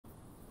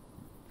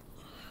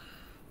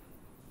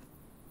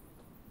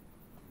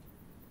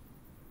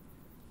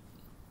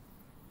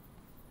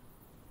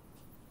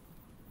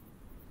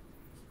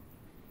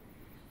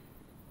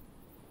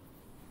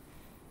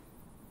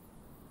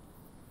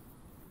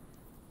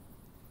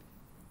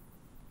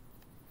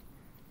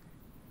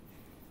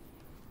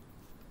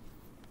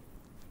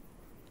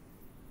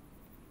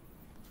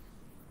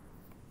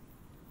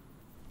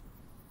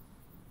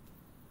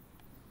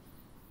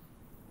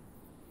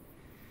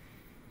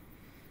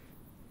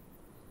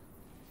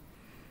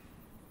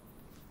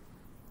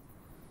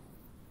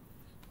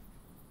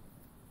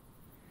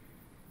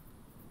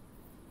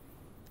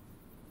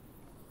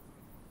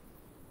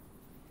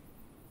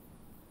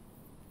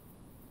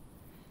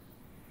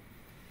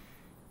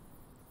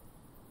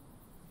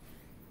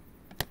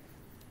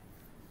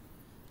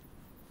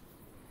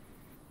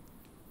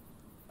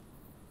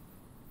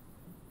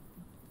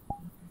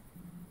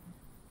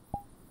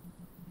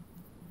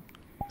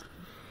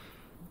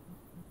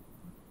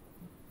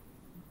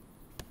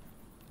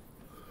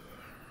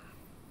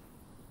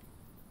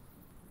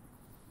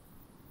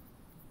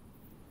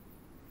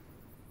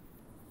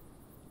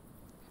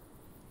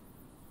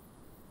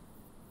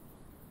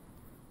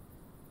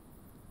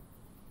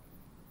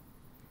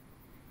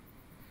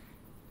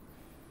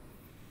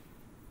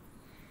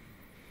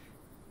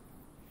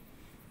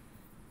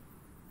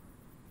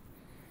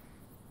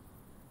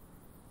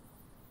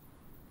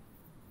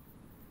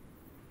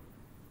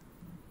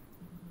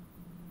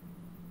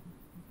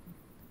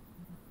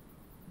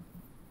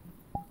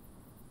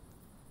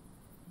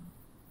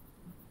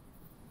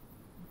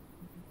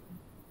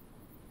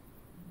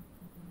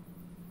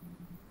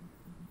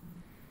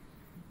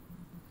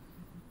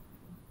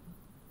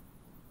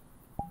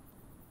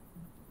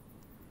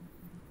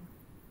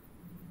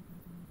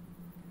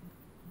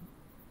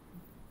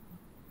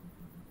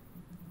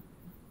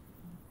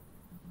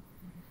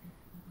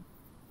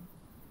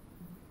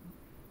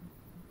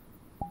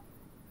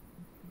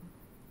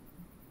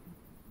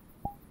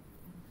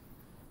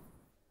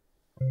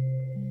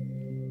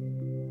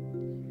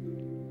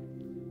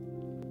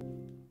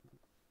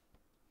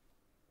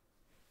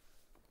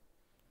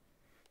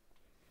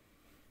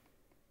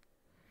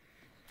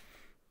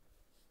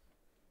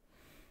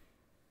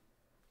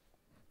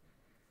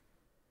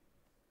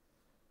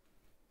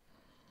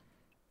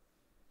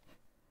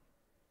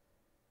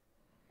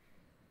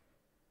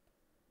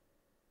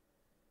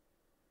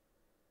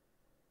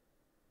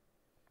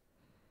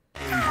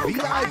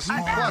VIP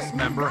Plus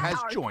member has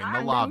joined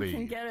the lobby.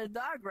 Can get a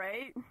dog,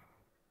 right?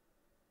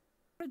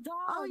 A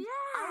dog. Oh yeah.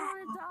 I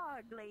want a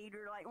dog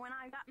later, like when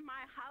I got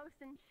my house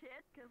and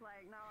shit. Cause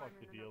like now I'm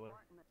in an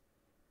apartment.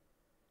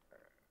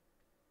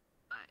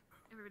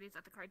 Everybody's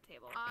at the card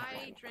table.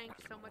 I drank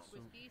so much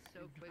whiskey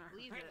so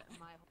quickly that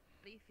my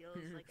body feels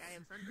like I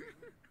have sunburn.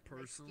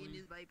 Personally, my skin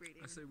is vibrating.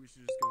 I say we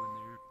should just go in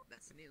there.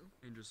 That's new.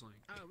 And just like,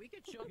 oh, we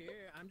could chill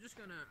here. I'm just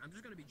gonna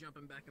be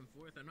jumping back and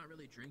forth. I'm not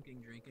really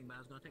drinking, but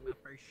I was gonna take my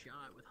first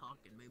shot with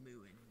Hawk and Moo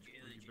Moo and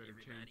Judge and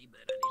everybody,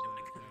 but I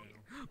need to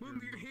Moo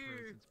Moo, you're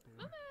here.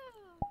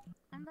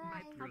 I'm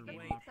back.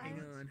 Wait, hang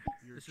on.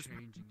 You're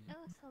changing it.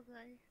 That was so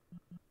good.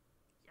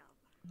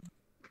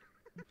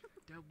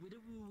 Hello.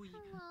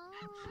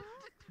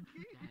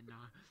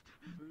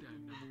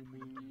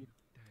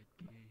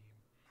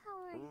 How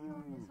are you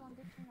on this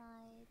wonder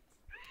tonight?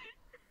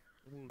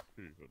 I'm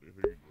okay, honey.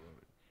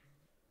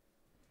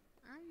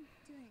 How you doing? I'm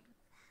doing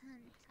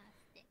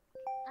fantastic.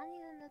 I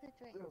need another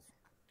drink.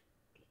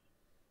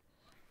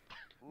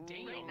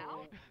 Damn. Right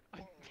now?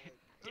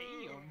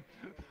 Damn.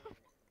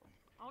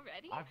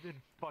 Already? I've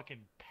been fucking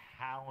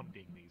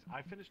pounding these.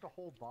 I finished a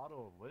whole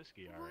bottle of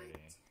whiskey already.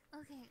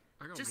 Okay.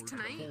 Just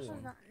tonight?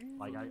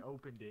 Like, I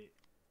opened it.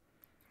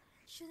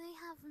 Should I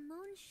have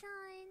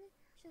moonshine?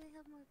 Should I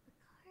have more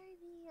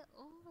Bacardi?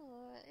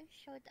 Or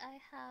should I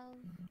have...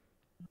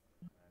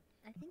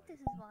 I think this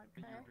is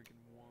vodka.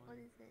 What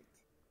is it?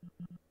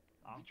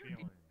 I'm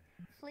feeling...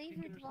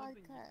 Flavored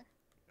vodka.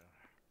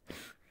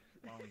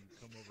 Why don't you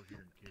come over here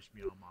and kiss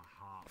me on my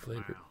hot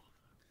Flavored. mouth?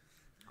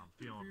 I'm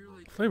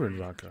feeling... Flavored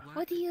vodka.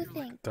 What do you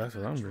think? That's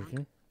what I'm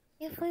drinking.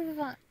 Yeah, flavored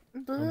vodka.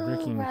 I'm Blue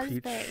drinking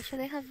raspberry. peach. Should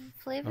I have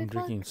flavored I'm vodka?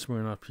 drinking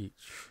Smirnoff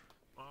Peach.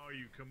 Oh,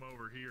 you come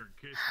over here and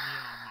kiss me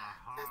on my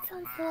hot That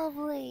sounds mouth.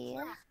 lovely.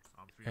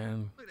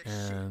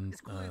 And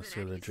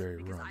Sailor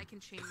Jerry rum. I can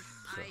change.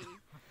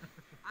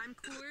 I'm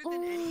cooler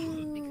than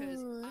anyone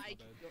because I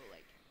can go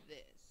like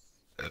this.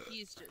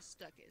 He's just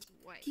stuck his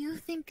wife. Do you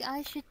think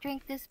I should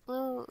drink this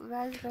blue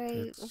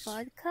raspberry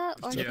vodka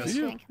or should I Yes.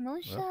 drink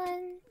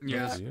moonshine?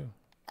 Yes.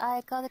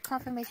 I got a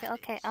confirmation.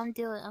 Okay, I'm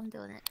doing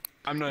it.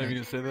 I'm not even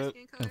gonna say that.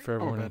 And for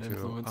everyone bad too,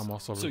 influence. I'm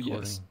also So,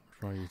 recording yes.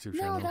 for my YouTube No,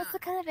 channel. that's the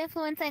kind of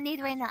influence I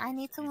need right now. I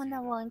need someone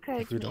that will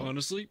encourage If you me. don't-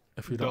 Honestly,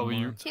 If you don't W.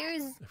 mind,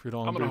 Cheers. if you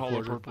don't I'm want to gonna be hollow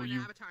recorded, purple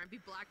you.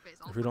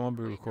 if you don't want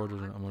to be recorded,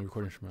 I'm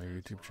recording for my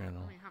YouTube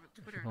channel.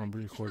 If you want to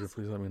be recorded,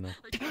 please let me know.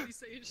 I can't be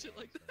saying shit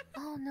like that.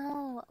 Oh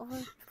no,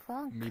 we're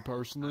drunk. Me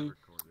personally,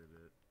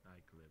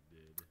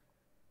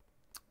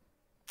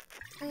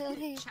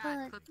 Okay, Chat, hold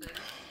on. clip this.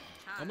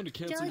 I'm gonna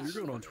cancel. Judge.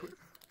 You're going on Twitter.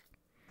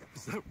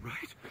 Is that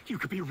right? You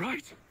could be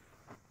right.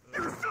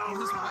 This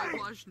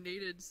whitewashed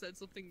native said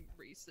something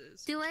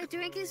racist. Do I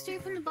drink it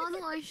straight from the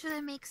bottle or should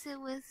I mix it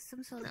with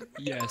some soda?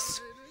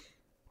 Yes.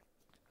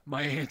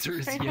 My answer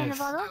is Straight from the yes.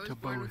 bottle? I was To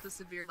born both. with a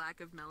severe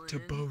lack of melanin. To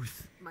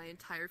both. My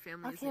entire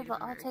family is Okay, Native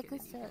but I'll American, take a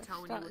and you can sip.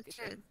 tell when you look at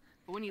them.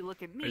 But when you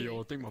look at me, Hey, yo,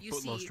 I think my you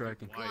foot lost see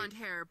tracking. blonde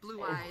hair,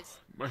 blue eyes,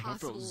 Man, I felt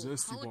possible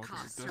zesty walking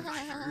Holocaust like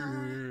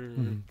survivor.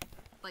 that.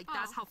 Like,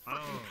 that's how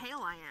fucking pale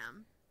I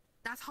am.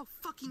 That's how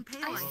fucking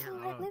pale I still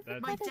am. like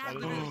live My dad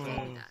literally told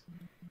me that.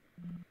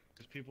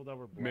 There's people that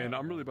were black. Man,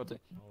 I'm really about to.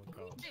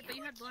 Wait, but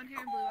you had blonde hair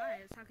and blue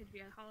eyes. How could you be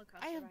a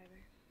Holocaust survivor?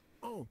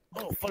 Oh,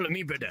 follow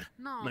me, brother.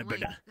 No, My like,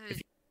 brother.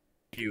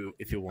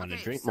 If you want to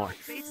okay, drink so more.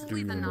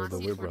 basically the remember the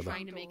Nazis weird were brother?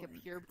 trying to make a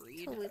pure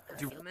breed of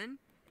human.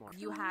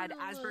 You had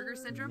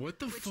Asperger's syndrome, What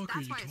the which fuck are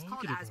that's you why it's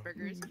called talking about?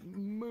 Asperger's.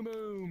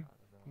 Moo.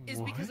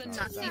 Is because a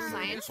Nazi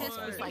scientist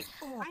was like,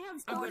 I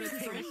have I'm gonna started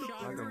take a to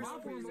shot sugar of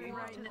water whiskey right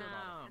right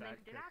now.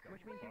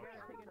 Which means you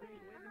gotta take a drink with me.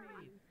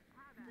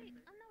 Wait,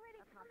 I'm not ready.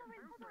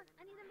 Hold on.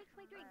 I need to mix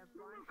my drink.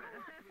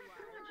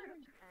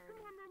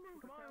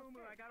 Come on,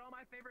 Moo, I got all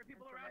my favorite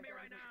people around me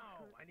right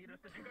now. I need us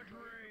to take a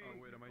drink. Oh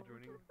wait, am I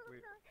joining?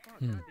 Wait. Oh,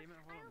 Hmm. God damn it,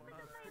 hold on.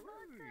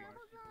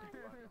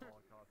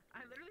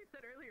 I literally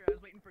said earlier I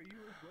was waiting for you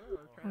as well.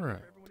 I was trying to wait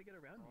for everyone to get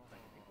around me.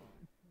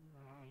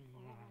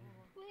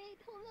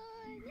 Wait, hold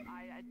on.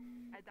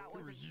 That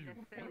wasn't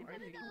necessarily meant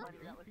to be funny.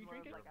 That was more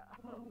of like a,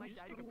 oh my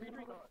god, you can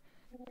pre-drink.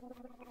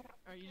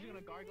 Are you just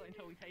gonna gargle it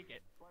until we take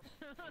it?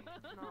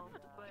 no,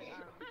 but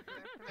the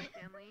rest of my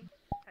family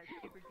has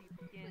super deep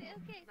skin.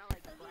 Okay. Not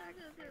like black.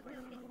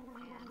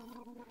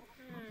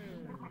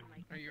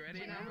 Are you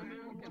ready now,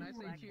 Moo? Can I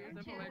say cheers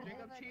before I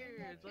drink up?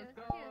 Cheers! Let's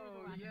go!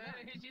 Yeah,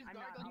 she's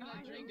gargling my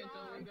drink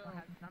until we go.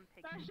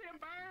 That shit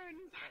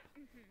burns!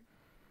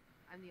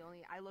 I'm the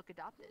only. I look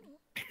adopted.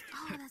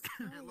 Oh, that's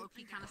good. That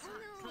low-key kind of sucks. Oh,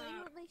 no,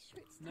 I want my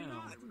shirt still.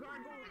 No. I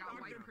got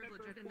white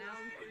privilege written now.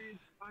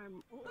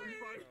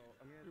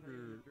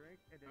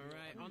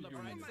 Alright, on the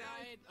bright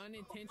side,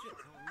 unintentional.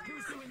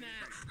 Who's doing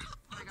that?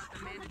 I got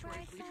the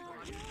mandatory bleach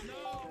wash.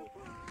 No!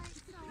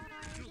 No!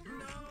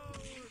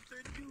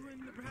 They're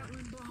doing the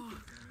Bradley ball.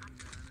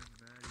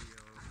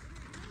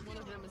 One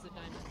of them is a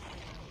diamond.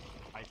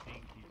 I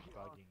think he's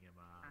bugging him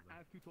out.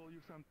 I have to tell you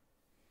something.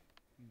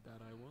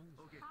 That I was.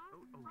 Okay. Okay.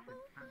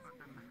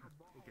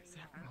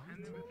 I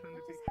never sent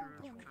a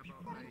picture about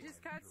my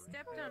cat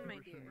stepped on my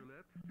dear.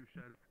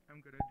 I'm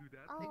gonna do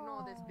that.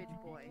 Ignore this bitch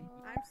boy.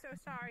 I'm so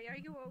sorry. Are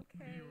you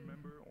okay?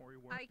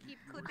 I keep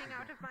clipping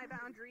out of my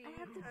boundaries. I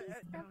have to be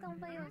stepped on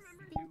by a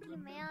stinky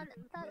man.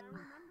 That,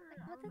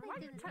 what did Why I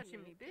do? you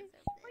touching me, bitch?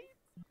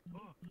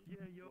 Oh,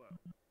 yeah, yo.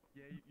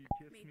 Yeah, you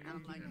kissed me. I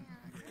don't like him.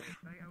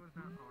 I was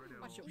not hard at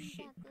all. Watch your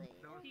shit.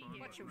 That was fun.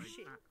 Watch your Like,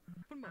 shit.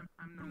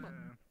 I'm not,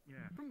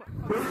 yeah.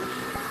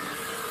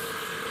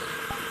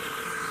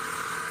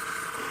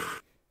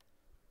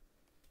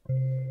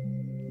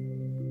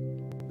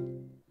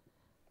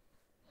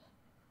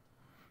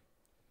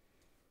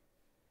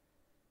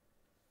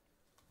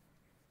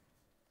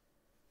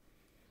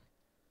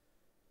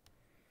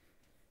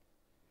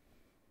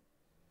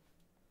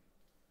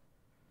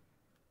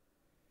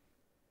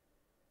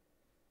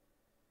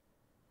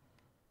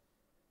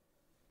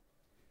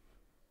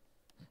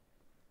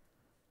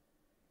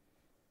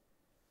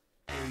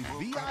 A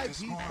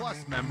VIP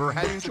Plus member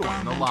has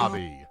joined the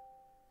lobby.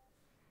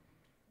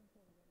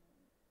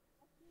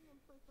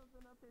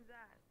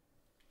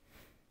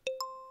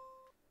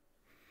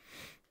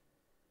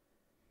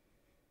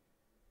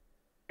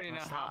 You know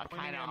how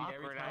kind of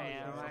awkward I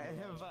am.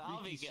 But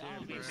I'll be good.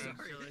 I'll be good.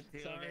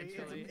 Sorry,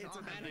 it's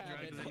a bad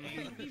habit.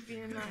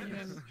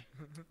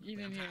 You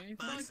didn't hear me.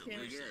 Fuck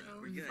him.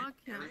 Fuck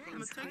him. I'm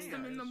gonna text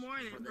him in the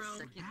morning, bro.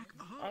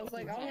 I was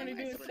like, I want to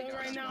do a show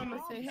right now. I'm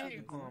gonna say,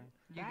 hey,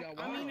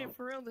 I mean it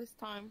for real this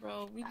time,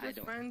 bro. We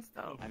just friends,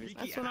 though.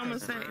 That's what I'm gonna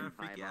say.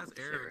 Freaky ass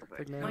Eric.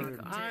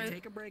 Like,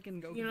 Take a break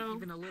and go you know,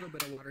 even a little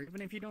bit of water,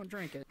 even if you don't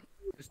drink it.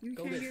 Just you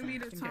go can't get give some. me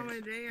the time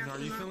of day after Are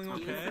you feeling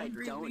okay?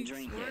 Don't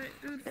drink it.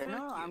 Dude, fuck No,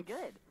 you. I'm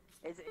good.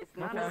 It's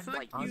not Well, a, fuck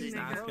like, you, just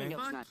nigga. throwing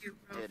up's Fuck not you,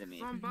 bro. good to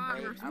me. I'm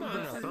bothered. Right? I'm No,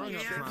 throwing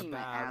up's not working my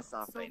bad. ass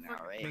off right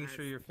now, right? Make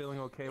sure you're feeling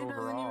okay It doesn't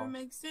overall. even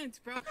make sense,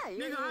 bro. Yeah,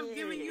 Nigga, I'm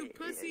giving you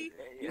pussy.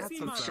 You That's see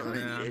my what's up, pussy.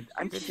 man. Dude,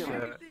 I'm You see chilling.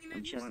 everything that I'm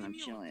you chilling. see I'm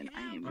me on chilling. I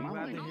cam, am bro. I'm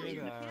glad Like, to I'm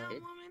hear a that.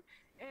 cam woman,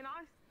 and I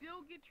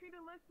still get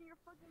treated less than your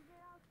fucking gay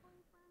ass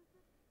boyfriend.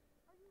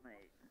 Are you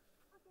Wait.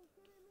 fucking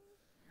kidding me?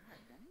 God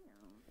damn.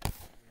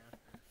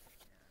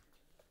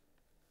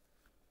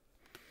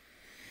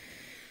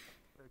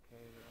 It's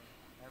okay, bro.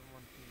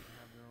 Everyone seems to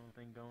have their own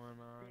thing going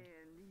on.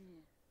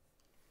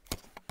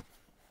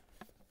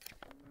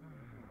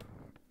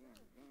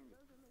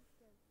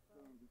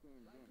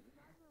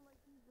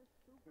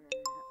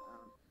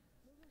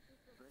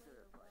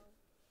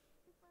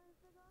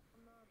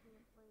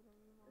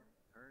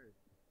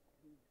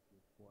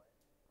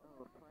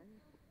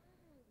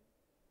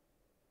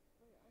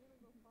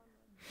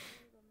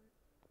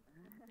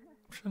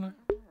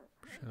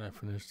 Should I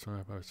finish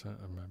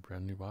 25% of my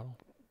brand new bottle?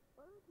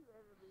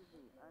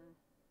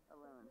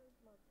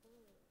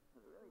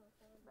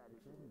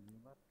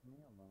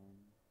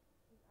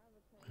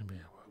 Maybe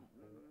I will.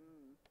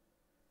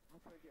 I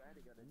told you I had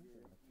to go to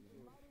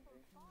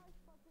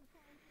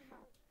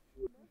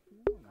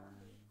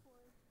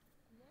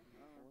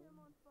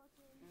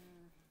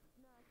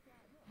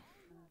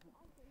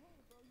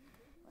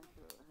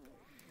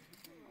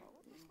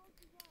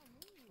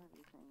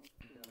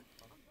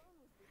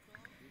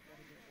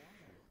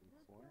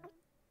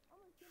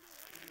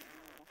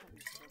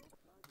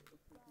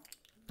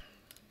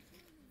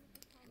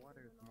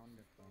Water is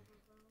wonderful.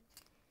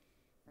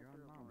 You're on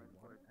mom and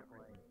water,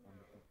 everything is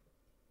wonderful.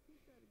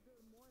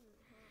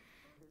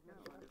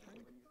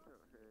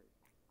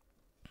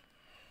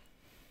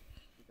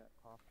 You got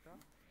cough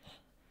drop? Oh,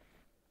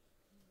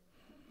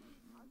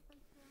 I'm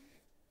sorry.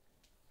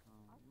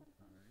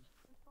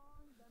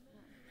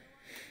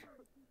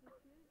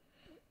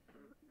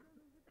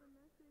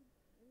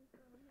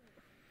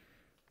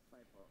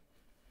 my fault.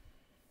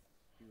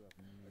 You have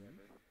me.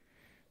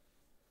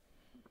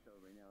 I'm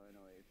sober now, I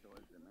know it still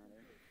doesn't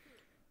matter.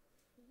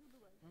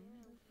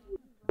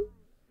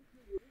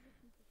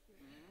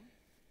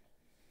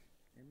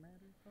 It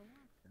matters a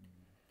lot to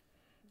me.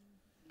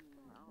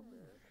 I'll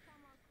bet.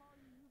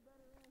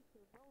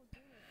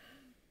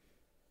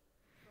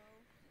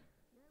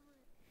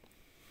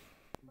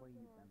 What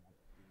you been up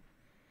to?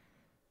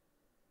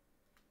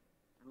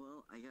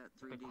 Well, I got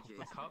 3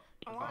 DJs.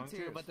 I want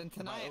to, but then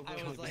tonight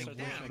I was like,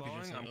 damn,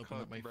 I'm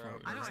cooked, bro.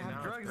 I don't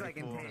have drugs I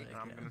can take.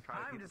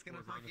 I'm just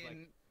gonna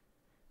fucking.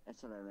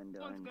 That's what I've been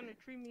One's doing. gonna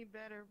treat me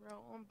better,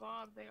 bro. On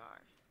Bob, they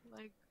are.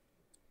 Like,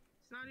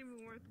 it's not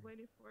even worth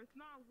waiting for. It's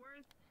not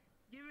worth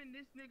giving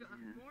this nigga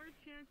more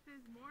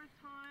chances, more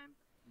time.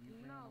 You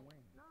ran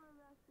away. None of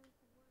that shit's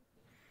worth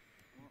it.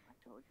 Well, I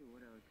told you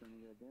what I was gonna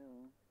go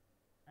do.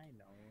 I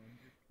know, I'm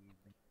just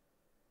teasing.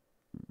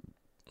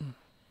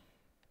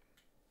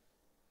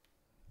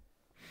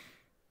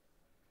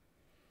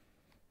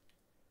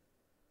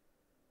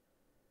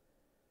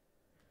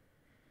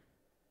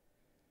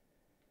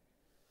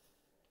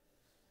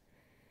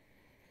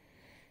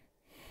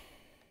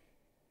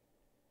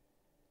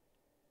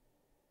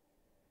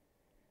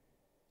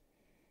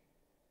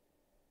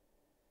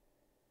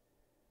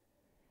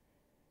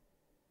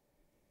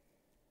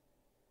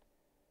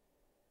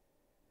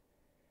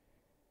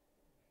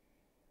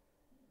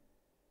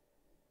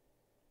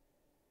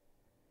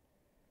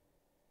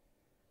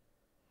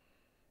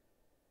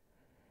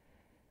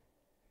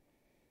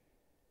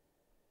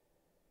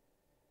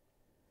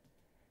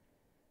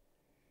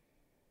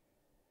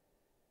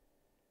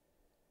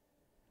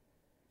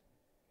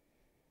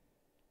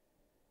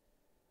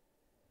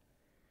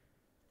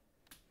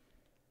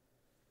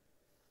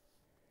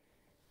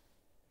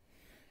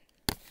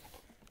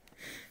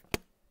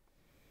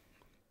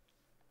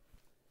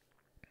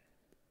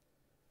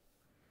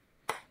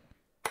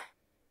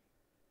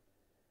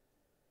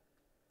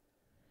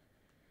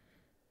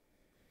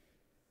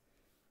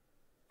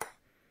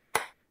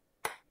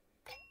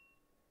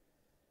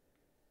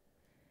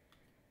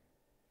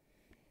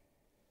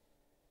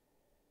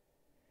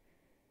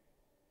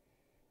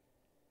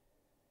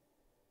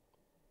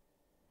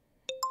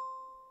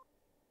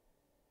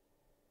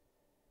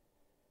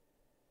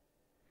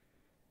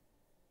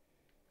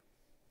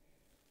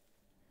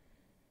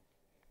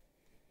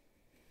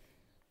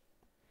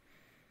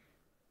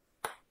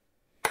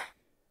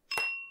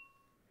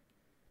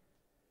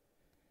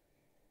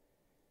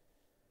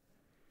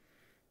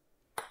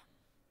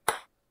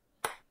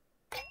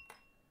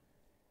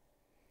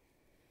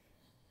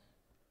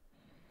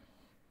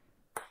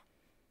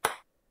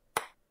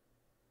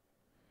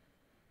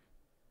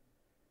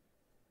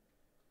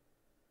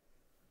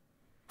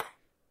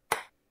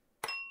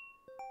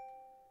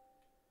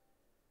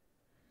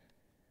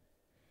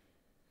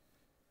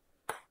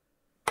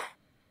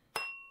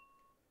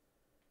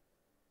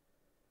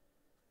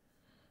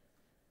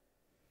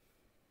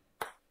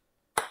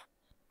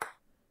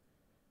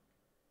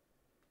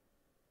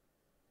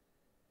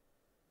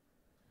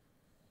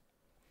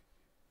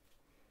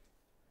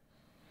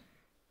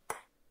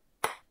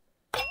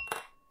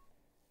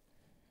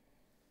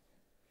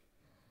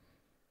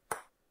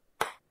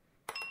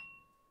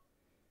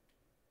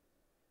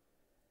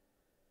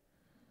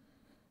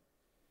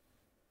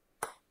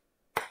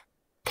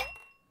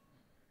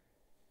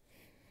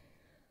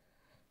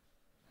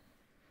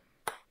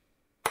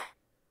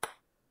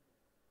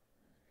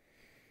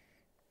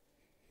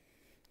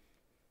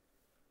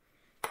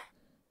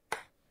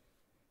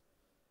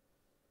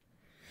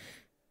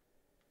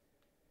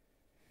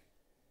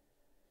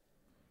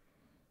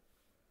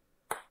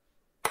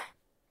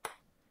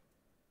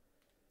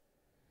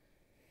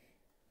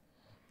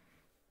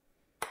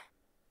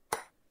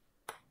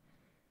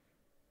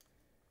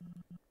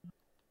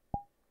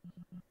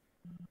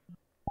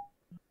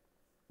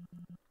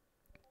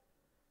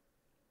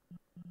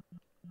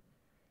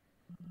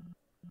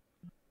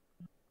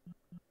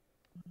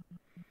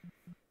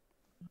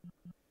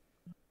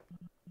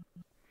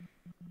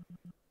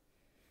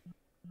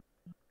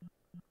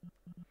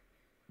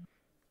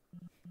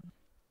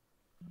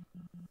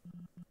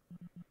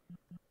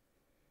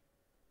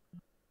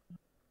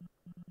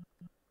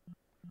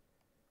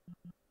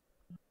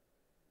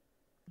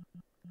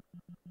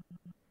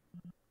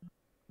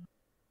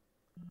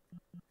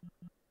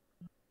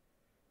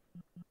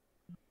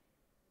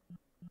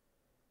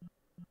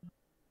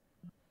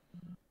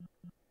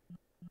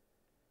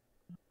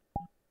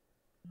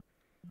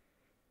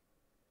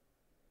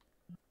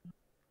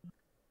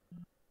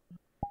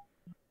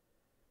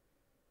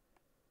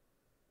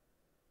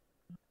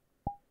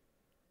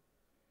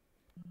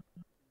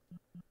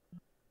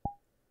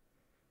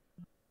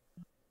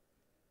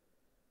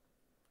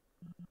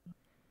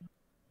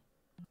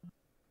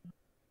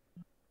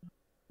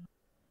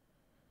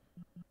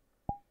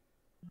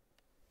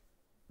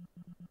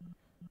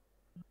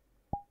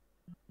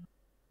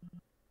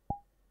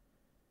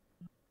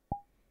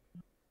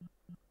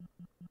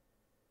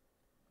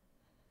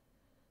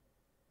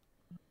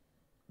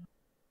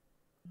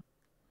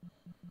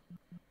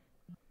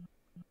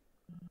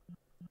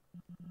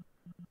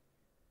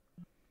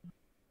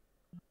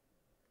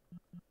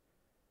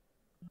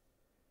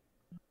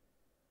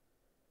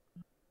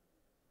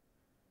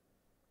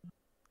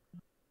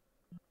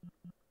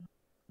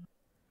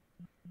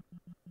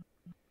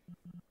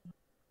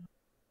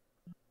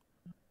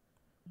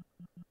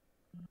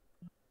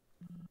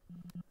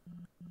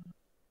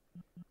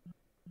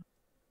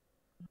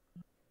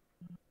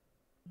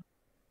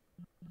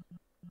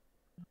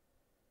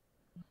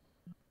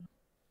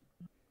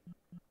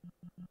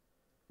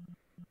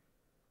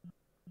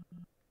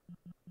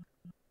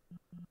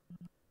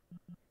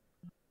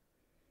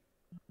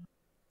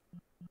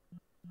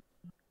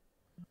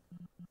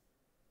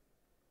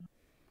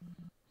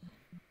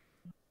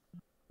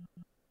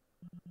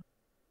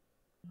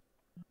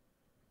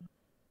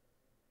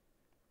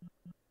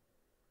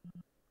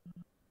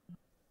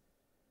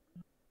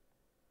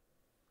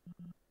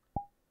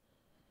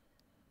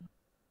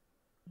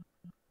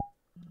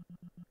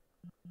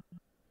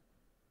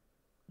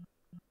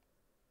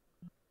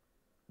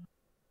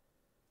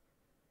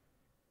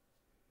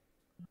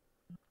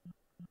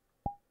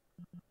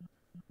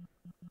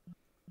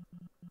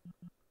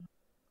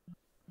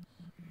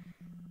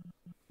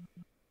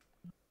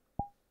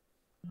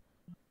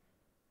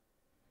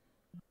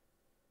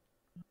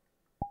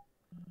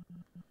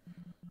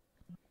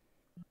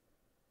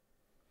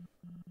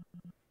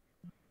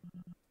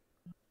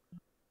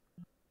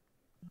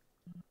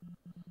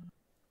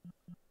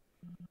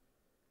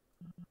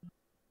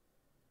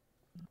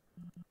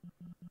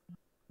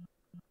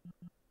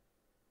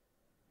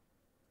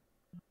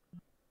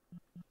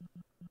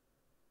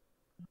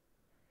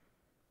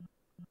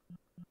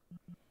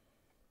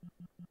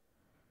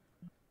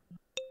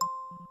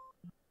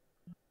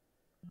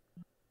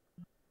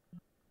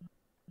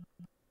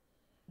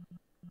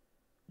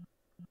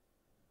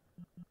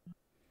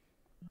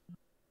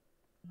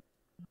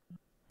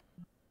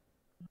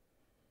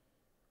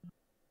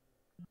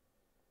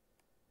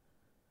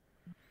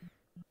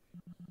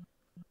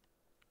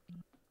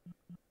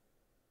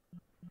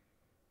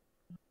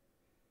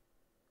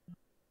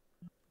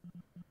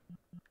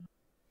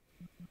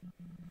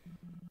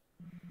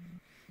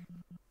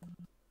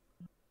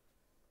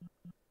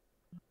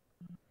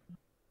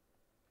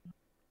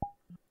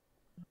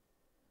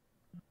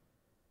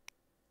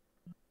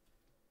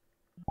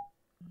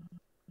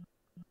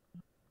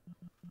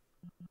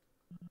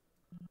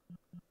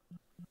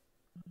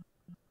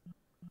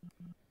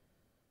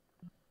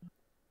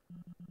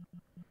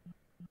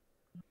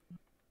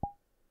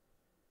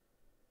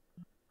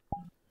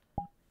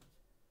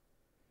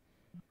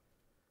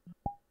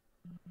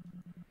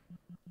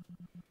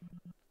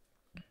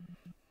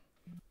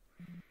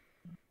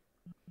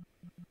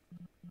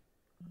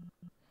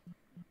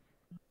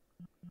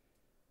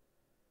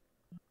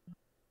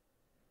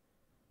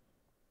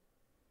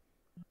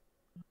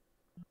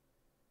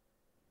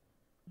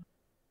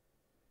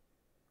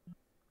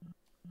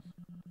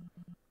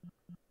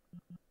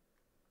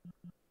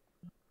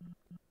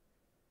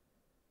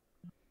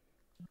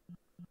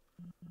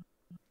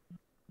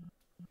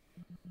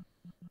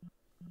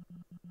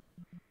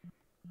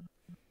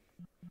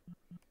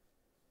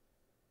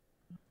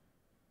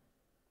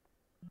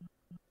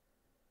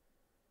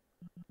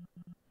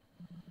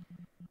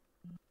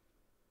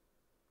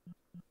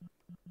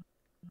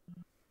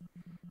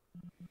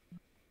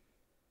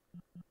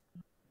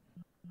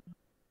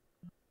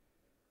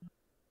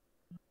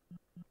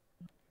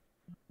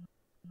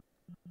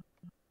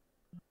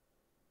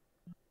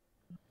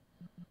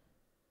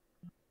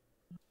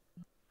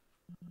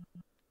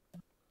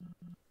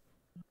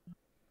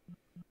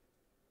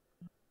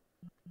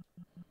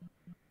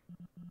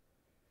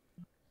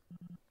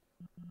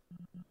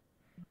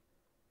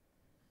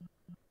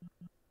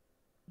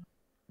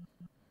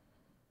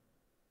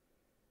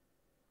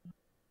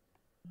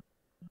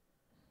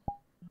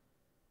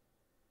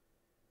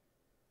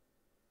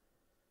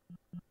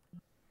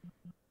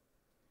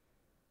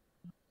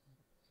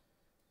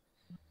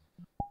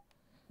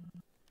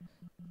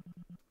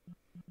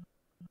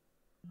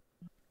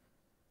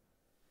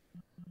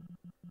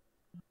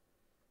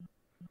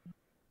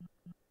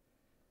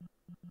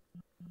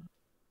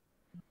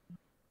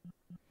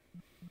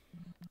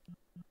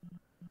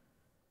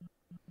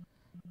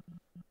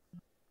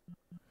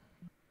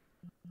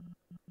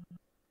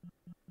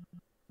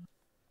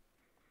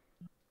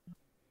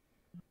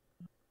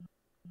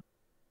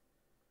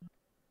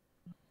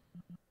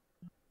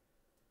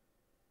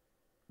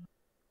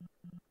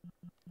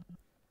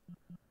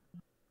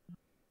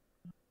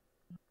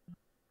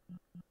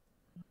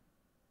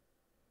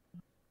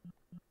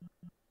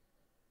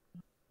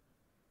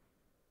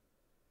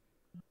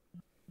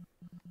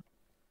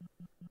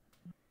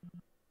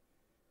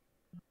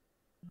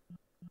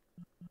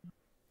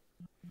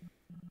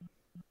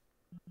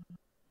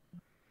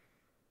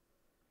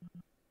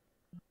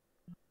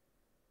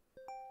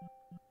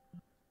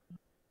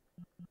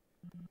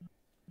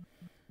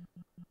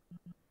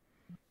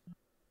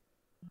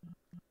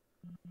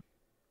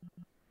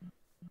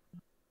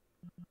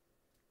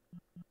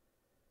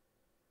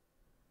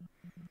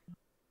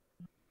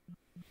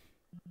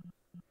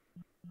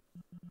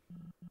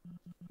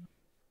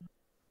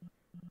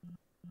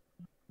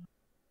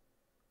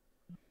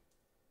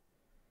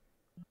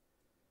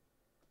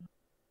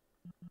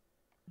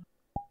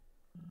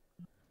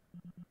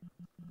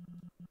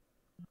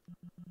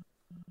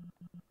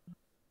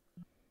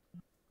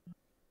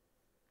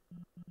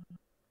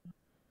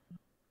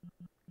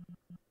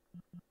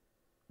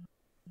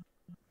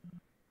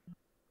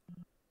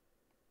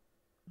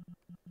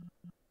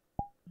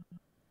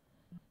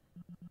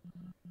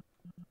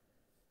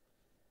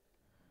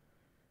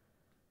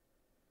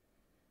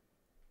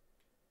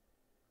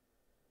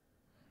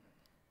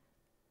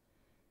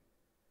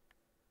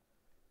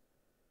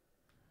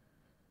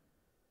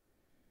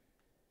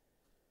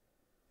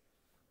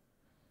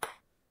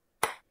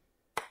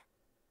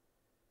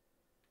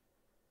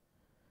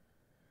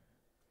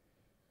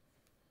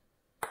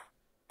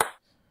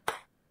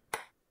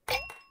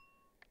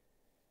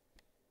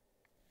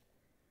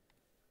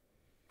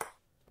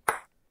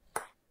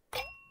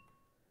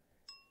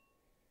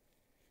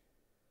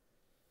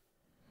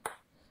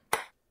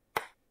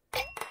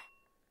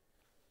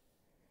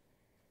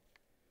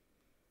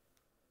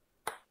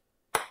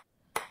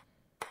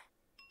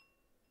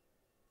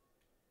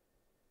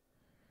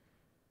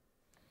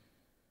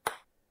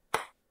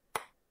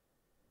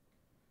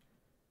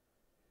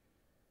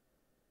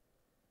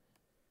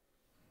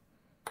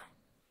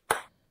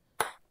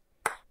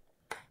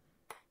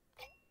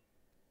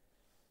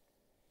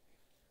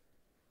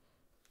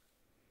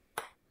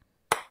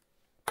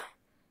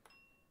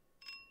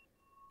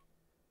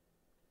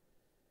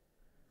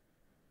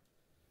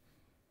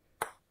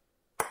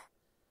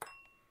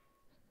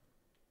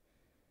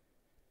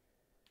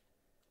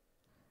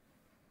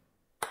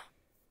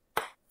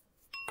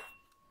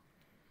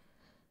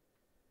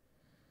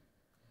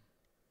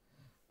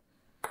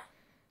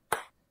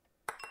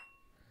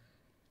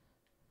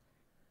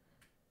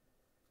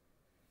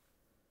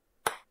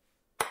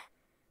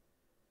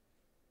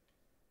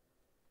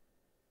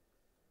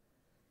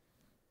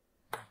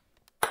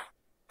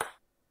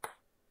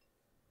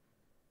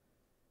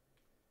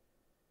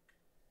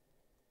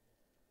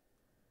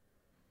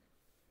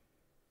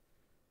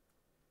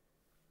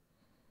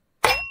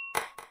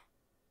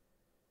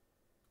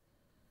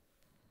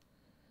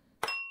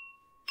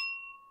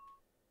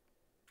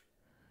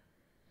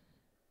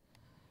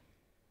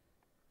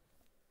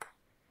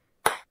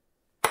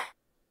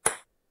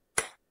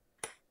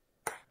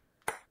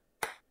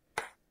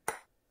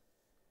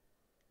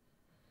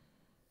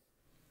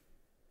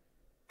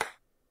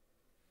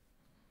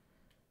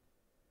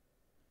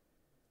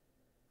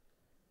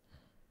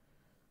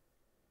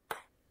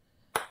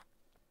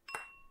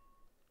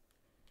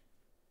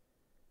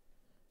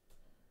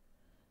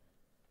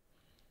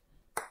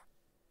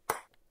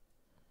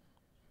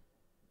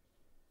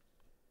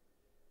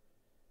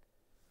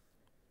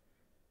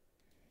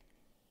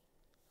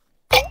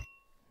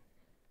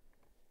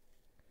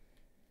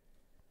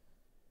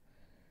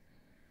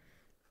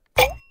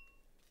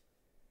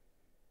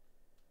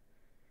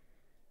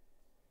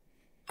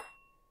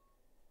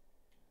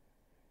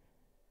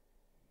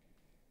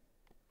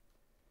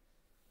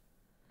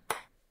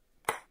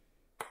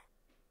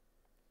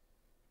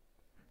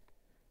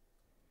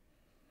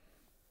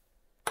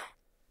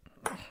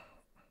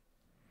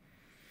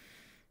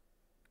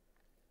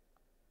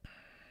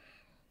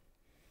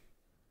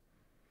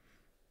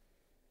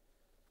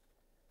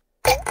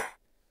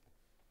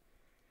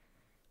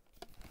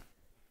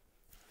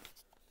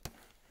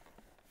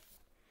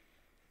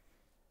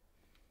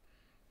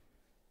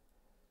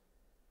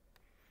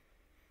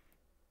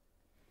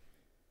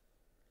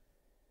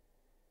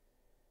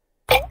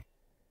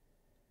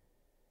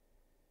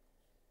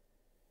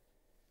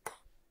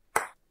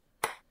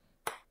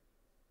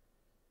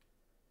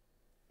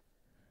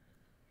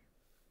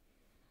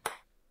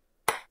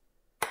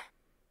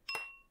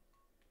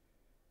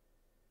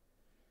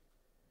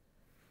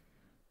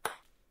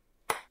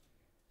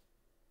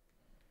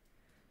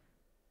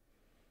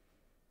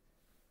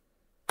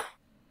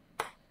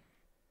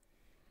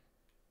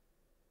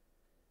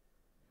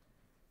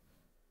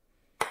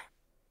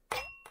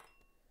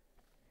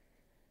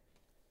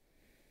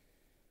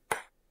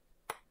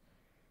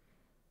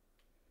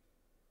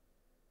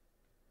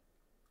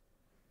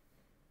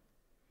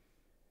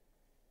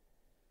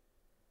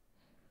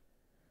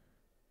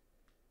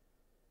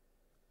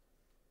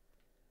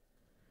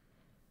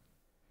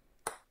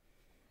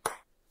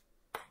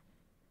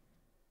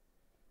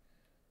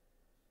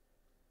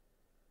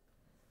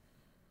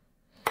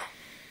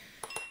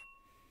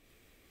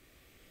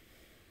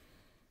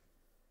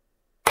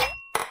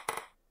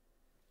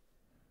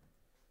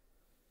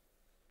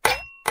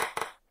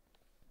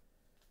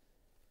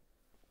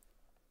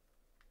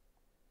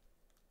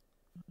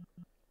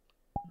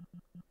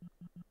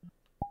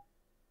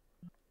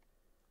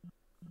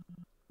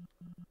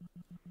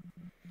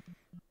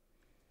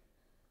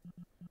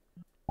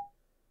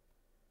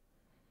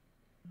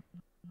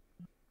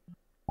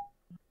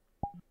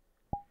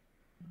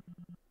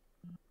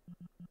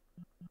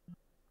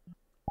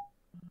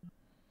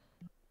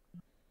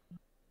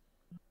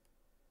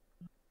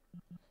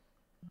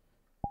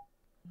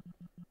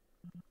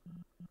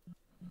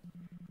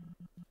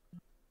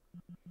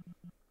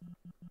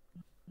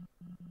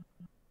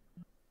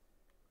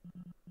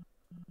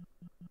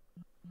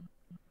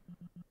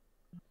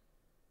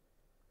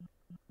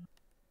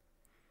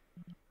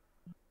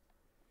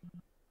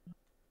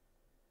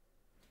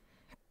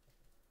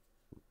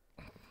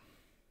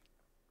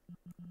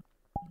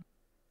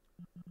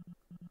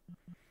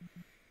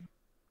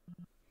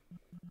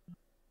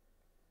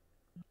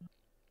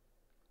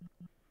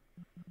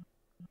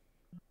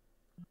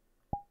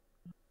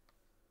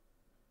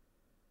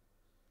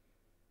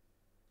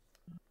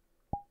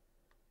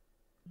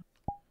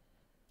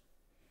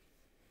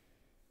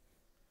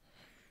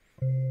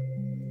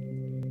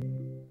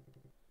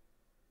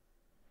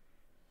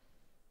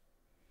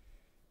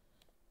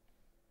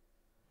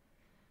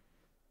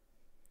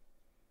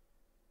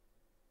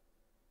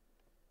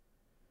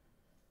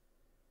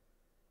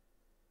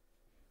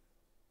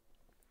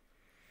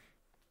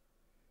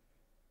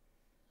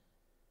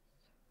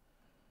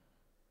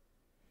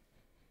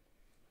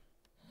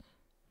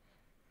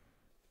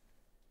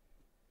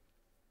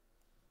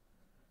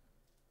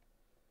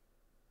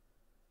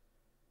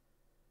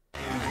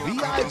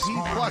 VIP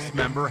Plus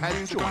member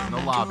has joined the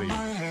lobby.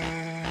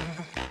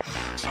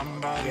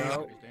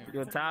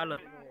 Yo, Tyler.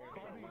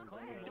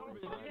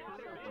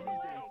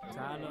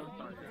 Tyler,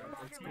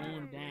 it's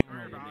going down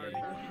over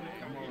there.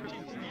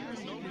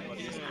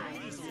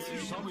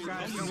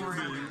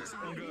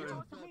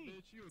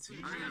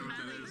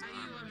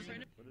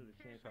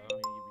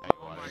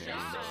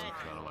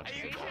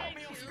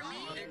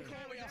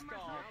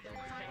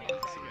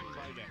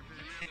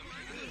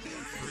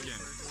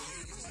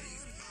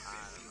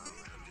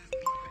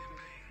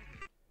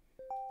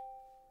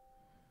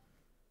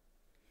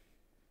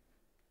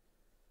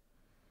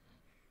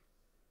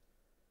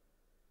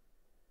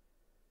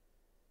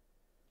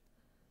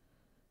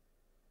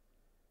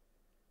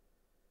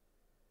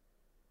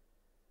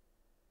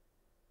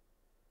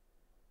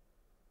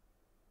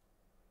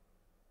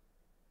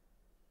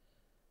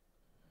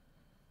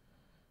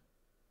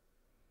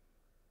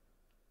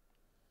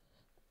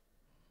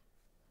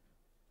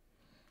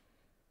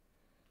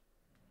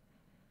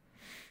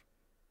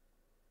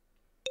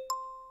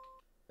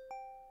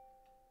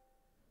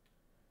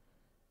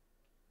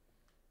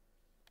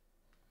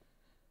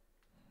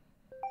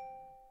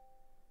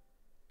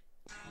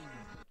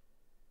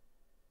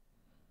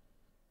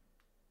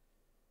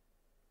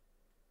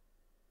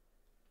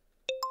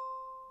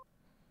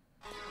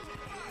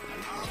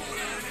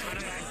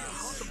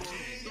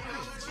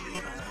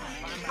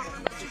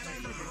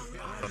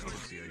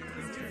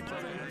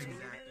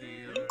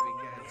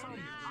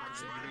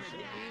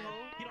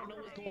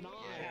 Come on.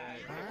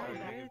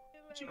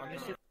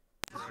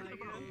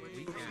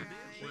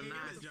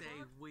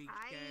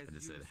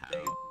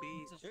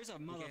 There's a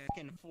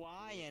motherfucking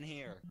fly in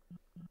here.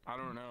 I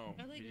don't know.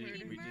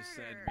 We just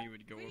said we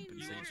would go up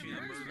and say cheers.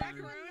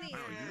 Oh,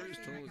 you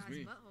just told us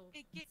me.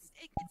 It gets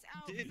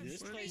out. Dude,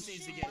 this place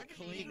needs to get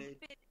cleaned.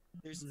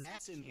 There's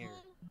gnats in here.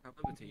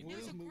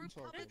 There's a group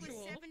public with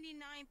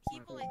 79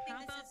 people. I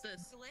think this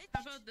is glitched.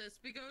 How about this?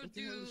 We go What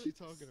the do. hell is she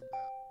talking about?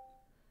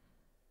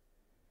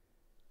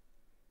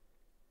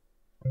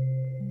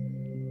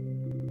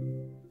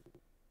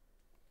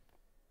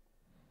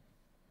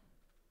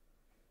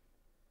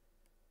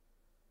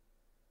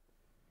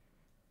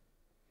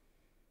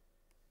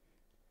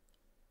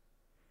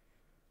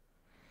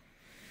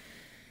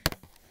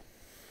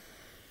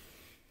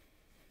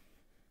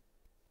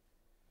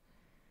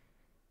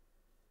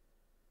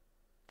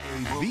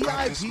 A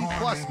VIP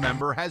Plus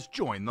member has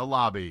joined the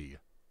lobby.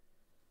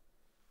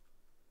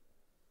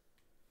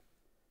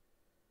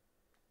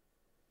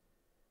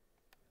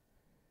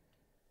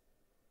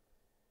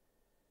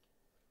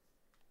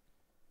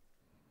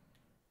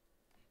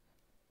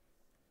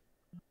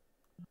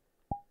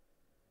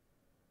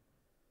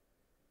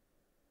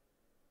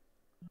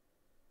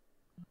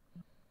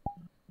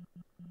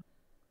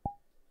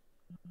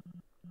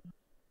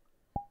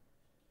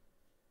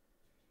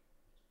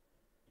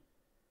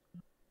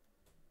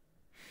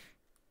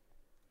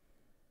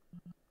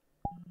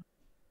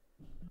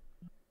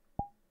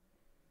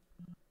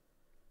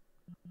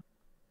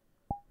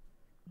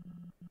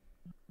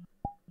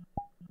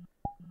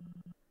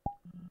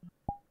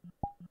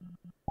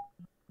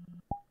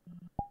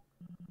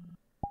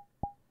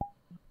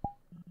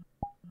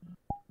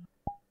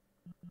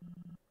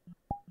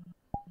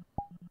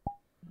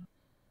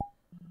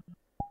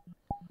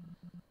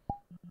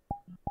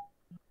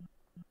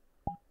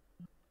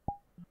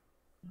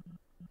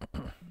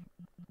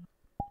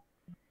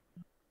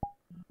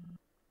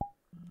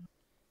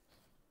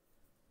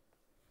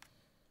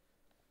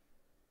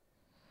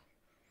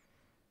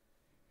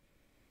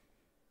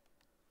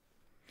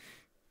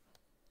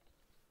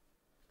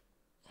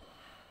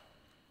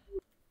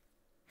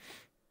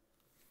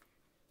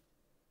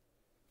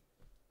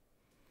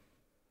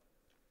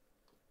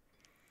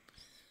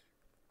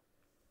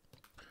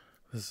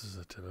 This is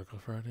a typical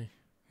Friday.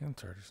 And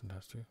Saturday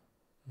sometimes too.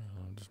 You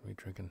know, just me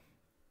drinking.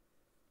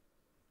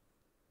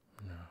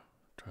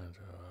 Trying to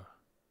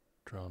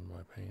drown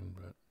my pain,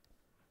 but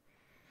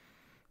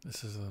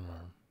this is the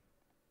norm.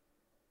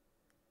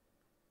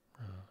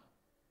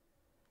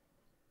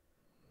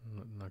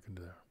 Not gonna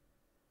do that.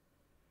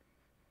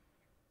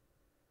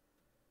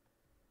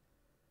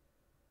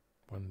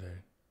 One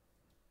day,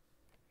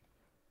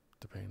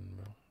 the pain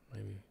will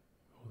maybe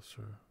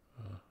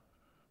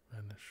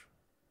vanish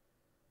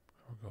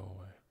or go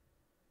away.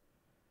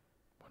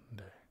 One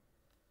day.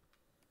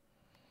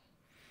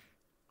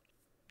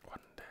 One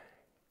day.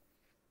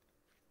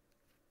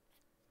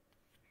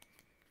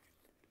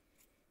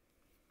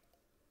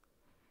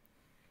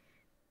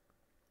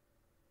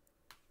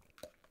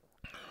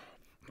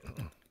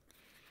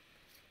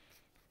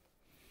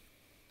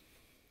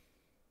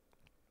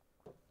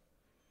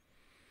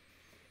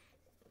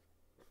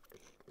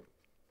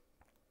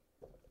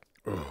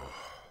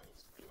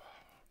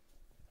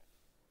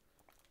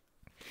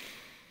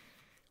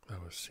 That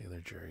was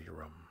Sailor Jerry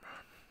rum.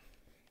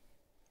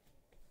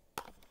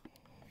 I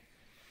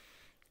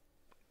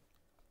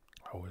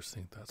always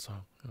think that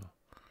song. You know,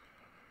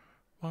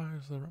 why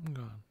is the rum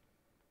gone?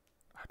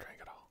 I drank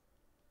it all.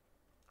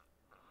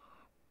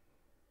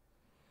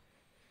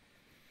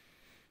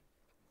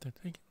 They're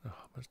taking the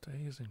hummus to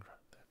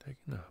Hazengrad. They're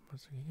taking the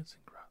hummus to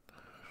Hazengrad.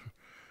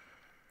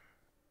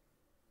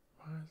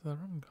 Why is the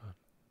rum gone?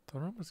 The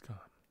rum is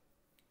gone.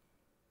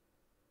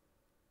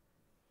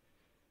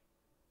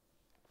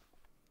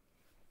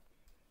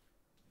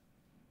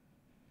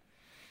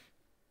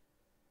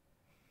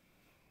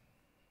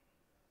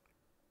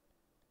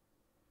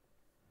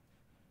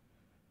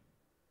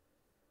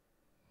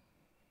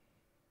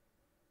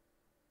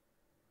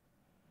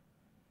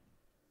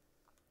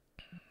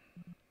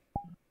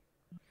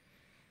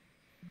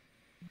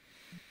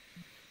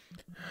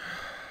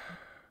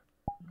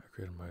 I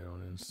created my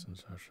own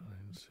instance actually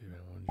and see if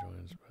anyone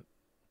joins, but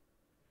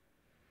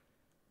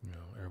you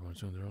know, everyone's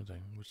doing their own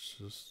thing, which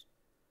is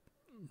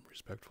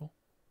respectful.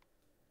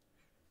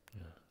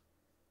 Yeah.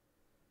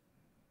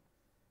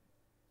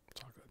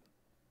 It's all good.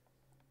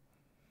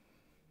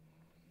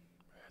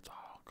 It's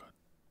all good.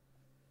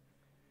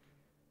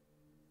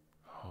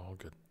 All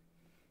good.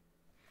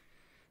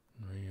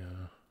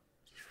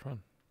 It's fun.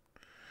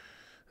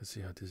 Let's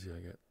see how dizzy I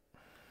get.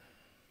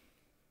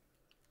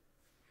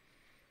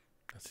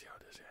 Let's see how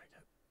dizzy I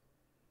get.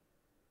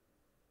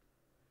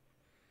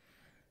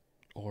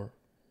 Or,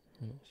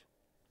 who knows?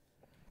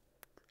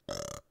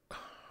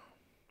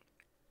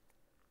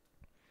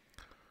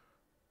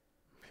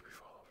 Maybe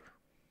fall over.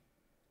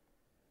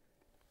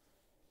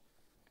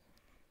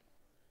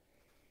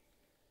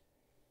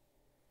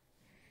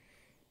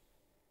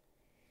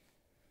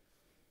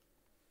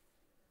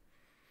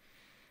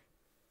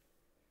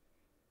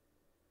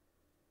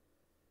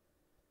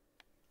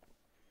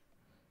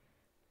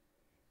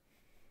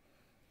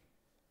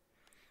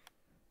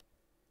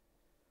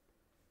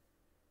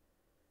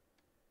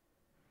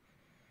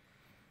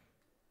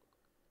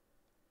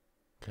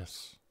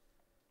 Yes.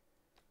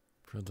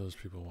 For those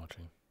people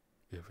watching,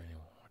 if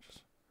anyone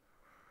watches.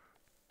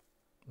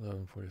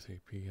 11:43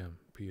 p.m.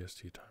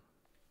 PST time.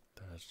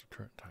 That is the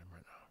current time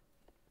right now.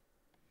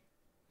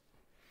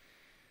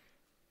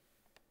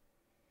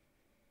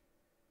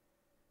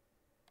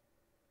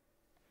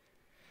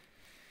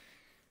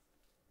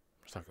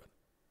 It's not good.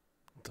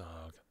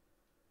 Dog.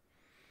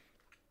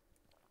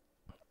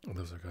 It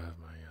looks like I have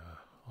my,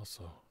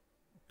 also,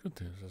 good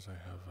news is I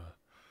have,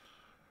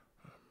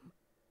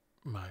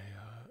 my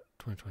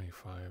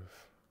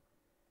 2025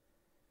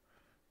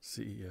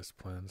 CES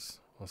plans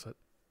all set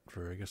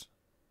for Vegas.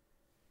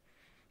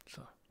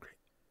 So, great.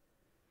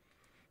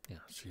 Yeah,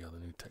 see all the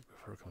new tech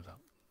before it comes out.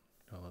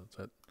 All that's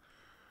it.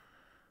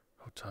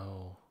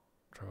 Hotel,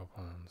 travel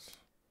plans.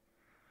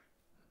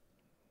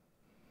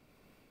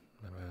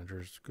 My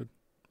manager's good.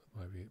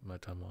 My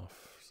time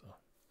off, so.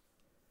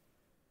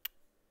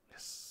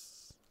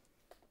 Yes.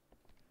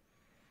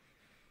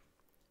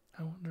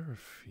 I wonder if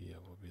Fia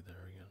will be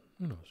there again.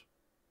 Who knows?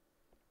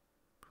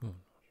 Who knows?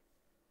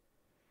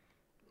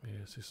 Maybe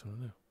I see something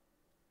new.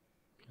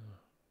 Yeah.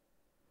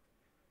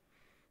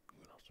 Who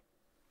knows?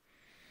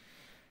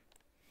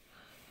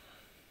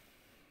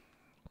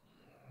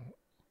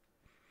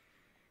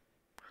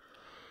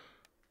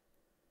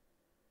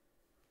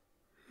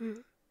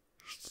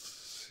 Let's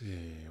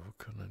see, what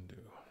can I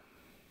do?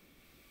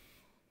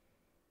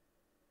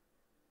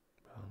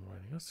 I'm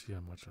writing. Let's see how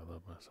much I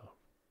love myself.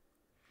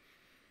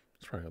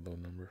 Let's try a low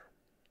number.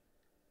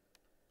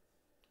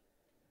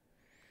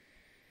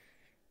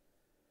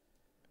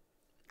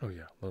 Oh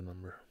yeah, low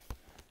number.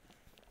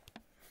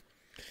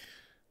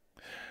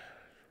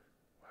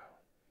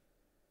 Wow.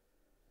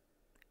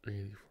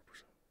 84%.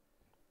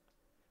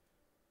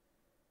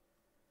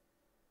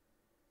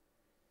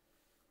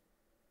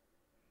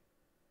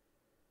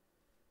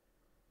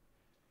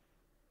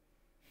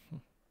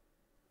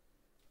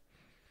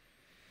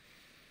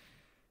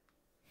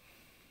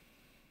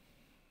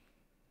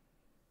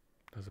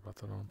 That's about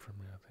the norm for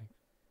me, I think.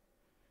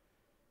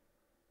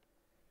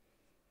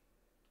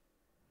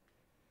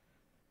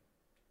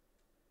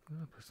 I'm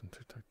gonna play some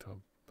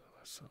tic-tac-toe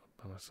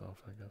by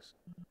myself, I guess.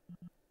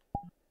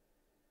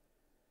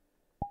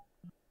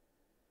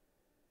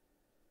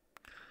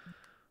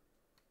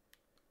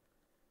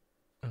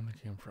 And the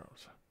game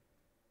froze.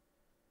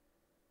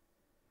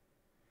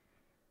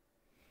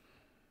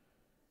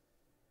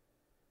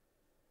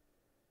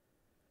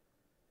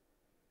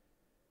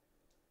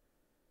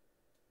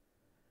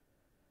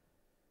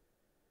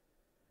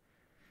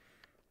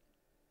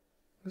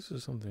 This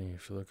is something you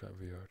should look at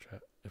VR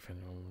chat if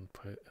anyone would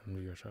play it in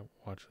VR chat.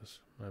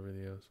 Watches my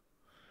videos.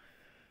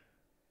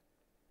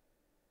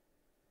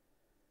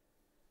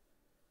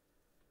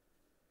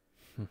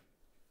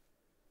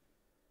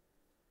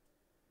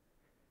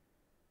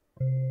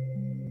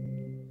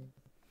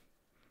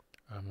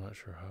 I'm not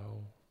sure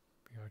how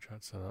VR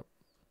chat's set up.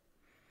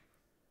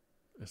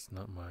 It's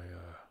not my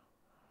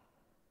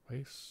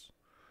place.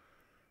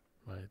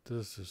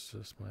 This is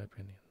just my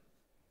opinion.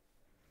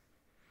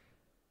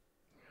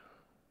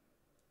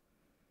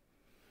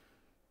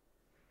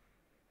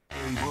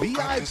 A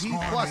VIP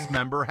Plus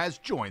member has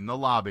joined the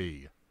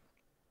lobby.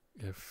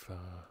 If you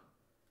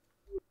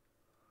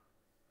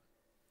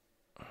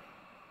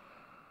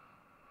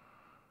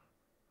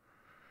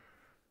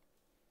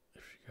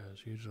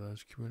guys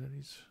utilize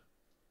communities,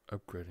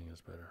 upgrading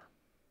is better.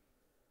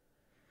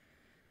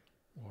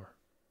 Or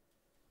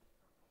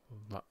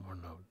a lot more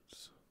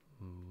nodes.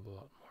 A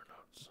lot more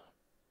nodes.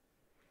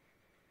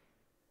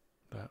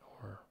 That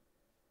or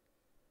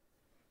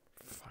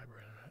fiber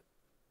internet.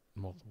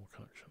 Multiple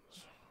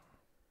connections.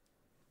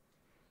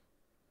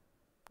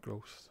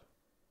 Growth.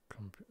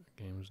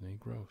 Games need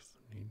growth.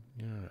 Need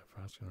internet,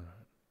 fast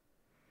internet.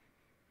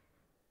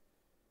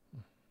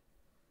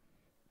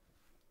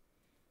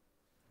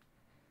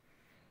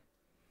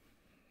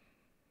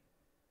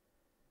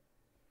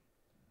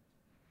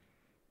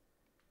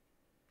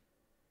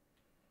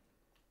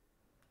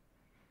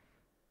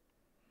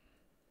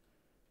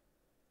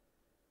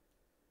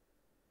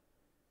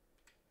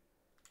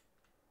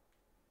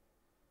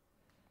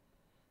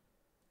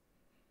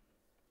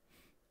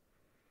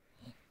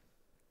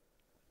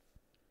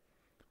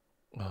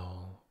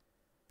 All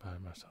by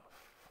myself.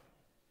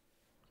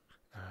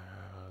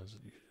 As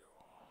usual.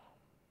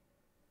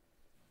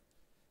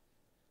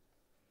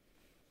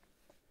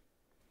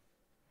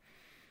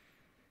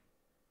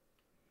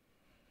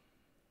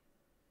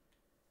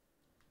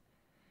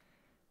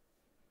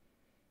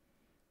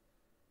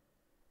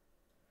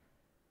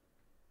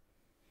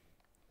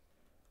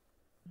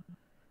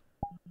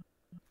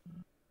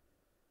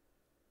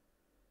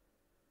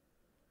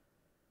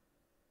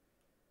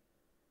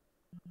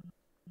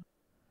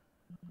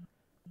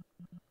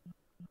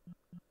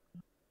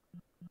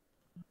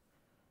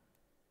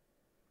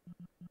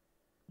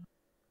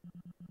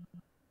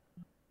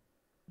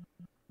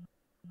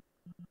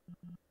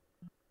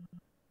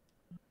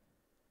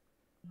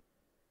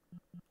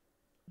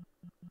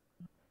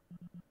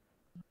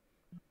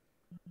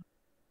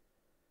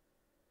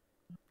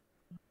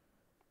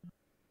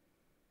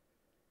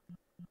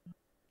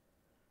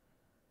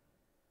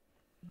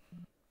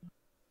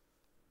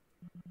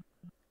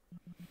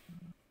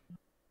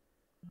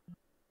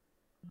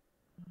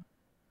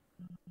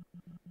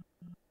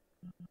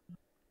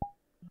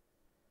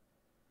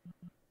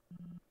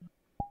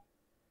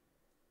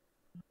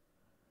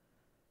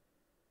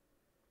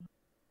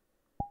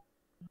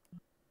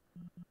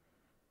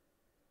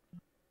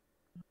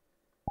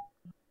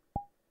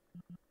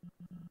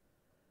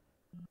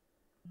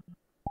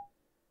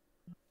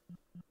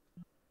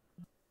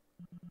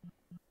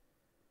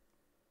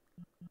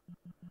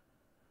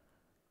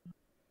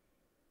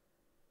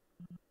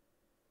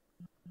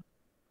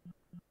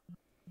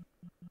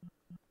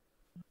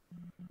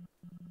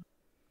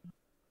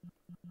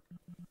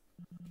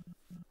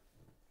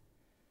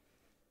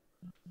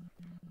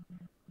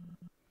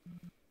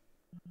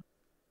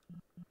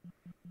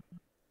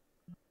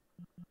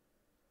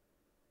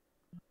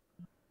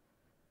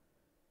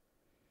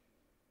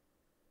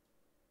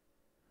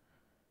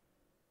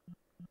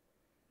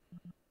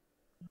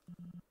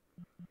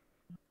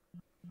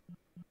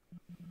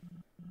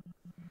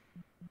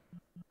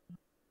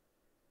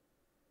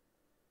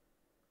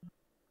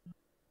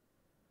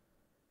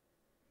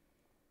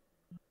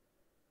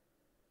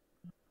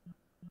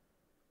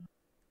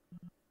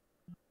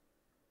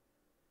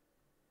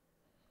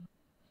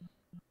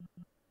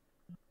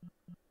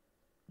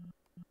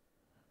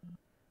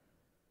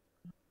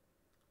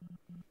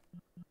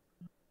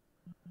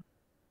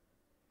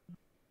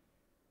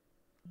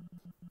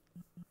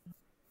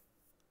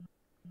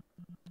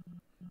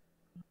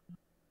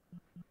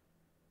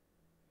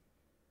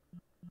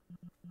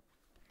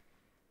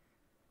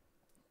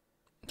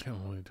 The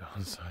only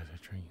downside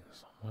of drinking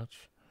so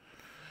much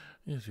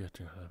is you have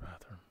to go to the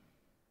bathroom.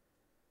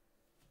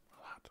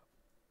 A lot.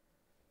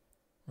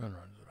 Run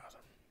to the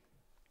bathroom.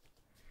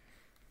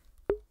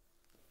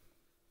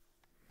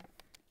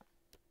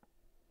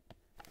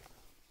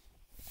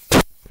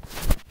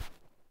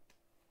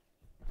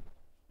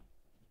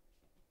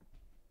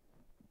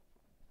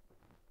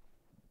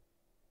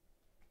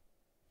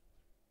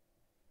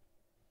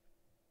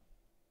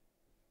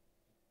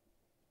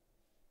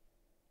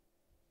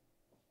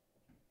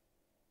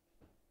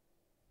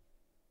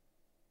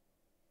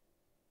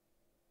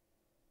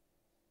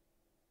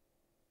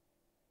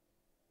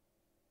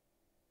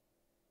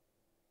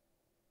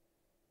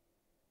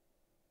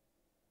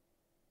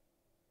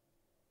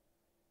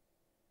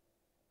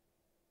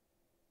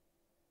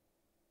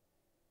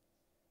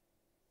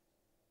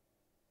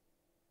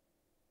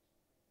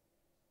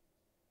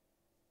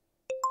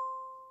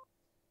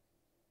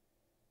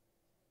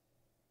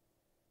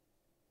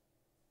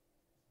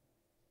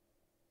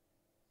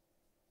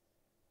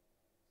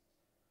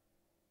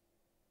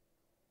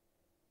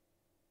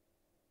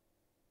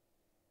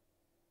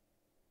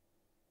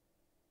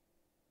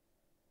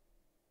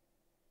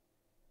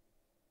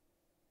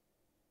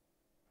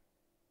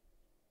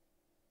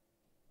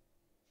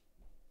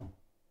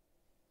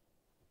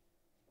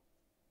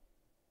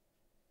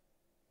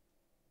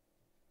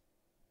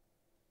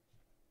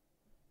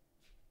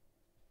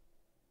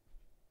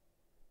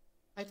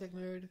 Hi, Tech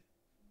Nerd.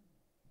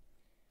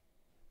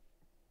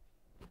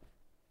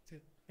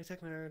 Hey,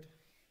 Tech Nerd.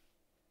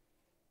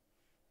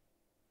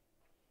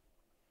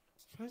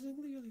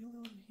 Surprisingly, you're the only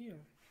one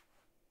here.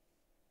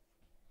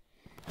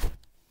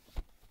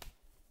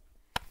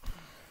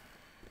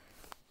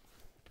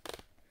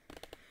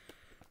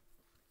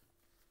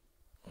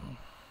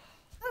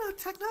 Hello,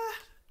 Tech Nerd.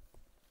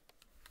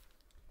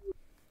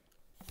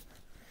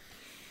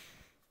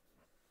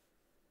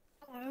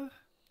 Hello.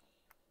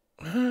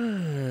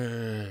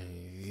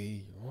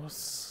 Hey,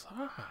 what's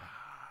up?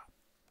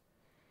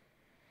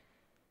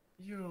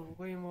 You're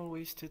way more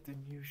wasted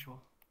than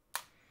usual.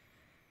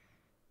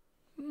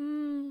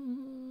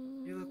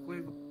 You look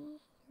way.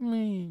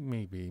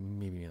 Maybe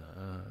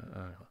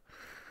not.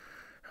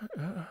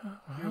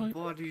 Your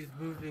body's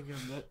moving a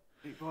bit.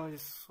 Your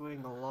body's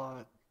swaying a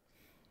lot.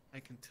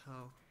 I can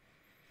tell.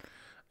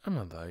 I'm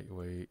a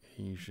lightweight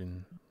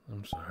Asian.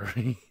 I'm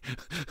sorry.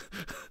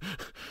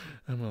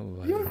 I'm a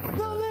lightweight. You're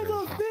filming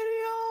a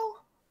video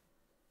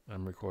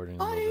I'm recording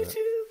a on little bit.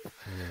 YouTube.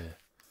 Yeah.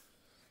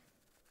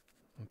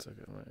 Let's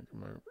get my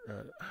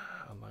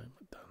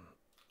alignment done.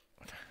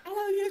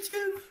 Hello,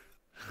 YouTube.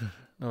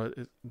 No,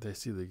 they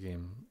see the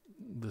game.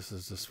 This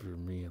is just for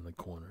me in the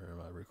corner of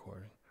my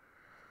recording.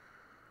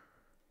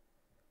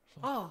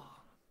 So. Oh.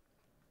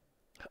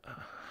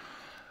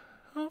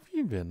 How have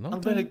you been? I'm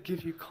gonna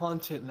give you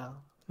content now.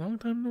 Long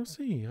time no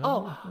see.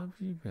 How have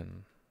you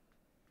been?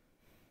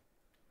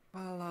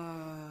 Well,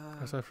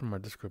 aside from my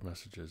Discord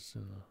messages,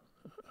 you know,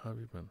 how have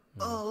you been?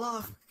 a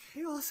lot of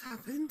chaos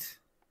happened.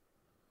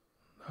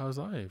 How's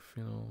life?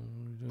 You know,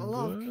 you doing A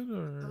lot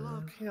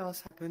of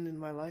chaos happened in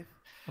my life.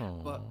 Oh,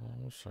 but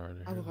sorry to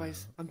hear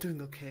otherwise, I'm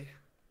doing okay.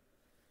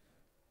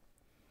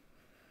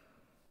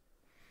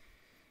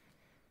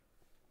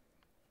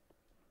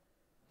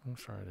 I'm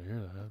sorry to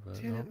hear that,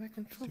 but Damn no, it, my it's a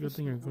controller's good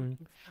thing you're not going.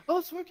 working. Oh,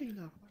 it's working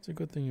now. It's a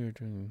good thing you're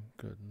doing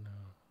good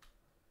now.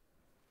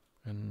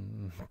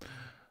 And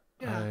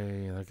Yeah.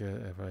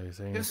 if I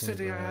say anything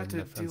Yesterday I had to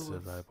deal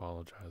offensive, with I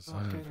apologize. not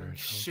I'm getting very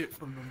shit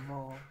from the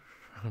mall.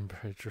 I'm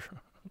very drunk.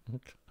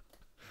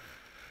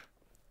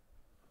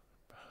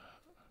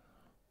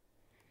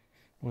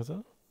 What's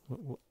that?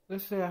 What?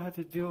 Yesterday I had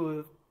to deal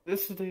with.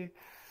 Yesterday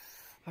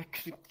I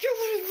couldn't get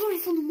money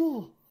from the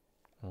mall.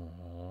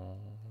 Aww.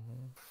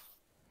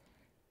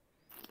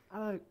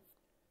 I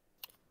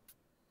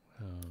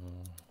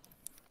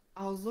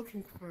was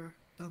looking for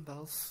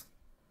dumbbells,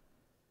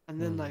 and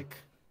then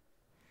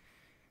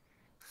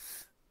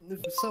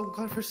for some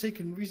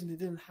godforsaken reason they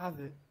didn't have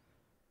it.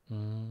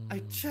 I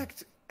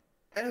checked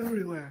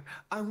everywhere.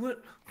 I went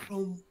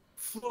from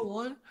floor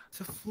 1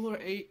 to floor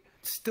 8,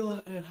 still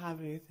didn't have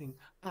anything.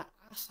 I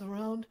asked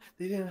around,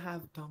 they didn't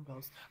have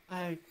dumbbells.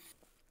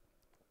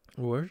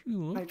 Where are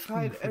you looking? I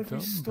tried for every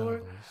store,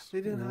 dumbbells?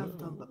 they didn't have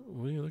dumbbells.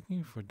 Where are you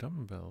looking for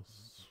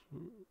dumbbells?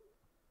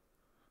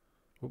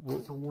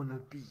 What? I wanna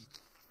be.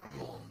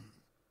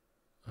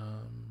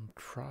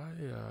 Try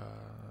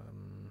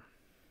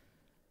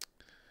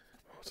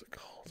what's it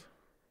called?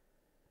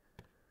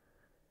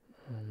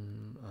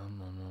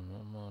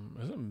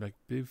 Isn't like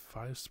Big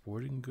 5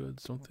 Sporting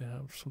Goods? Don't they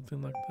have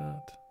something like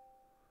that?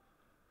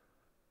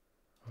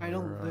 I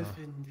don't live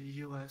in the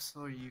US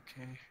or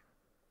UK.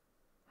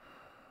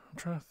 I'm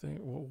trying to think.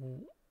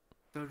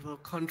 The little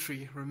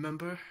country,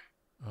 remember?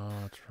 Oh,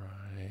 that's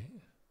right.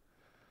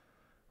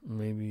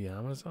 Maybe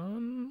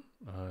Amazon?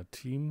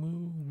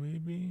 Temu,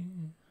 maybe?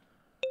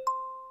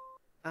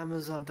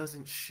 Amazon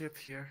doesn't ship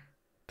here.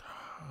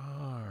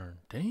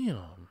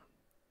 Damn.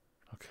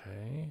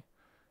 Okay.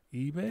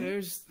 eBay?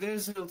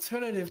 There's an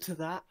alternative to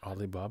that.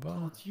 Alibaba?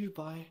 Called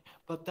YouBuy,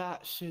 but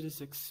that shit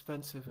is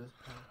expensive as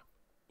hell.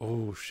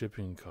 Oh,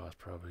 shipping cost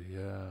probably,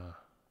 yeah.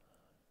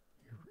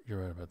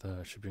 You're right about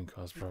that. Shipping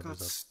cost probably got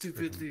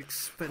stupidly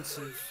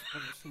expensive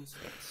ever since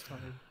that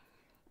time.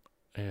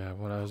 Yeah,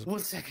 when I was 1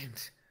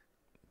 second.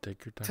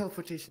 Take your time.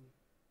 Teleportation.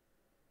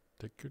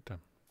 Take your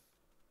time.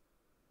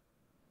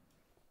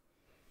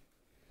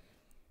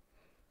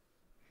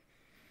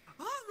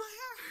 Oh, my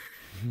hair!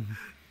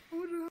 I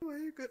wonder how my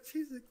hair got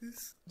changed like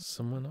this.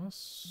 Someone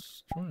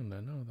else joined, I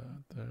know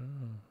that.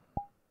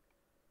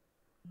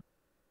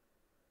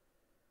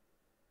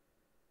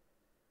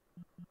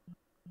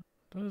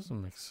 That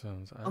doesn't make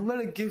sense. I'm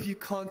gonna give you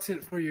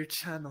content for your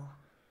channel.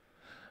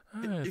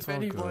 If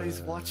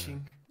anybody's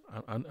watching.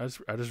 I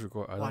just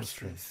record. I don't Watch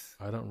stream. this.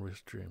 I don't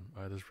restream.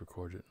 I just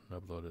record it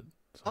and upload it.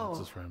 So it's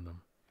just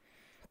random.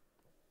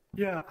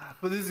 Yeah,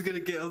 but this is gonna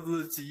get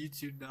uploaded to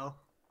YouTube now.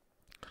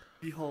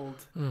 Behold.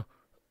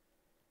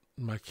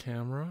 My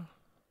camera.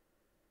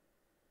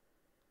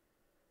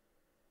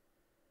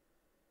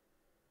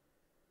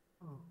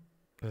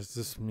 It's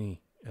just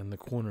me in the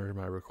corner of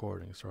my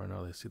recording. So right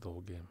now they see the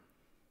whole game.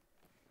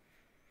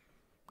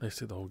 They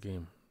see the whole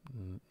game,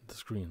 the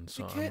screen.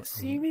 So you can't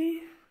see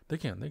me? They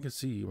can. They can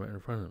see you right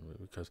in front of me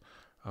because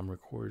I'm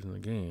recording the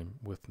game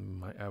with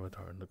my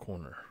avatar in the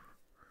corner.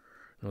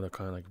 You know that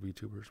kind of like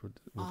VTubers, what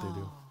they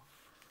do.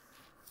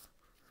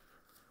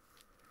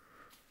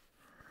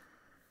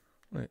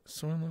 Wait,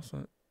 someone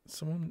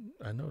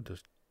I know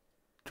just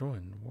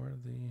join. Where are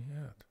they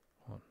at?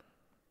 Hold on.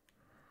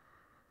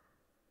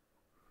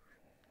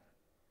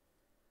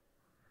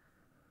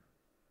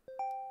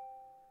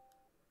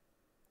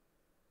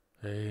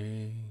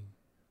 Hey,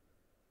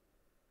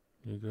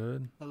 you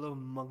good? Hello,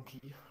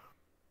 monkey.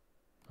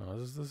 Oh,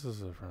 this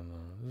is a friend.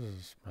 This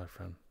is my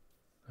friend.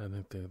 I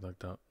think they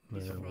looked out.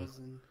 He's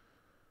frozen.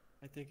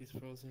 I think he's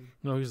frozen.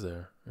 No, he's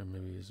there, and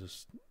maybe he's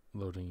just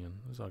loading in.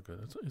 It's all good.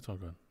 It's all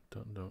good.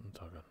 Don't. It's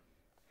all good.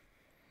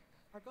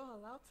 I got a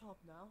laptop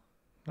now.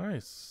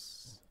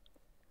 Nice.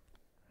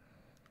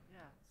 Yeah,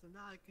 so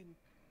now I can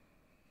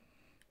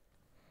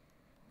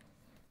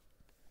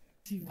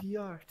see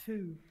VR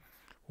too.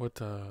 What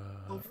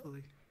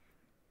Hopefully.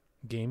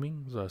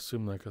 Gaming? So I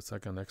assume like it's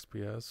like an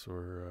XPS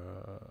or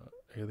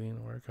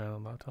Alienware kind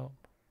of laptop.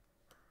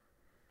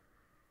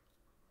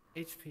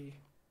 HP.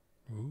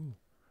 Ooh,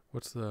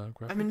 what's the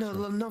graphics? I mean, no, or-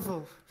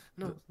 Lenovo.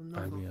 No, the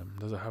Lenovo. IBM.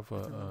 Does it have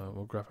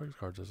what graphics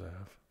card does it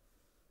have?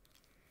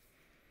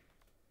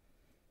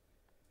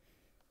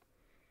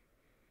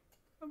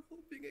 I'm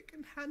hoping it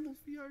can handle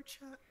VR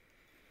chat.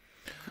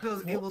 It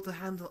was able to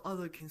handle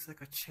other games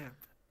like a champ.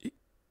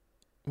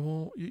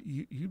 Well,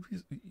 you'd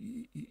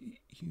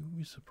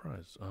be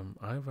surprised.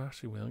 I've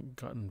actually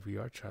gotten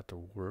VR chat to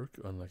work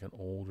on like an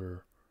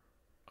older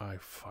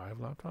i5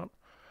 laptop.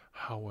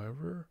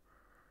 However,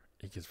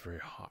 it gets very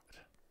hot.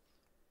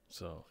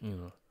 So, you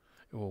know,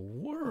 it will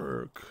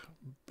work,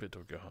 but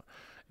it'll get hot.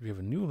 If you have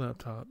a new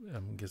laptop,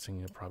 I'm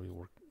guessing it'll probably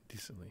work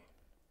decently.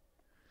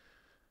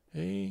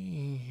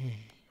 Hey,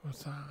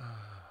 what's up?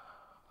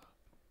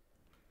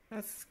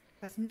 That's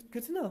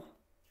good to know.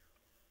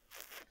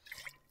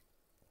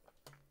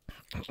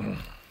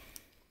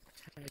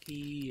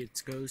 Techie,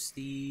 it's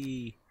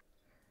Ghosty.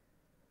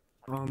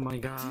 Oh my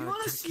god. Do you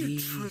want to see a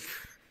trick?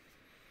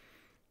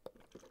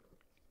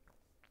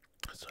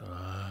 What's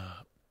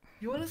up?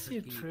 You want to see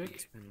a trick?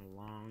 It's been a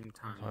long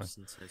time Fine.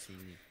 since I've seen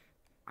you.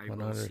 I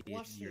 100. will see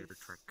Watch your this.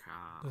 trick.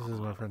 This is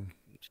my friend.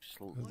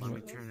 Just let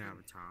me turn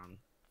Avatar on.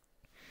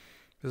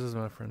 This is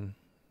my friend.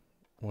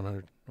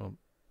 100. Well,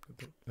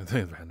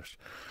 they vanished.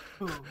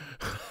 Ooh.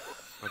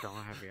 I don't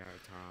have the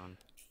Avatar on.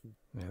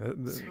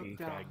 Yeah, So you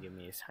gotta give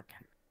me a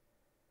second.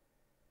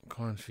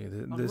 Conchi,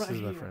 this right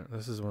is my here. friend.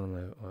 This is one of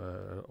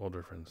my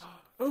older friends.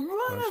 I'm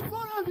right in Conchi,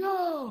 front of you!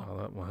 I'll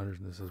let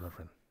 100. This is my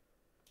friend.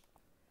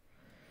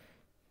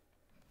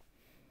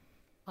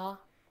 Huh?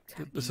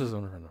 This is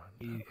one of my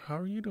friend. How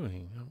are you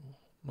doing?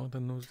 Long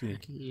time no see.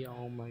 Techie,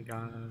 oh my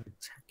god,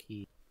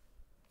 Techie.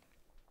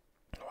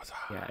 What's up?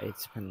 Yeah,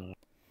 it's been a long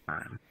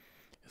time.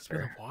 It's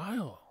been a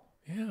while.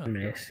 Yeah.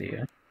 Miss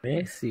you.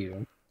 Miss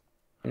you.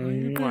 How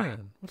you Mwah.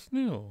 been? What's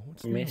new?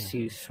 What's Miss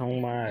new? you so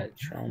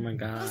much. Oh my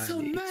god. That's a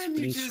man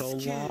you It's been so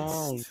just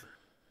long. kissed.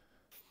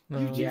 No,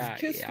 You just Yeah,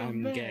 kissed a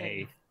I'm man.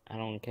 gay. I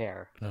don't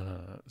care.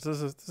 no.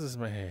 This is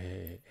my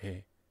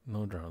hey.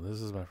 No drama.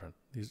 This is my friend.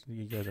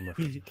 You guys are my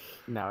friends.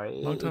 No,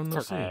 Long time it's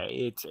no see.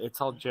 okay. It's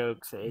all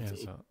jokes. It's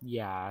Yeah, so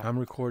yeah. I'm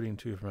recording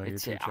too for my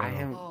It's- YouTube I channel.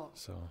 am- Oh.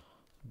 So,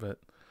 but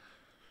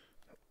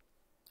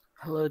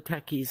Hello,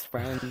 Techies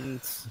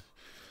friends.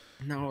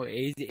 No,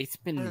 it's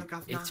been Hello,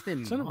 Governor. it's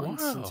been a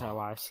months while. since I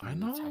last seen I you,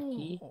 know.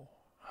 Techie.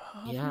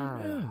 How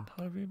Yeah.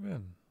 have you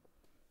been?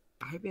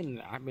 How have you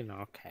been? I've been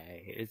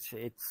okay. It's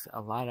a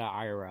lot of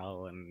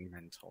IRL and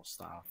mental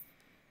stuff.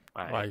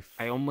 But Life.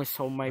 I almost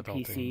sold my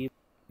Adulting. PC,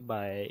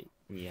 but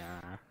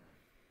yeah.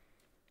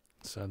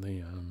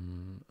 Sadly,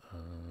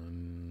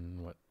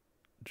 what,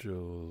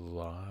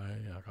 July,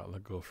 I got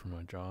let go from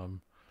my job,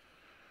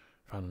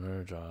 found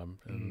another job,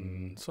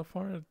 and so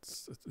far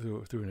it's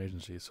through an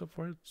agency. So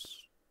far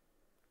it's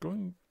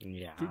going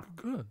Yeah.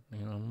 good.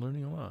 You know, I'm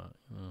learning a lot.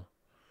 You know,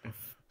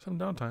 some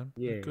downtime.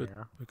 Yeah. But good.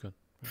 We're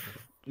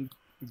good.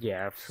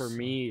 Yeah, for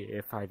me,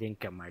 if I didn't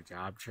get my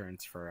job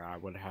transfer, I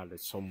would have had to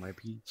sell my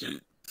PC,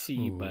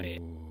 but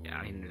yeah,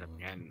 I ended up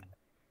getting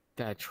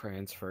that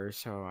transfer,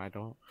 so I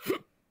don't.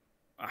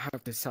 I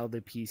have to sell the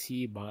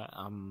PC, but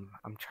I'm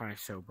trying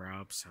to sober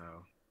up, so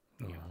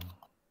yeah.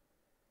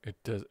 It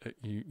does.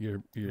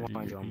 You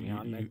Why don't we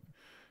on that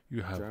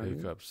you have journey?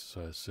 hiccups,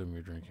 so I assume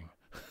you're drinking.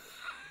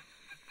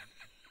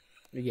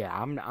 Yeah,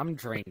 I'm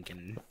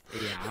drinking.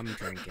 Yeah, I'm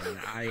drinking.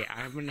 I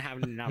haven't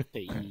had enough to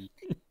eat.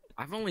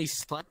 I've only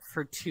slept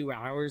for 2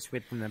 hours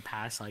within the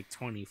past like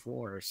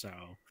 24, so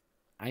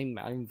I'm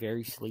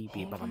very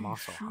sleepy, but I'm Holy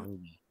also shit.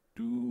 hungry.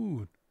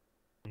 Dude,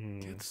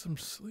 Mm. get some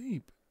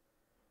sleep.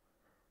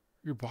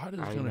 Your body's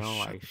I gonna know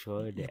shut. I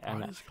should, Your and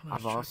body's gonna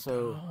I've shut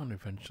also down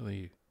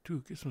eventually.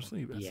 Dude, get some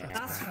sleep. Yeah.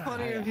 That's bad.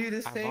 funny of you to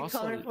I've say, also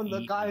coming from the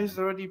eaten- guy who's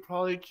already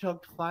probably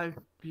chugged 5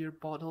 beer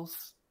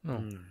bottles.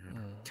 No,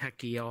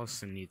 Techie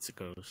also needs to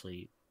go to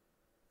sleep.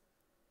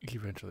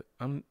 eventually.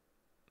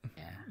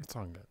 Yeah. It's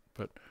all good,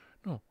 but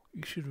no,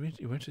 you should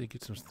eventually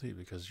get some sleep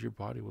because your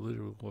body will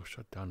literally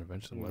shut down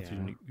eventually. Once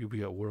Yeah. you'll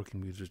be at work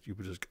and you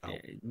would just out.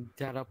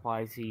 That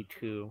applies to you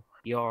too.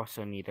 You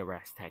also need a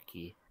rest,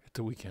 Techie. It's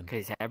a weekend.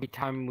 Because every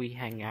time we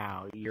hang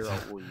out, you're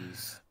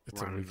always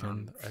It's a running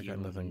weekend. on I got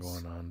nothing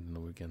fumes. going on in the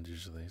weekends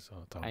usually,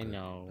 so it's all I good.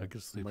 know. I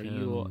can sleep But in.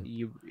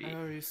 you I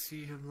already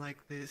see him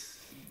like this.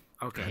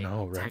 Okay. I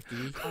know, right?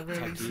 I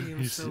rarely see him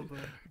You see- sober.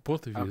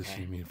 both of you Okay.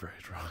 see me very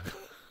drunk.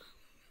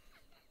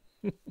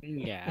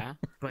 Yeah,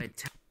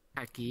 but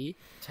Techie.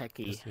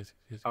 Yes.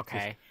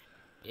 Okay.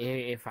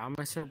 If I'm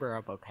a sober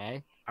up,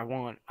 okay. I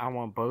want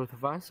both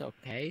of us,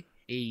 okay.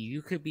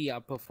 You could be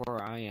up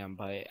before I am,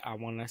 but I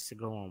want us to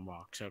go on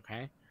walks,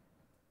 okay.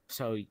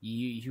 So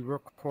you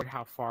record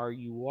how far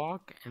you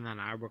walk, and then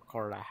I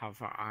record how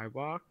far I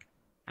walk,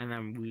 and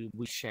then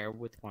we share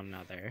with one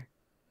another,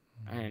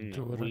 and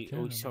Do what I we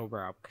can.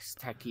 sober up. Cause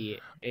Techie,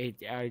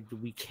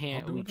 we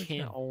can't do what I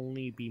can.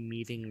 only be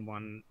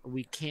meeting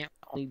we can't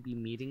only be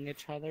meeting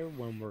each other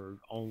when we're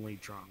only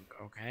drunk,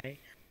 okay?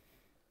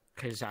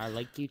 Because I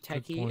like you,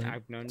 Techie. point.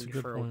 I've known It's a you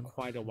good for point.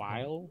 quite a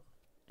while.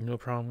 No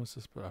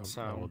promises, but I will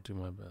So- do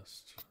my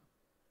best.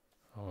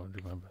 I will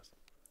do my best.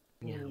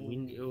 Yeah, we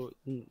need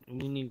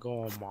to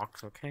go on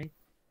walks, okay?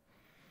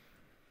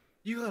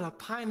 You got a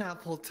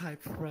pineapple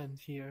type friend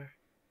here.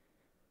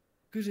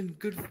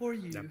 Good for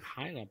you. The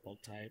pineapple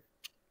type.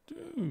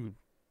 Dude,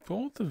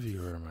 both of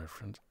you are my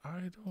friends.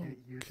 I don't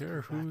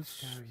care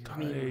who's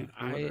tight,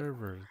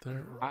 whatever.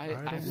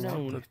 I've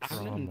known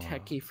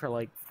Techie for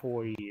like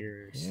 4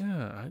 years.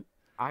 Yeah,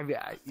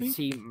 I think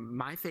see.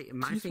 My thing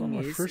she's is, one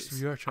of my first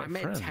VRChat I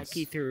met friends.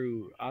 Techie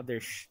through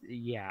other.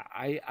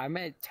 I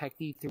met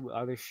Techie through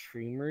other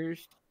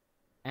streamers,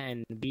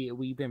 and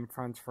we've been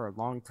friends for a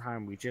long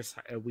time. We just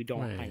we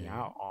don't hang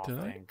out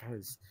often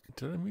because.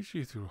 Did I meet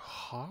you through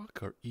Hawk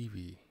or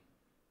Eevee?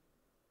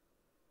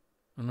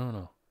 Oh,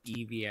 no.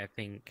 Eevee, I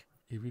think.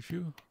 Eevee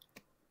Chew?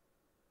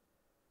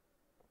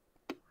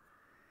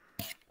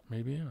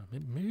 Maybe, yeah.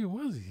 Maybe it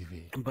was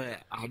Eevee. But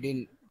I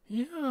didn't.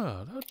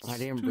 Yeah, that's. I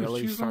didn't dude,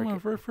 really she was start. one of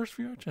my very first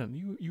VR chat.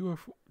 He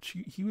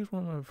was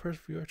one of my first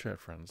VR chat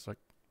friends. Like,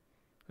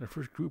 the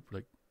first group.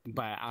 Like.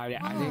 But I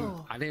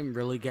didn't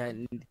really get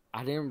into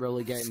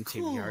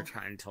VR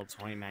chat until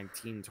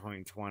 2019,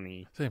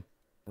 2020. Same.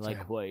 Like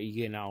Same. what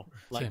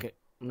like. Same.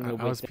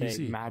 With I was the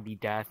PC. Maddie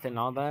Death and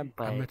all that,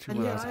 but I met you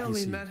when I was I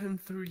only PC. met him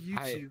through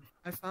YouTube.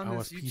 I found I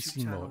was his YouTube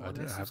PC channel mode. I and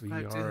didn't have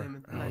subscribed to VR.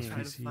 him, and I was tried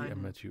to PC. find I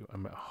him. met you. I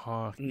met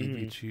Hawk,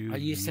 Eevee Chew. I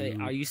used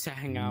to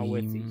hang out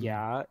with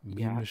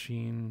Mean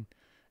Machine.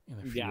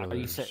 And a few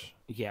others.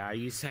 I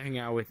used to hang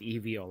out with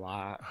Evie a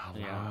lot.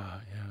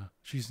 Yeah.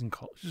 She's a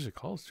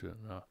college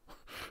student now.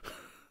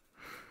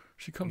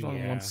 She comes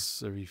on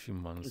once every few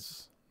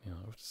months. You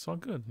know, it's all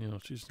good. You know,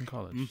 she's in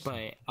college.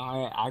 But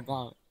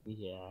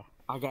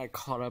I got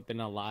caught up in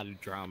a lot of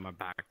drama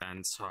back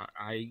then, so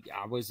I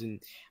was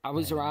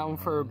around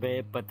for a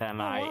bit, but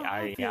then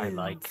I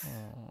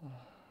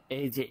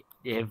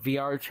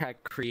VR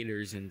chat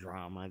creators in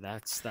drama.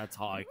 That's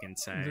all I can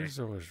say. There's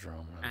always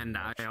drama. And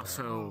I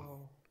also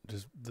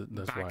that's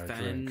back why I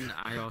then drink.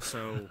 I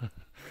also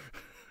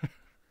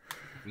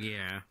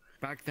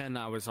back then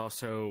I was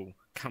also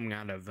coming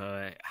out of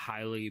a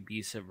highly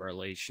abusive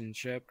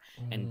relationship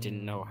and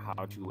didn't know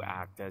how to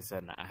act as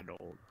an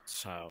adult.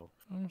 So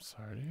I'm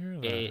sorry to hear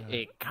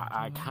that.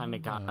 I kind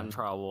of got in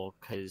trouble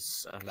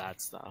because of that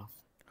stuff.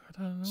 I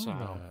don't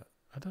know that.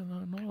 I did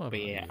not know about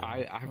But yeah,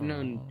 you. I've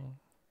known.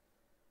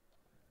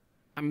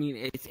 I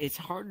mean, it's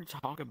hard to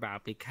talk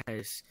about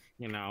because,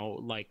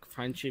 like,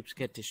 friendships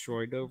get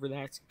destroyed over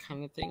that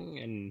kind of thing,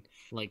 and,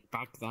 like,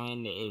 back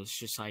then, it was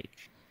just, like,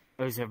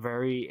 it was a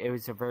very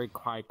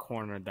quiet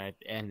corner that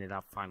ended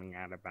up finding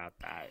out about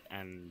that,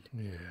 and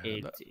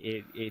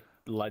it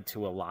led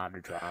to a lot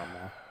of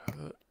drama.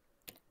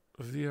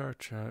 VR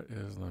chat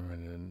is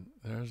limited.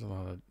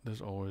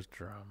 There's always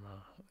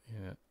drama.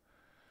 Yeah.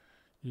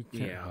 You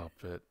can't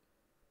help it.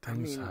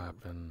 Things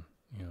happen,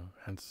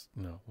 hence,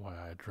 why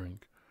I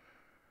drink.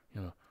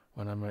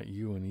 When I met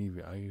you and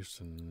Evie, I used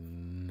to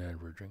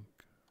never drink.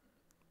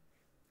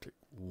 Take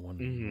one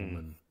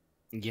woman.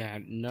 Yeah,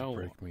 no,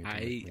 break me,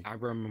 I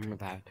remember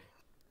that.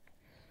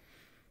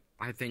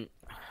 I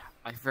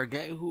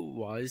forget who it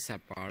was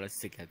that brought us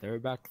together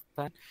back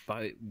then,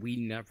 but we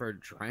never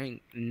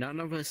drank.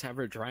 None of us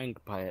ever drank,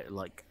 but,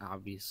 like,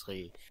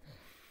 obviously,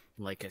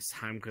 like, as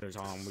time goes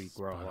on, we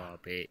grow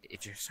up, it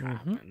just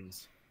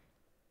happens.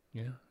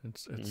 Yeah,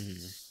 it's life,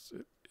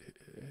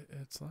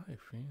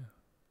 yeah.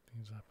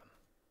 Things happen.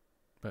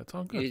 But it's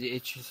all good.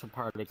 It's just a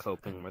part of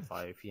coping with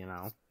life,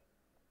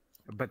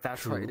 But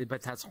that's why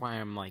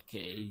I'm like,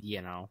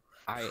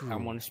 I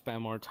want to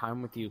spend more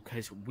time with you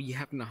because we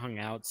haven't hung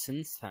out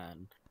since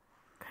then.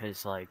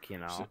 Because, like,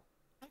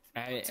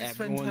 I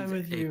spend time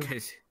with you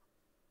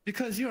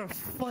because you're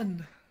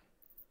fun.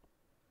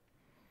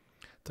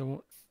 The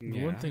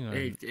one thing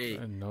I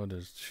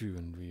noticed too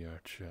in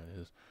VR chat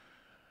is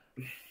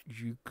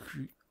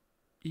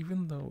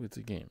even though it's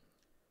a game,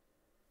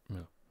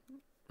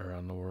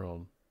 around the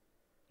world,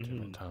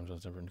 different time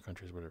zones, different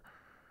countries, whatever.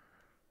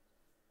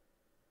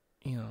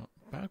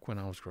 Back when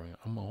I was growing up,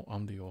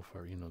 I'm the old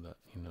fire.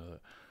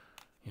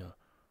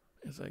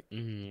 It's like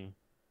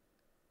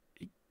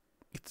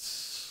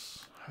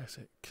it's how I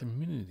say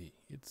community.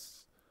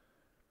 It's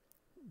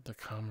the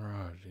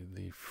camaraderie,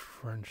 the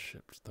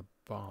friendships, the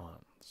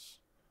bonds.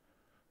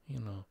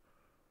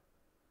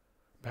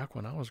 Back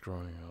when I was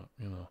growing up,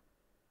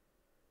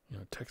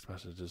 text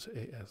messages.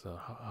 Hey,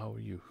 how are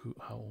you?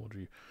 How old are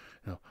you?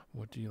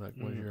 What do you like?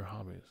 What are your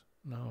hobbies?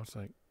 Now it's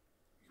like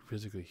you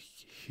physically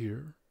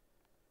hear,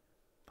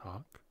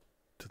 talk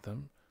to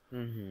them.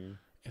 Mm-hmm.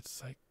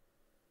 It's like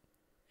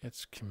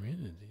it's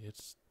community.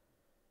 It's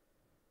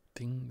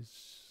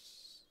things.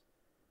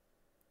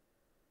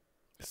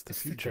 It's the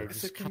future.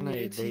 It's a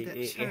community that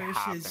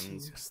cherishes you.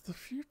 It's the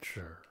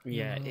future.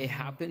 Yeah, it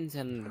happens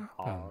and it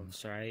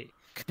evolves, right?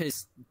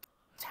 Because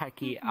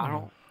Techie,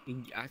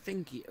 I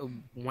think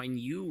when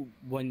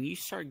you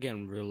start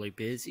getting really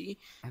busy,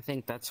 I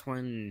think that's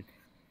when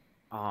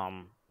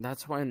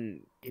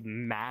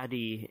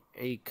Maddie,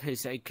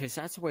 because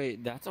that's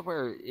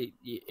where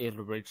it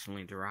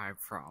originally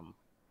derived from,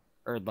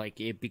 or like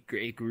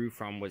it grew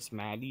from, was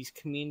Maddie's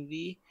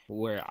community,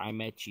 where I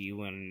met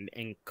you and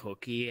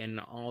Cookie and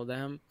all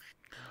them.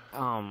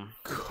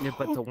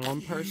 But the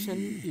one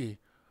person,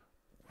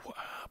 what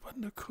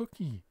happened to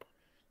Cookie?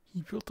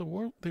 He built the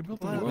world. They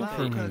built the world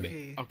for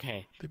me.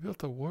 Okay. They built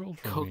the world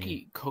for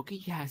me. Cookie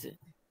has it.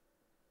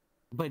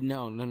 But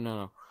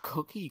no.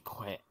 Cookie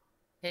quit.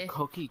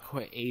 Cookie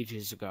quit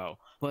ages ago.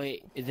 But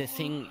the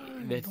thing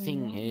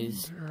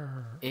is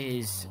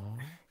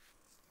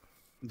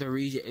the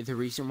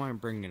reason why I'm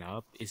bringing it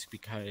up is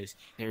because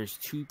there's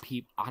two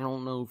people. I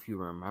don't know if you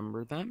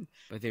remember them,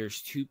 but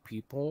there's two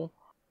people.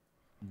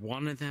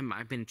 One of them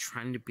I've been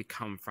trying to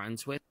become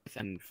friends with,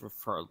 and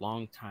for a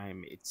long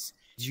time.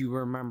 Do you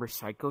remember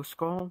Psycho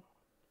Skull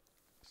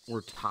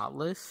or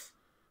Totless?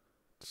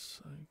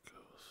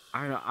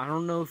 I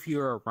don't know if you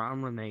were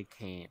around when they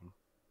came.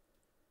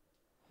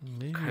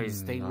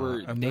 Because they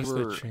were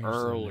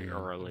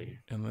early.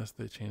 Unless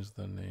they changed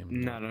the name.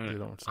 No.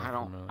 I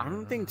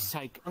don't think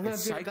Psycho. I'm gonna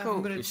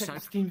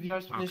check Steam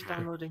VR's finished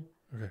downloading.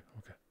 Okay.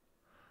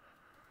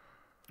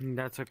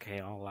 That's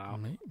okay. I'll allow.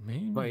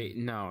 Maybe. But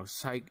no,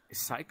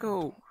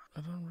 Psycho.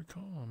 I don't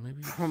recall.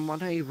 Maybe. From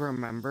what I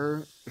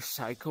remember,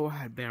 Psycho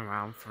had been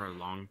around for a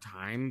long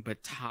time,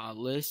 but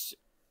Totless,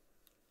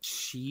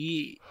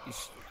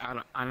 I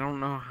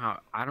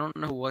don't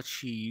know what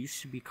she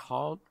used to be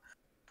called,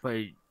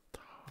 but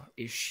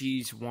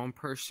she's one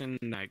person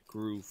that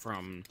grew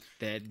from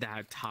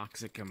that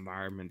toxic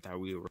environment that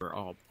we were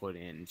all put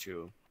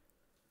into,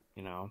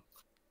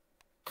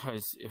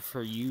 Because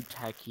for you,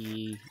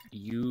 Techie,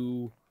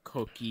 you,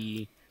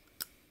 Cookie,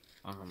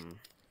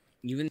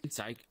 even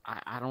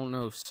I don't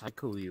know if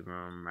Psycho even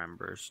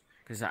remembers,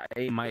 because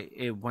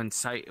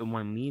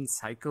when me and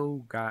Psycho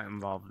got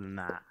involved in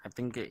that, I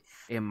think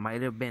it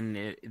might have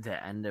been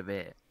the end of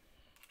it,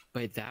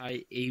 but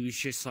it was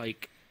just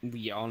like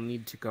we all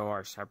need to go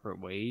our separate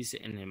ways,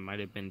 and it might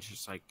have been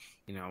just like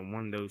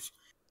one of those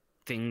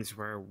things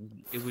where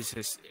it was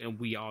just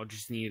we all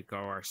just need to go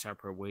our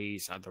separate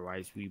ways,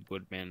 otherwise we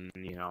would have been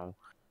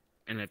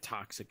in a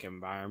toxic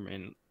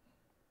environment.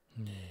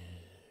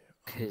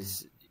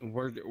 Because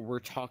we're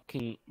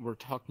talking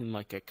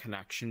like a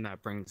connection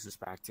that brings us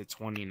back to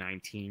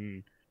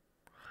 2019.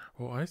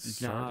 Well, I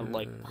started not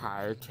like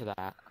prior to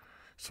that.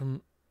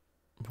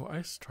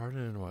 I started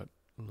in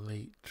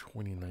late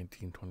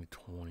 2019,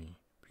 2020,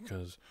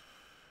 because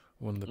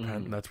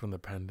that's when the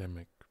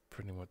pandemic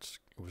pretty much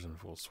was in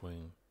full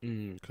swing.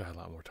 Because I had a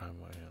lot more time on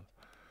my hands.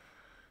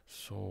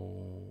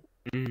 So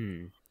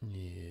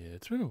yeah,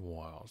 it's been a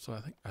while. So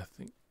I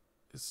think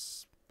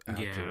it's.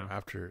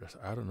 After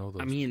I don't know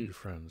those two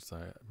friends.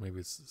 Maybe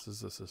this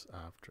is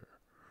after,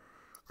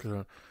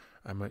 because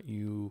I met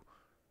you.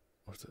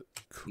 Was it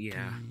Cookie?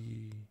 Yeah.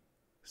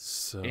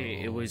 So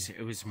it was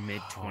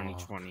mid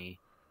 2020.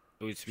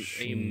 It was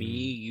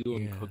me, you,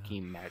 and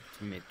Cookie met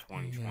mid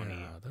 2020.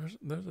 Yeah,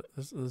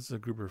 there's a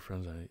group of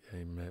friends I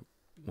met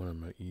when I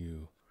met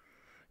you.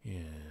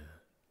 Yeah.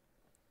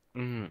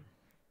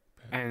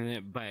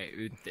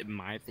 But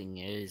my thing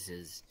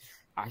is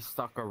I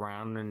stuck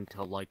around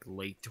until like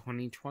late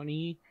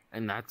 2020,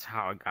 and that's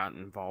how I got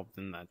involved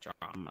in that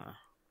drama.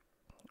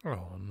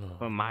 Oh no!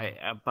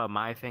 But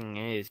my thing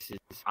is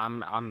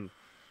I'm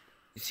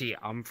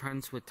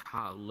friends with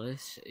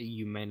Totless.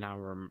 You may not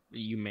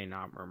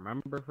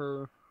remember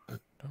her. I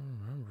don't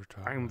remember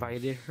Totless. I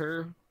invited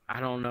her. I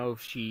don't know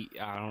if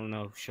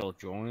she'll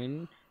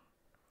join,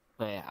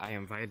 but I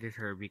invited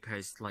her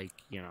because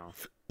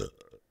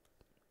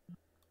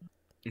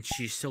and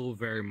she's still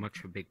very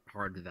much a big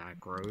part of that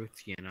growth,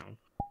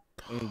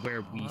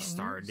 where we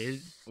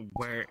started,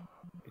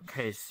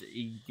 because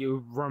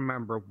you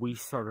remember we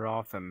started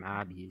off in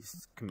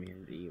Maddie's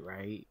community,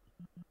 right?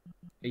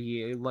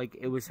 Yeah,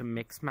 it was a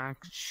mix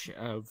match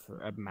of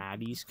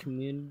Maddie's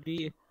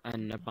community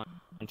and a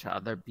bunch of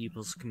other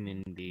people's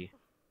community,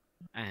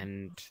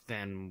 and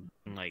then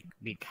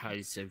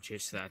because of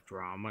just that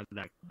drama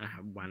that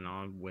went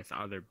on with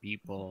other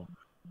people,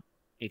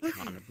 it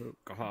kind of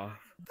broke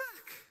off.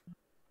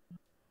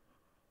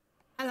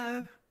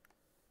 Hello.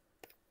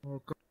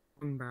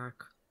 Welcome back.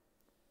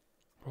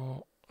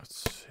 Well, let's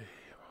see.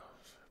 What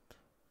was it?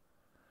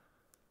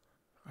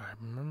 I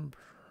remember.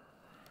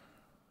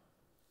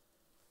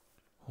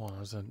 Hold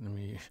on, is that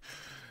me?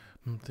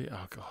 The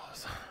alcohol.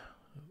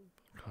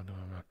 God, no,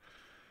 I'm not.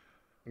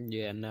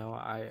 Yeah, no,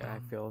 I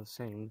feel the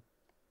same.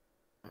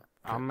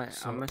 I'm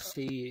gonna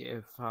see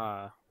if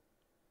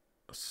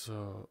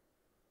So,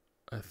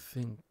 I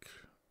think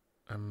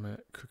I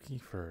met Cookie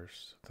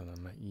first, then I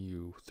met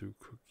you through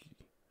Cookie.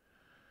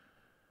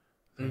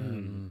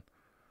 Then,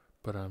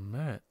 but I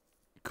met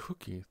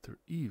Cookie through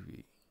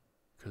Evie,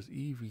 because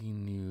Evie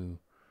knew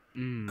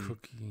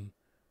Cookie,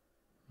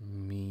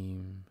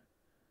 Meme,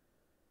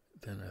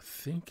 then I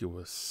think it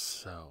was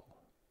Cell,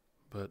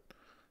 but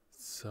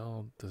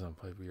Cell doesn't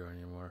play VR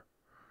anymore.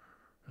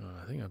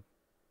 I think I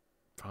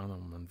found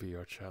him on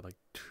VR chat like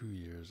 2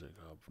 years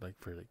ago, like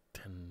for like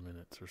 10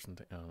 minutes or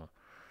something. I don't know.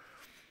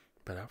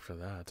 But after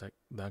that, it's like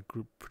that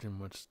group pretty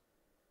much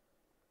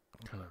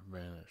kind of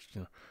vanished.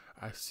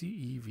 I see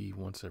Evie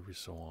once every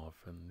so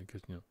often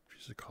because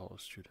she's a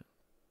college student.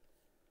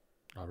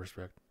 All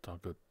respect, it's all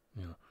good.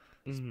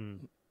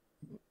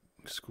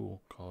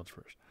 School, college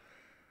first.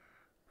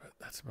 But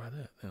that's about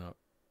it. I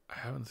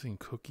haven't seen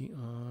Cookie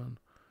on.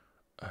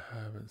 I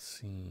haven't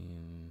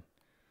seen.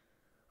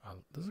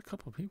 There's a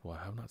couple of people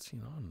I have not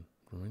seen on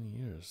for many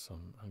years. So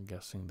I'm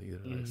guessing they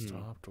either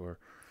stopped or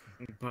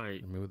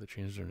maybe they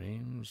changed their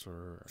names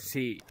or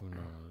who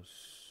knows.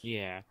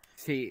 Yeah.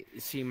 See,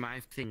 my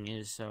thing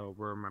is,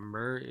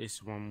 remember,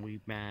 is when we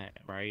met,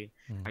 right?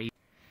 I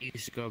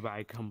used to go by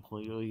a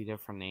completely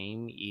different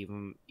name,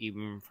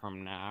 even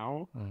from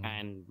now,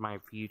 and my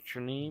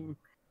future name,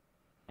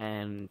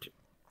 and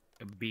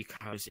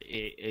because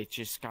it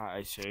just got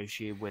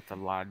associated with a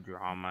lot of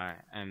drama,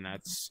 and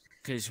that's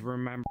because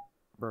remember,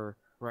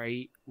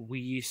 right? We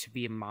used to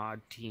be a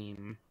mod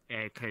team,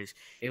 because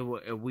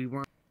we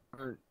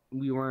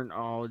weren't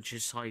all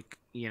just like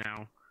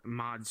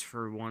mods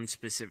for one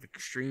specific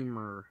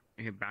streamer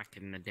back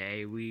in the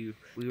day. We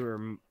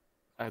were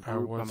a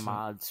group of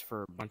mods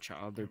for a bunch of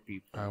other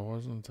people. I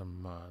wasn't a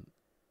mod.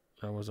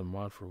 I was a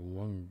mod for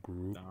one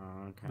group.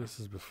 Okay. This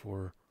is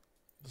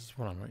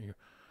when I met you.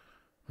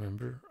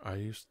 Remember,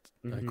 I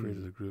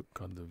created a group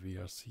called the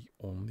VRC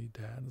Only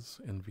Dads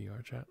in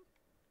VR chat.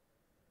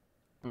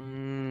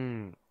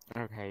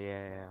 Okay,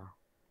 yeah.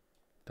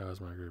 That was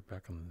my group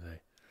back in the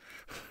day.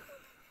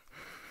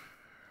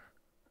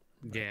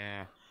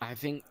 Yeah, I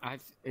think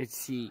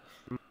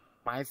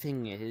my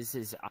thing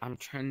is I'm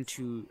trying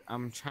to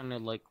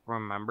like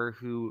remember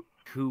who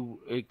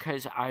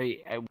because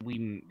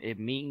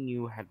me and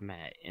you had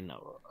met in a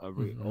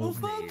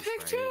old days,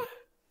 picture?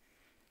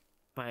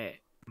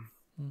 Right?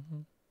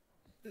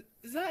 But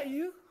is that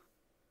you?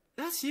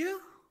 That's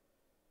you?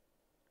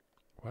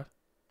 What?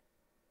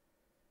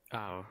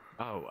 I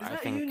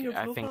think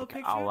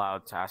picture? All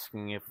Out's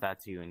asking if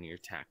that's you in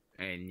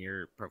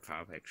your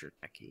profile picture,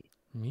 Techie.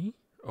 Me?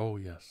 Oh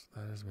yes,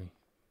 that is me.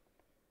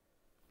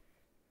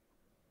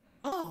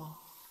 Oh.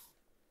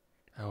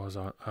 I was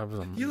on.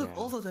 You look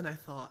older than I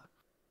thought.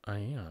 I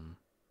am.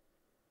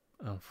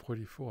 I'm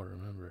 44.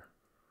 Remember?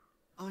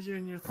 Oh, you're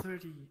in your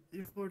 30.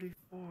 You're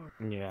 44.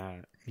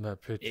 Yeah.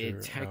 That picture.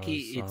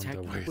 Techie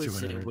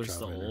was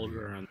the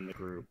older on the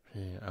group.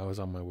 Yeah, I was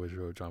on my way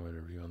to a job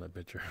interview on that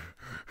picture.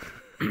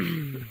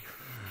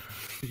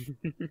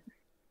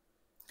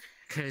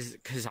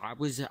 Cause I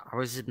was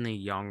in the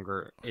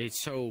younger.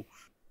 So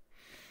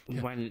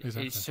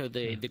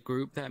the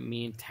group that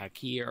me and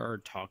Techie are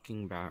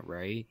talking about,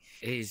 right,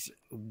 is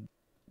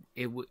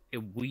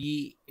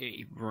we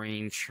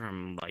range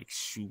from like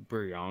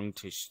super young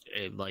to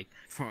like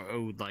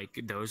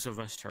those of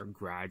us are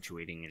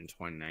graduating in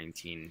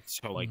 2019.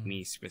 So like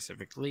me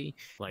specifically,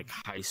 like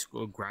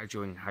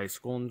graduating high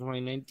school in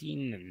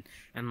 2019,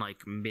 and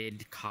like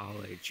mid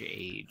college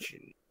age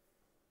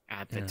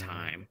at the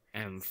time.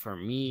 And for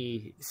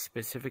me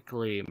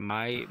specifically,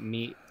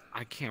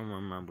 I can't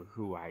remember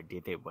who I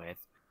did it with.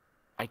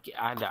 I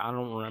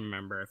don't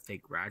remember if they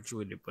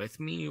graduated with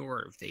me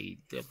or if they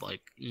did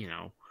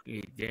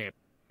they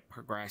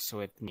progressed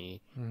with me.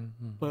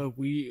 But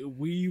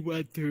we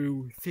went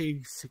through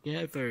things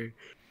together.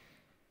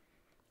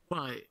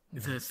 But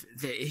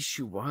the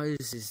issue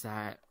is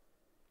that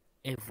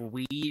if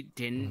we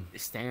didn't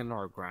stand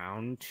our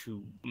ground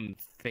to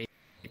fit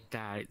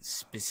that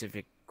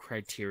specific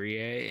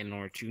criteria in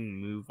order to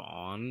move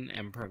on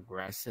and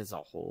progress as a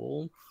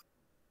whole,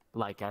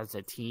 like as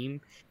a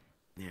team,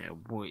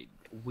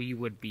 we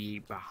would be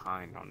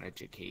behind on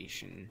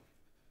education.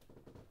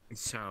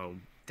 So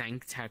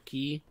thank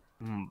Techie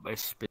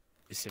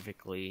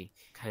specifically,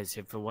 because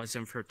if it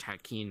wasn't for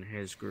Techie and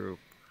his group,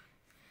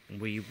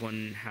 we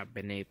wouldn't have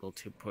been able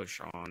to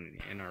push on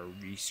in our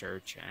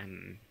research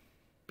and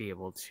be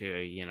able to,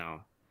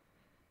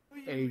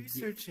 What are you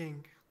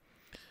researching?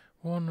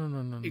 Well,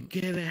 no.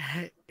 Get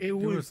ahead. It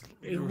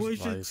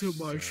wasn't too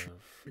much.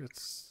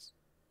 It's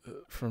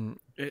from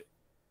it.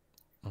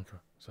 Okay,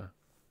 sorry.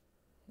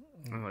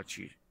 I'll let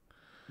you.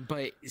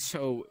 But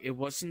so it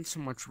wasn't so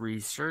much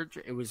research;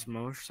 it was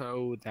more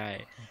so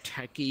that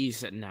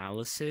Techie's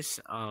analysis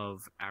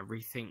of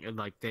everything,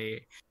 like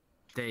they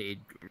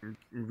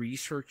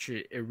research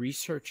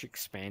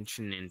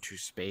expansion into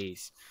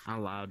space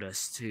allowed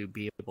us to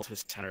be able to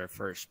send our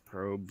first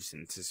probes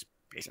into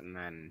space, and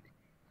then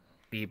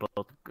be able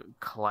to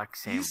collect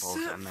samples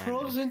sent and then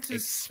pros into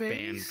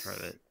expand space? for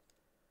it.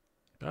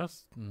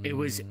 That's It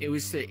was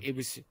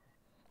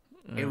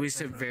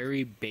a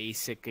very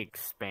basic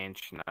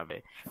expansion of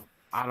it.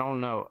 I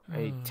don't know,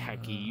 hey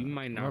Techie, you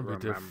might not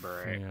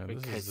remember it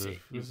because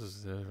this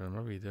is different. It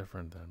might be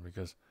different then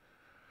because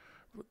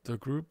the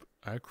group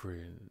I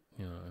created,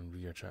 you know, in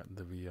VRChat,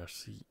 the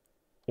VRC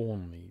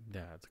only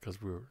dads,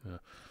 because we were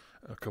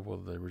a couple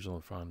of the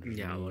original founders.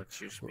 Yeah, we let's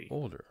just were be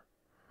older,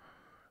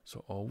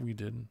 so all we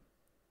did,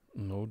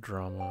 no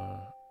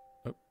drama.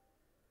 Oh.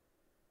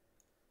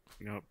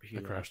 Nope,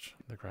 They crashed.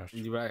 They crashed.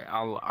 You're right.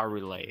 I'll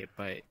relay it,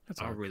 but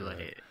That's I'll okay.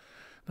 relay it.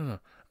 No.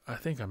 I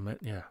think I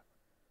met. Yeah,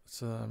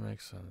 so that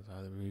makes sense.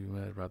 We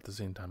met about the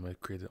same time. I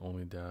created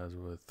only dads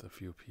with a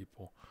few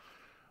people.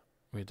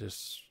 We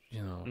just,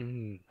 you know,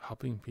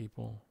 helping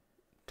people,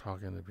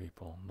 talking to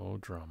people, no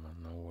drama,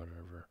 no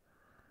whatever.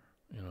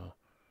 You know,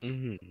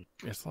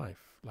 it's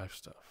life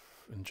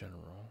stuff in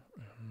general.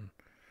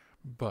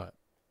 But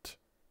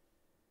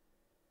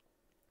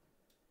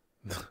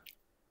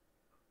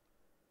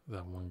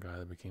that one guy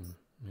that became,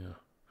 you know,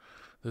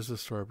 there's a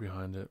story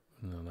behind it.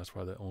 You know, that's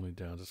why the only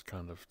downs is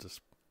kind of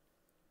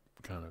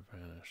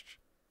vanished.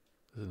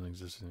 It doesn't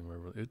exist anymore.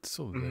 Really. It's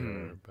still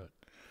there, but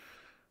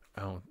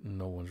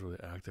no one's really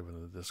active in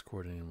the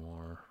Discord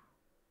anymore.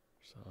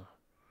 So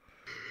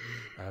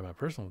I have my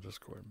personal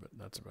Discord, but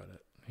that's about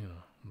it. You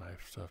know,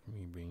 life stuff,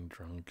 me being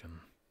drunk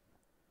and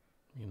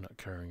me not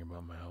caring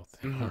about my health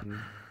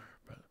anymore.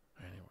 But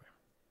anyway,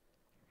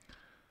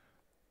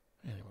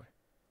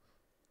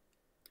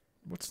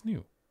 what's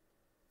new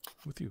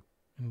with you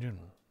in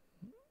general?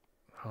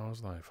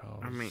 How's life?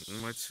 I mean,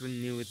 what's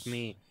new with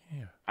me?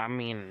 Yeah. I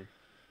mean,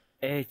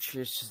 it's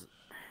just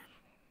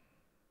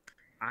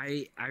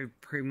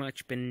I've pretty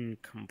much been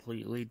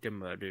completely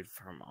demoted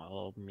from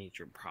all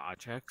major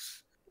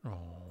projects.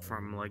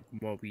 From like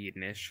what we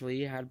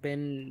initially had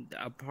been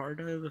a part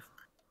of,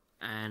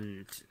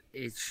 and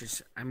it's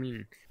just, I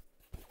mean,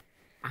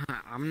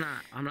 I'm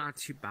not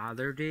too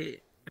bothered by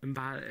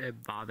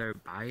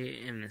it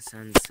in the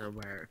sense of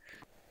where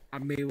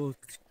I'm able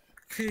to,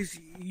 cause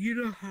you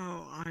know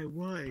how I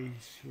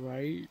was,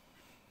 right?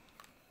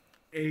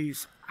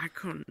 Is I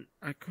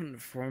couldn't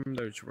form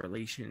those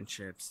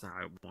relationships that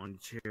I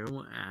wanted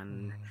to,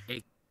 and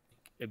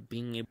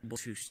being able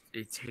to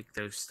take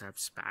those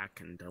steps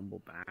back and double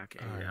back,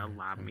 it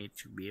allowed me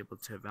to be able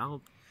to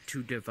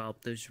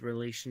develop those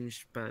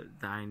relationships that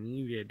I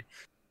needed.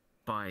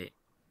 But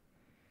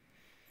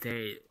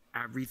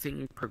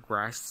everything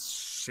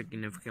progressed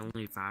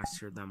significantly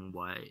faster than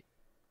what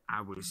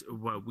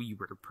we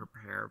were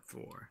prepared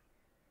for,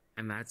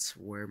 and that's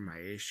where my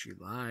issue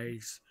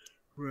lies,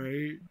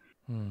 right?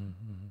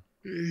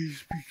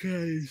 Is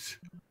because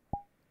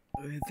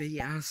they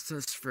asked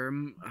us for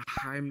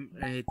high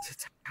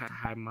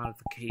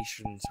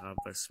modifications of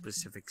a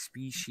specific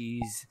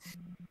species,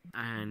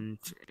 and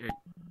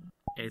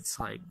it's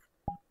like,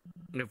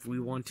 if we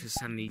want to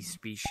send these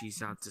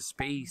species out to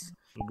space,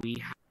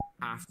 we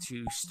have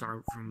to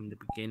start from the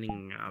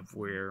beginning of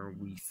where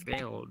we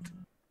failed,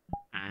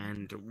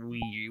 and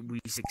we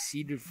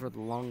succeeded for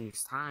the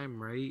longest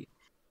time, right?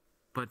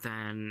 But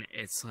then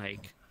it's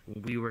like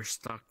we were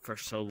stuck for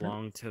so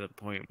long to the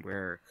point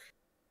where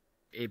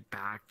it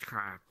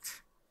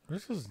backtracked.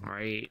 This is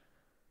right.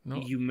 No,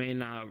 you may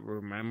not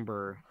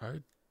remember.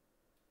 Go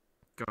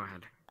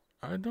ahead.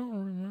 I don't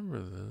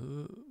remember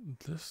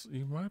this.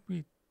 You might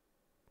be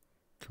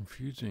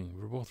confusing.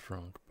 We're both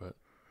drunk, but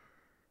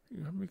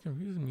you might be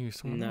confusing me with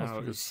someone else.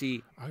 Because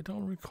see, I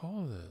don't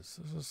recall this.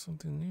 This is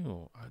something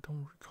new. I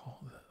don't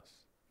recall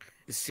this.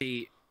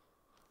 See,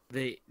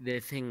 the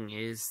thing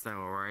is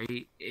though,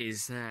 right?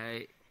 Is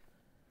that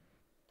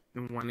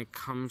when it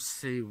comes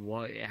to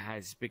what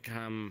has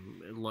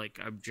become like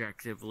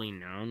objectively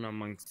known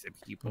amongst the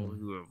people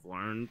who have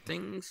learned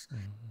things,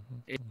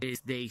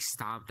 is they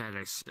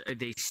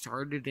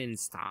started and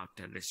stopped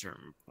at a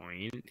certain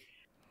point,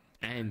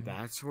 and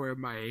that's where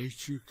my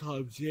issue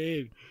comes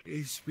in.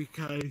 Is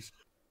because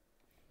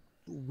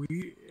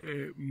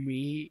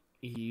me,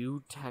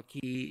 you,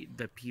 Techie,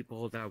 the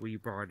people that we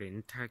brought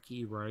in,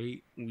 Techie,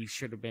 right? We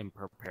should have been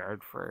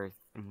prepared for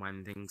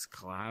when things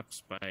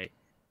collapse, but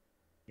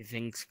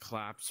things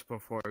collapsed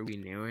before we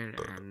knew it,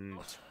 and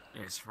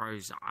as far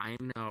as I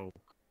know,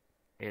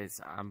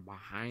 I'm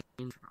behind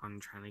on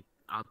trying to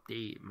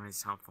update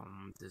myself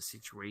on the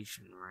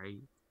situation,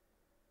 right?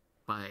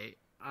 But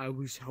I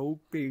was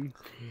hoping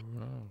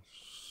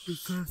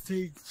because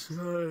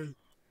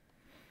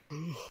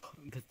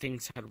the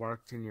things had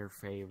worked in your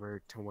favor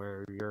to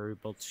where you're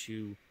able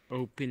to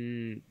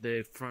open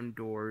the front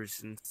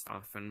doors and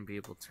stuff and be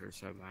able to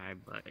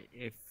survive. But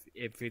if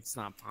it's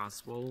not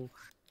possible,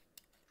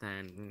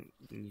 then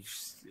you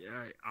just,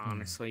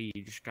 honestly,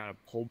 you just gotta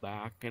pull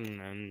back, and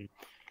then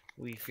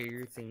we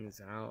figure things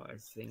out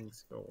as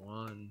things go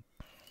on.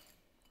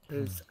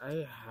 Because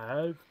my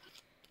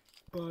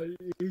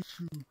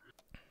issue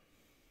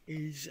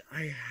is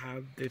I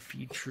have the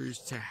features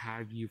to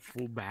have you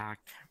pull back,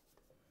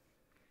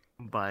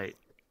 but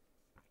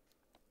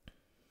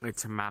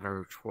it's a matter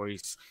of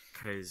choice,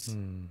 because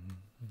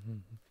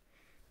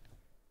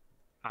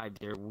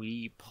either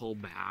we pull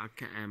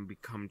back and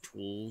become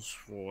tools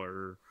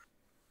for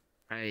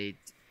a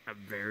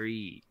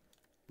very,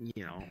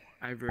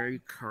 a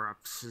very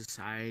corrupt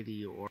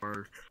society,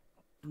 or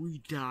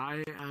we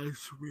die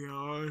as we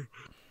are,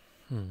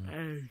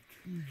 and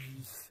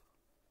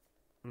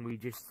we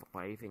just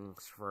delay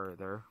things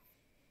further.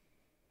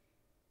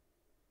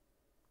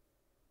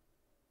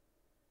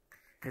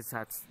 Because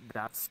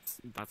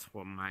that's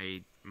what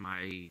my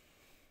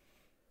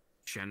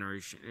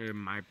generation,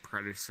 my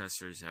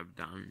predecessors have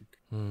done.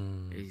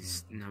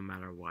 Is no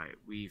matter what,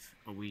 we've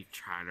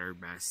tried our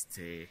best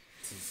to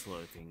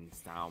slow things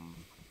down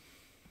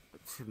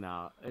to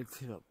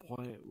the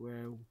point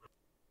where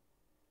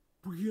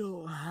we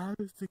don't have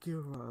to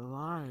give our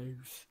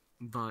lives.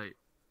 But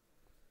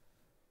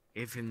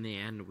if in the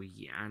end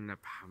we end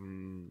up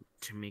having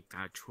to make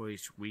that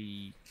choice,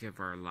 we give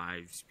our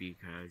lives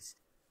because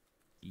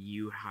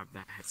you have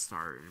that head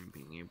start in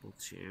being able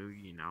to,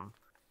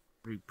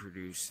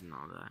 reproduce and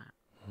all that.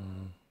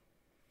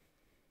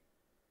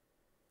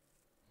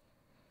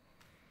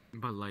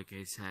 But like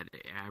I said,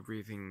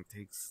 everything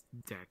takes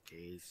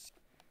decades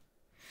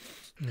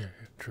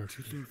true.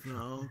 to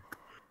develop.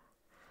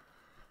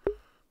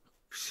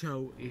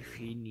 So if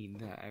you need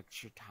that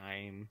extra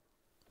time,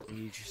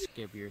 you just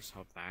give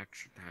yourself the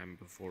extra time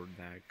before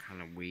that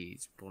kind of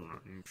weight's put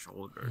on your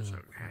shoulders,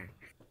 okay?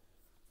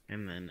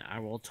 And then I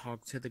will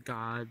talk to the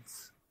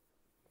gods,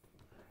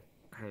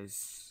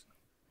 because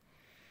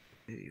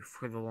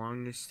for the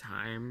longest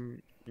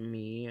time,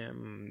 me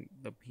and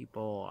the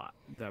people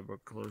that were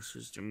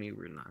closest to me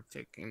were not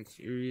taken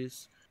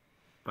serious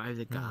by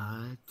the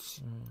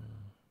gods.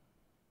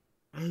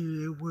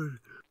 And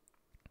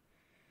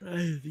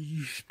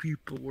these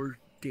people were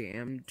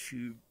damned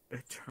to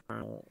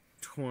eternal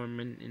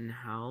torment in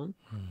hell.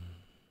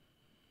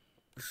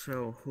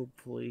 So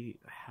hopefully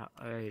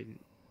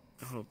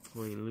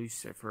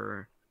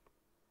Lucifer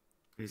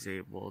is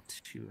able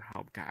to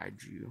help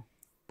guide you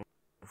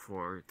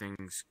before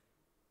things,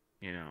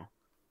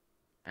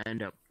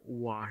 end up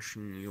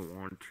washing you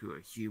onto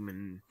a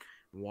human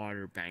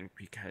water bank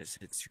because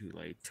it's too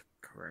late to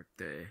correct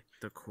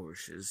the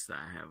courses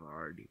that have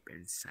already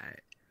been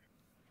set.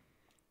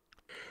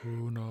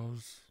 Who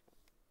knows?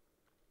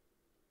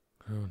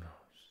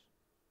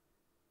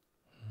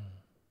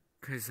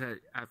 Because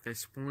at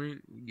this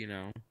point,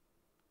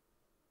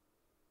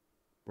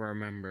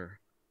 remember,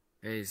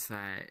 is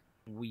that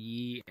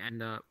we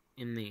end up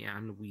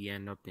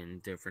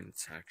in different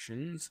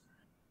sections,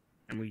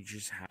 and we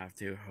just have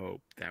to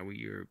hope that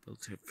we are able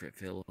to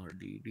fulfill our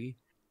duty,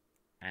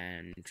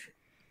 and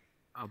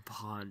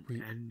upon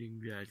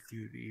ending that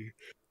duty,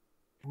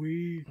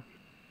 we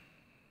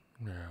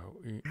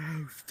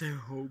have to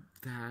hope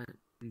that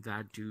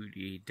that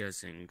duty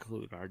doesn't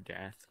include our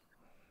death,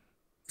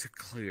 to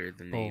clear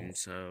the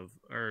names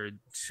or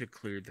to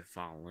clear the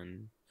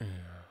fallen. Yeah.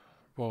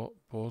 Well,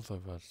 both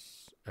of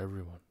us,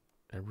 everyone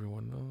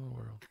in the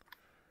world.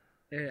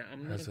 Yeah,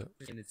 I'm not saying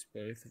it's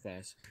both of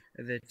us,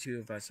 the two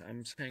of us.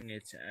 I'm saying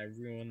it's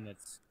everyone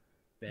that's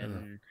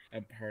been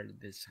a part of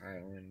this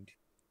island.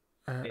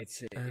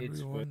 It's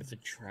both the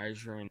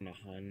treasure and the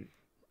hunt.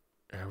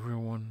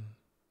 Everyone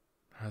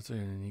has a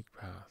unique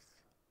path,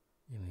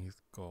 unique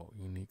goal,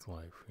 unique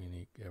life,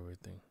 unique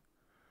everything.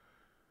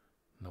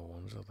 No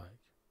one's alike.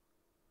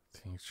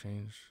 Things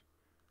change.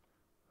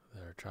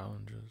 There are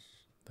challenges.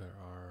 There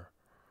are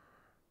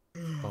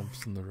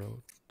bumps in the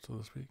road, so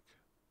to speak.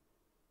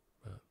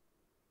 But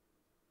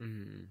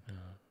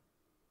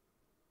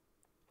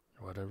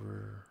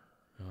whatever.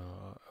 I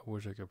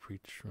wish I could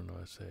preach when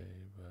I say,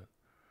 but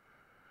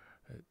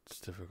it's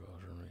difficult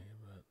for me.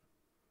 But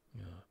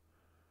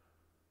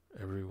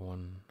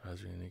everyone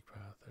has a unique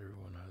path.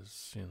 Everyone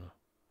has,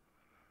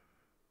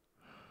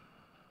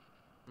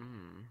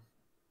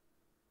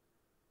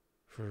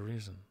 for a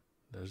reason.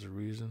 There's a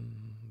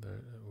reason.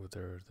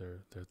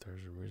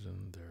 There's a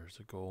reason. There's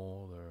a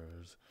goal.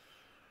 There's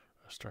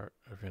a start,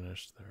 a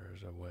finish.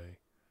 There's a way.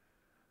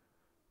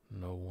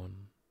 No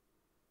one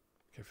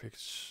can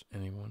fix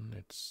anyone.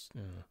 It's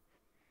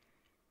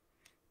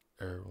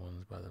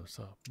everyone's by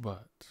themselves.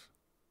 But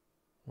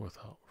with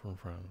help from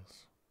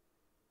friends,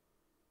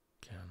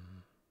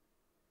 can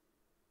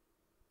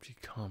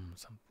become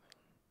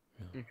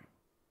something.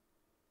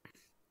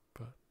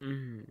 But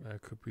I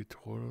could be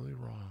totally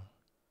wrong.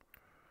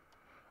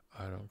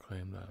 I don't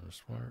claim that I'm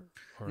smart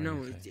or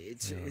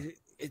anything.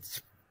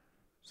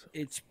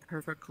 It's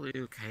perfectly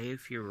okay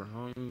if you're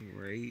wrong,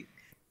 right?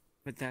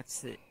 But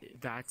that's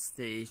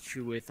the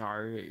issue with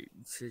our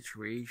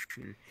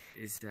situation,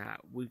 is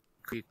that we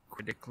could be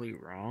critically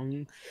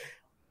wrong,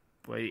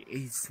 but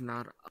it's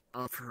not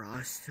up for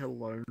us to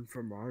learn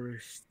from our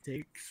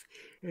mistakes.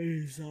 It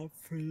is up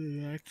for the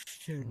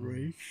next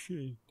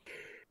generation.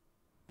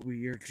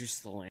 We are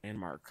just the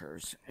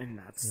landmarkers, and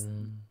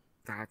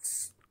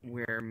that's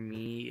where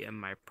me and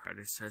my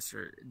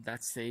predecessor,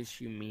 that's the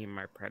issue me and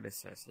my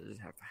predecessors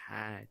have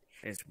had,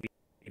 is we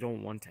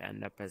don't want to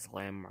end up as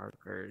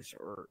landmarkers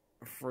or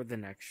for the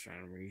next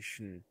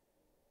generation,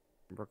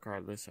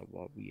 regardless of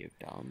what we have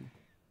done.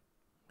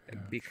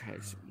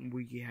 Because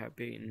we have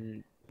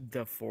been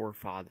the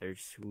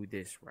forefathers to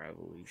this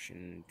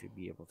revolution to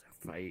be able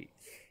to fight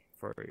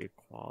for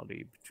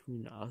equality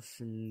between us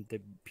and the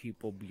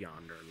people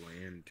beyond our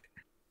land.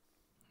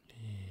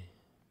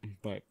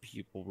 But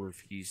people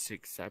refuse to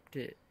accept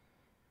it,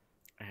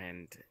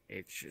 and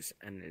it just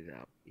ended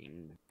up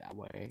being that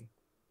way.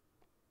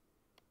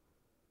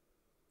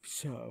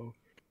 So,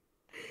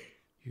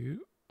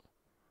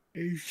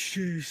 it's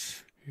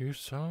just... You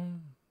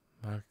sound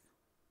like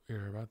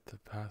you're about to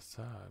pass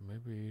out.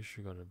 Maybe you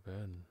should go to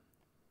bed.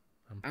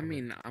 I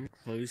mean, I'm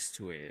close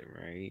to it,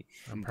 right?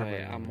 But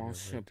I'm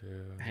also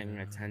paying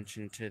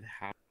attention to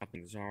how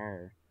things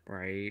are,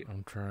 right?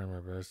 I'm trying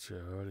my best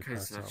to.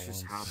 Because that's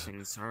just how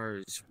things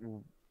are.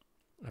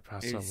 I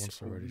passed out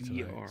once already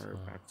tonight.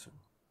 About to...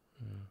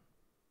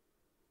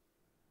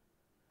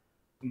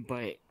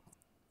 But,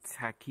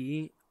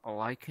 Techie, all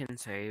I can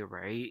say,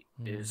 right,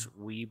 is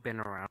we've been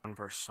around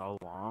for so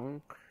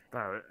long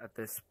that at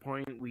this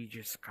point we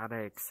just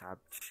gotta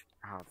accept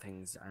how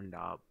things end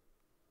up.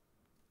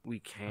 We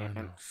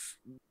can't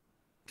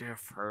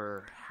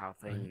defer how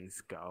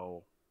things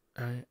go.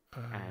 I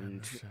and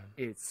understand.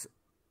 It's...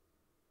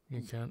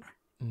 You can't...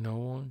 No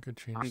one could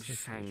change the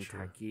future. I'm just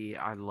saying, Techie,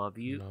 I love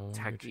you. No one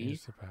Techie. could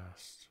change the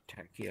past.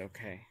 Techie,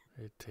 okay.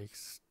 It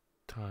takes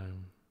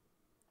time.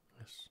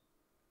 Yes.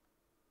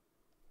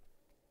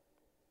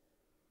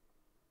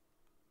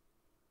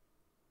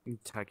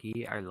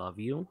 Techie, I love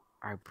you.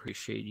 I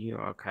appreciate you,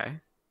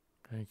 okay?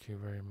 Thank you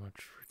very much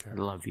for carrying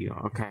I love you,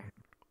 okay?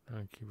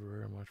 Thank you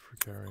very much for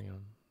carrying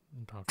on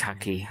and talking.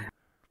 Techie.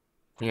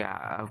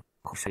 Yeah, of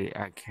course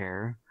I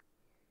care.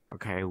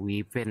 Okay,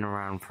 we've been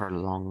around for a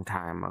long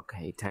time,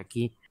 okay,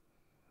 Techie?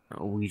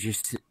 We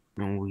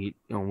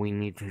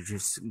need to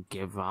just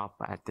give up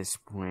at this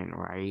point,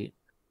 right?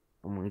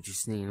 And we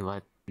just need to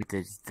let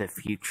the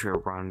future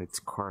run its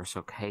course,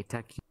 okay,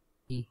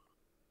 Techie?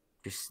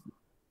 Just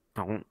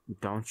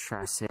don't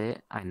stress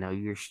it. I know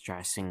you're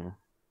stressing.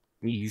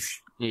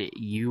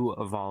 You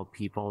of all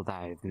people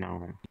that I've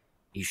known,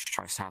 you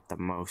stress out the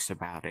most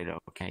about it,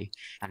 okay?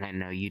 And I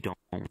know you don't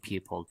want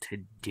people to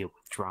deal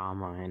with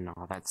drama and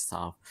all that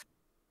stuff.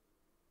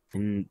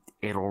 And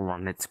it'll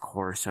run its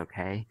course,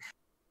 okay?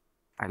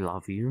 I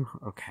love you,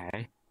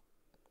 okay?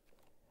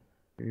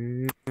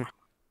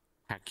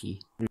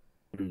 Techie,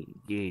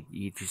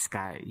 you just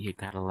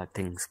gotta let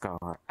things go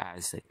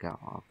as they go,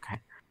 okay?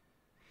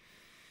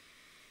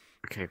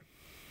 Okay,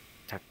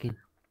 Techie,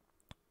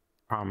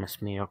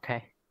 promise me,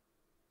 okay?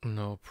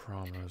 No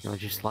promise. No,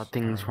 just let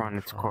things run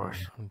its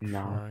course. I'm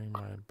trying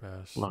my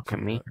best. Look at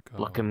me.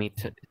 Look at me,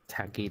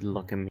 Techie.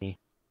 Look at me.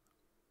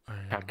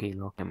 Techie,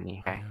 look at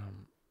me. Okay.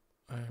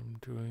 I am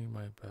doing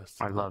my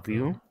best. I love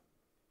you.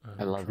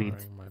 I love you,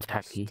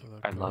 Techie.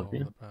 I love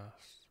you.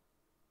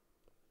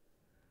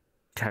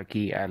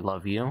 Techie, I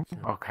love you.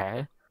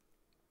 Okay.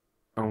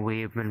 And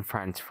we've been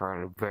friends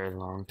for a very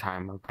long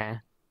time. Okay.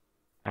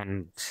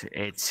 And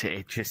it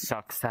just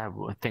sucks that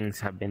things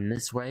have been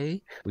this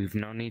way. We've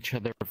known each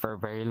other for a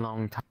very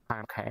long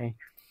time, okay?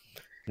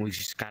 We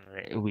just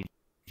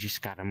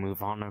gotta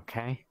move on,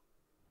 okay?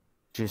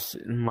 Just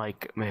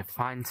like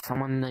find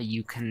someone that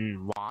you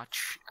can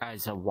watch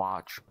as a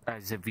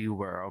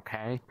viewer,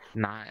 okay?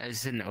 Not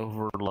as an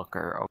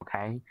overlooker,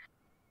 okay?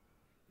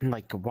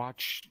 Like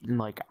watch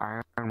like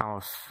Iron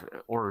Mouse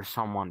or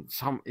someone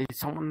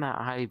that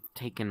I've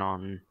taken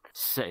on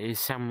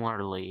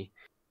similarly.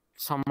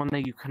 Someone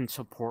that you can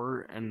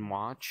support and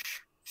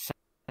watch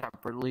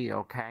separately,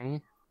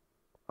 okay?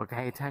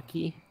 Okay,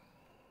 Techie?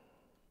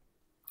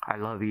 I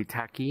love you,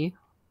 Techie.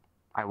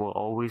 I will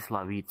always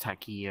love you,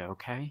 Techie,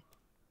 okay?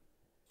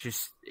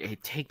 Just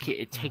take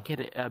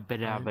it a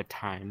bit at a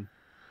time.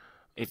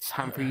 It's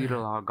time for you to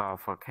log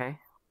off, okay?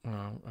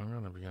 Well, I'm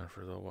gonna be on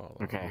for a little while.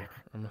 Okay.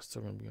 I'm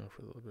still gonna be on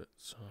for a little bit,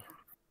 so...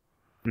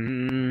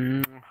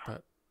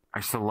 But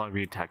I still love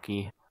you,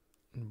 Techie.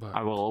 But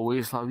I will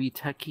always love you,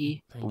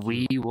 Techie.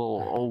 We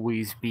will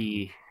always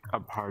be a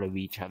part of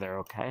each other,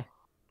 okay?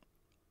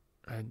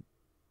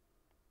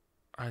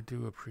 I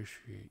do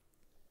appreciate.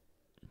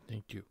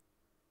 Thank you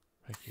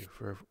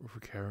for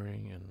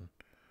caring and.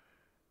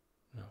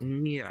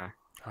 Yeah,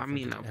 I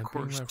mean, of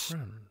course. Being my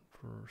friend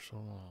for so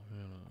long,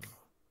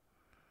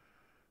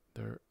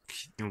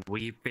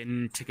 We've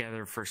been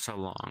together for so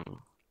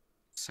long.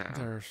 So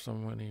there are so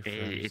many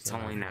friends. It's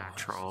only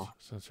natural.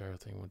 Since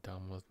everything went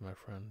down with my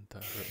friend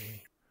that hurt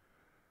me.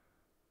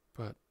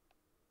 But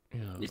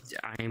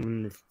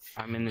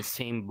I'm in the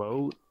same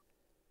boat.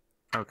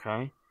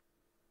 Okay.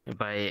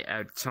 But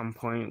at some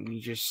point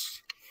we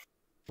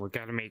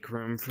gotta make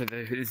room for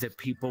the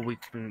people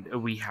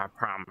we have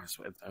promise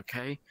with,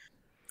 okay?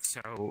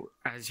 So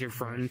as your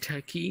friend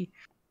Techie,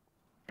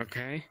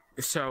 okay?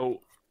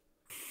 So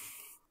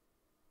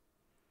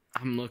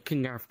I'm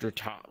looking after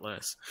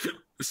Totless,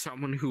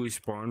 someone who was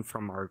born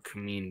from our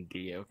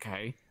community,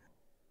 okay?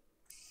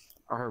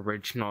 Our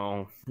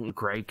original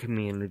gray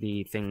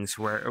community, things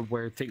where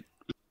things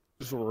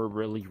were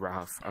really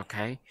rough,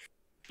 okay?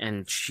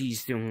 and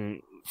she's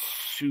doing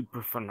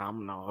super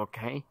phenomenal,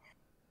 okay?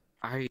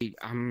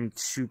 I'm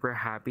super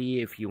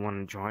happy if you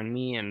want to join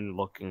me in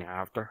looking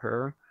after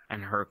her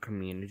and her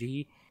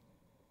community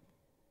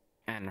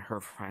and her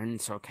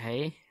friends,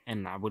 okay?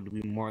 And I would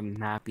be more than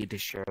happy to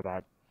share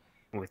that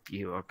with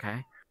you,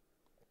 okay?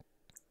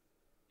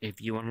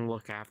 If you want to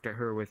look after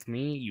her with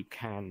me, you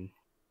can.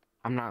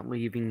 I'm not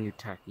leaving you,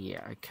 Techie,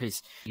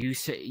 because you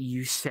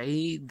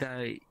say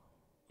that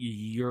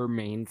your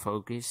main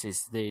focus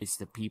is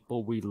the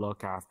people we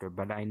look after,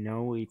 but I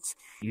know it's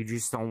you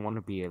just don't want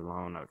to be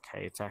alone,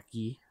 okay,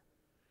 Techie?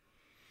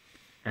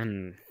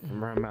 And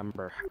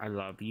remember, I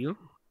love you.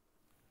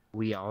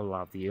 We all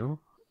love you.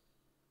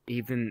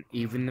 Even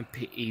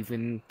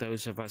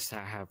those of us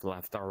that have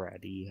left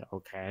already,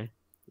 okay?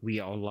 We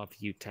all love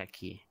you,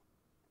 Techie.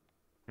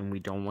 And we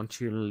don't want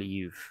you to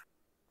leave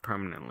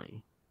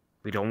permanently.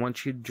 We don't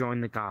want you to join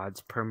the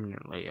gods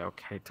permanently,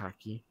 okay,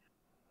 Techie?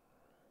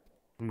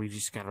 We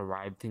just gotta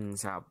ride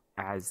things out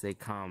as they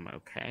come,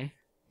 okay?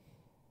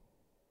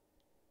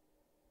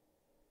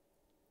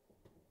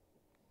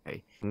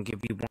 Okay, and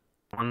give you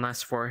one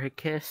last forehead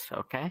kiss,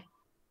 okay?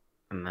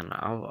 And then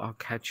I'll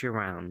catch you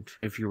around.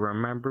 If you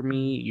remember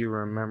me, you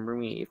remember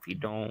me. If you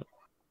don't,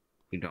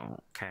 you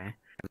don't, okay?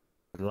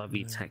 I love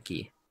you,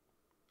 Techie.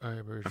 I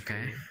appreciate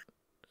okay? it.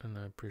 And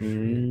I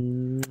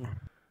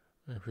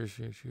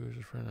appreciate you as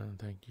a friend, and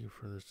thank you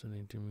for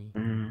listening to me.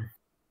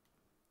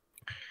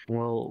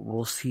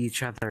 We'll see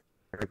each other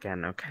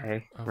again,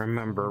 okay?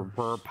 Remember,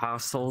 we're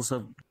apostles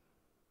of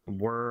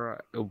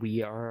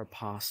we are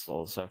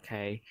apostles,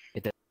 okay?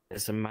 It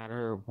doesn't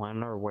matter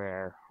when or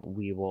where,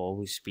 we will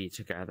always be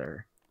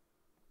together.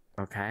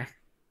 Okay?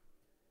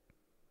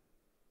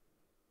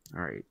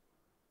 Alright.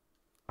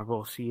 I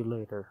will see you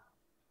later.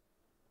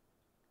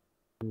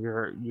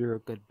 You're a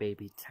good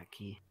baby,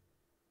 Techie.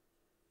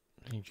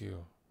 Thank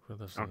you for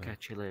listening. I'll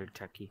catch you later,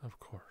 Techie. Of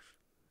course.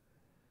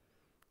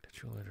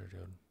 Catch you later,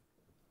 dude.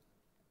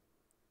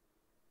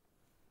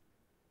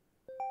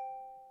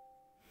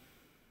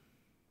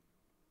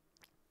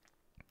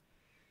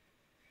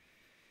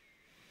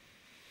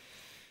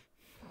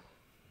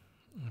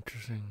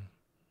 Interesting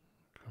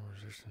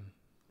conversation,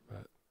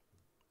 but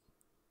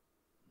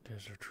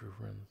these are true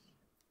friends.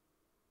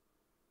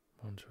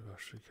 Ones who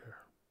actually care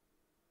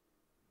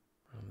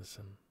and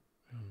listen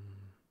and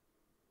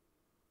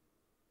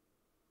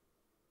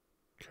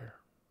care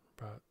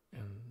about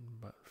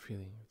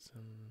feelings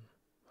and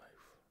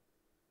life,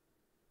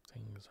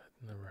 things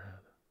I'd never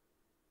had.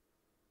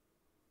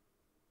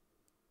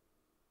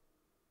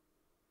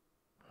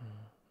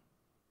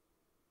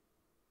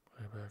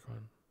 Way back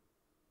when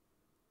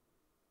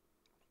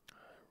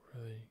I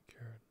really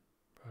cared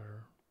about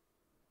her.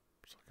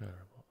 Still care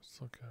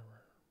about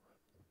her.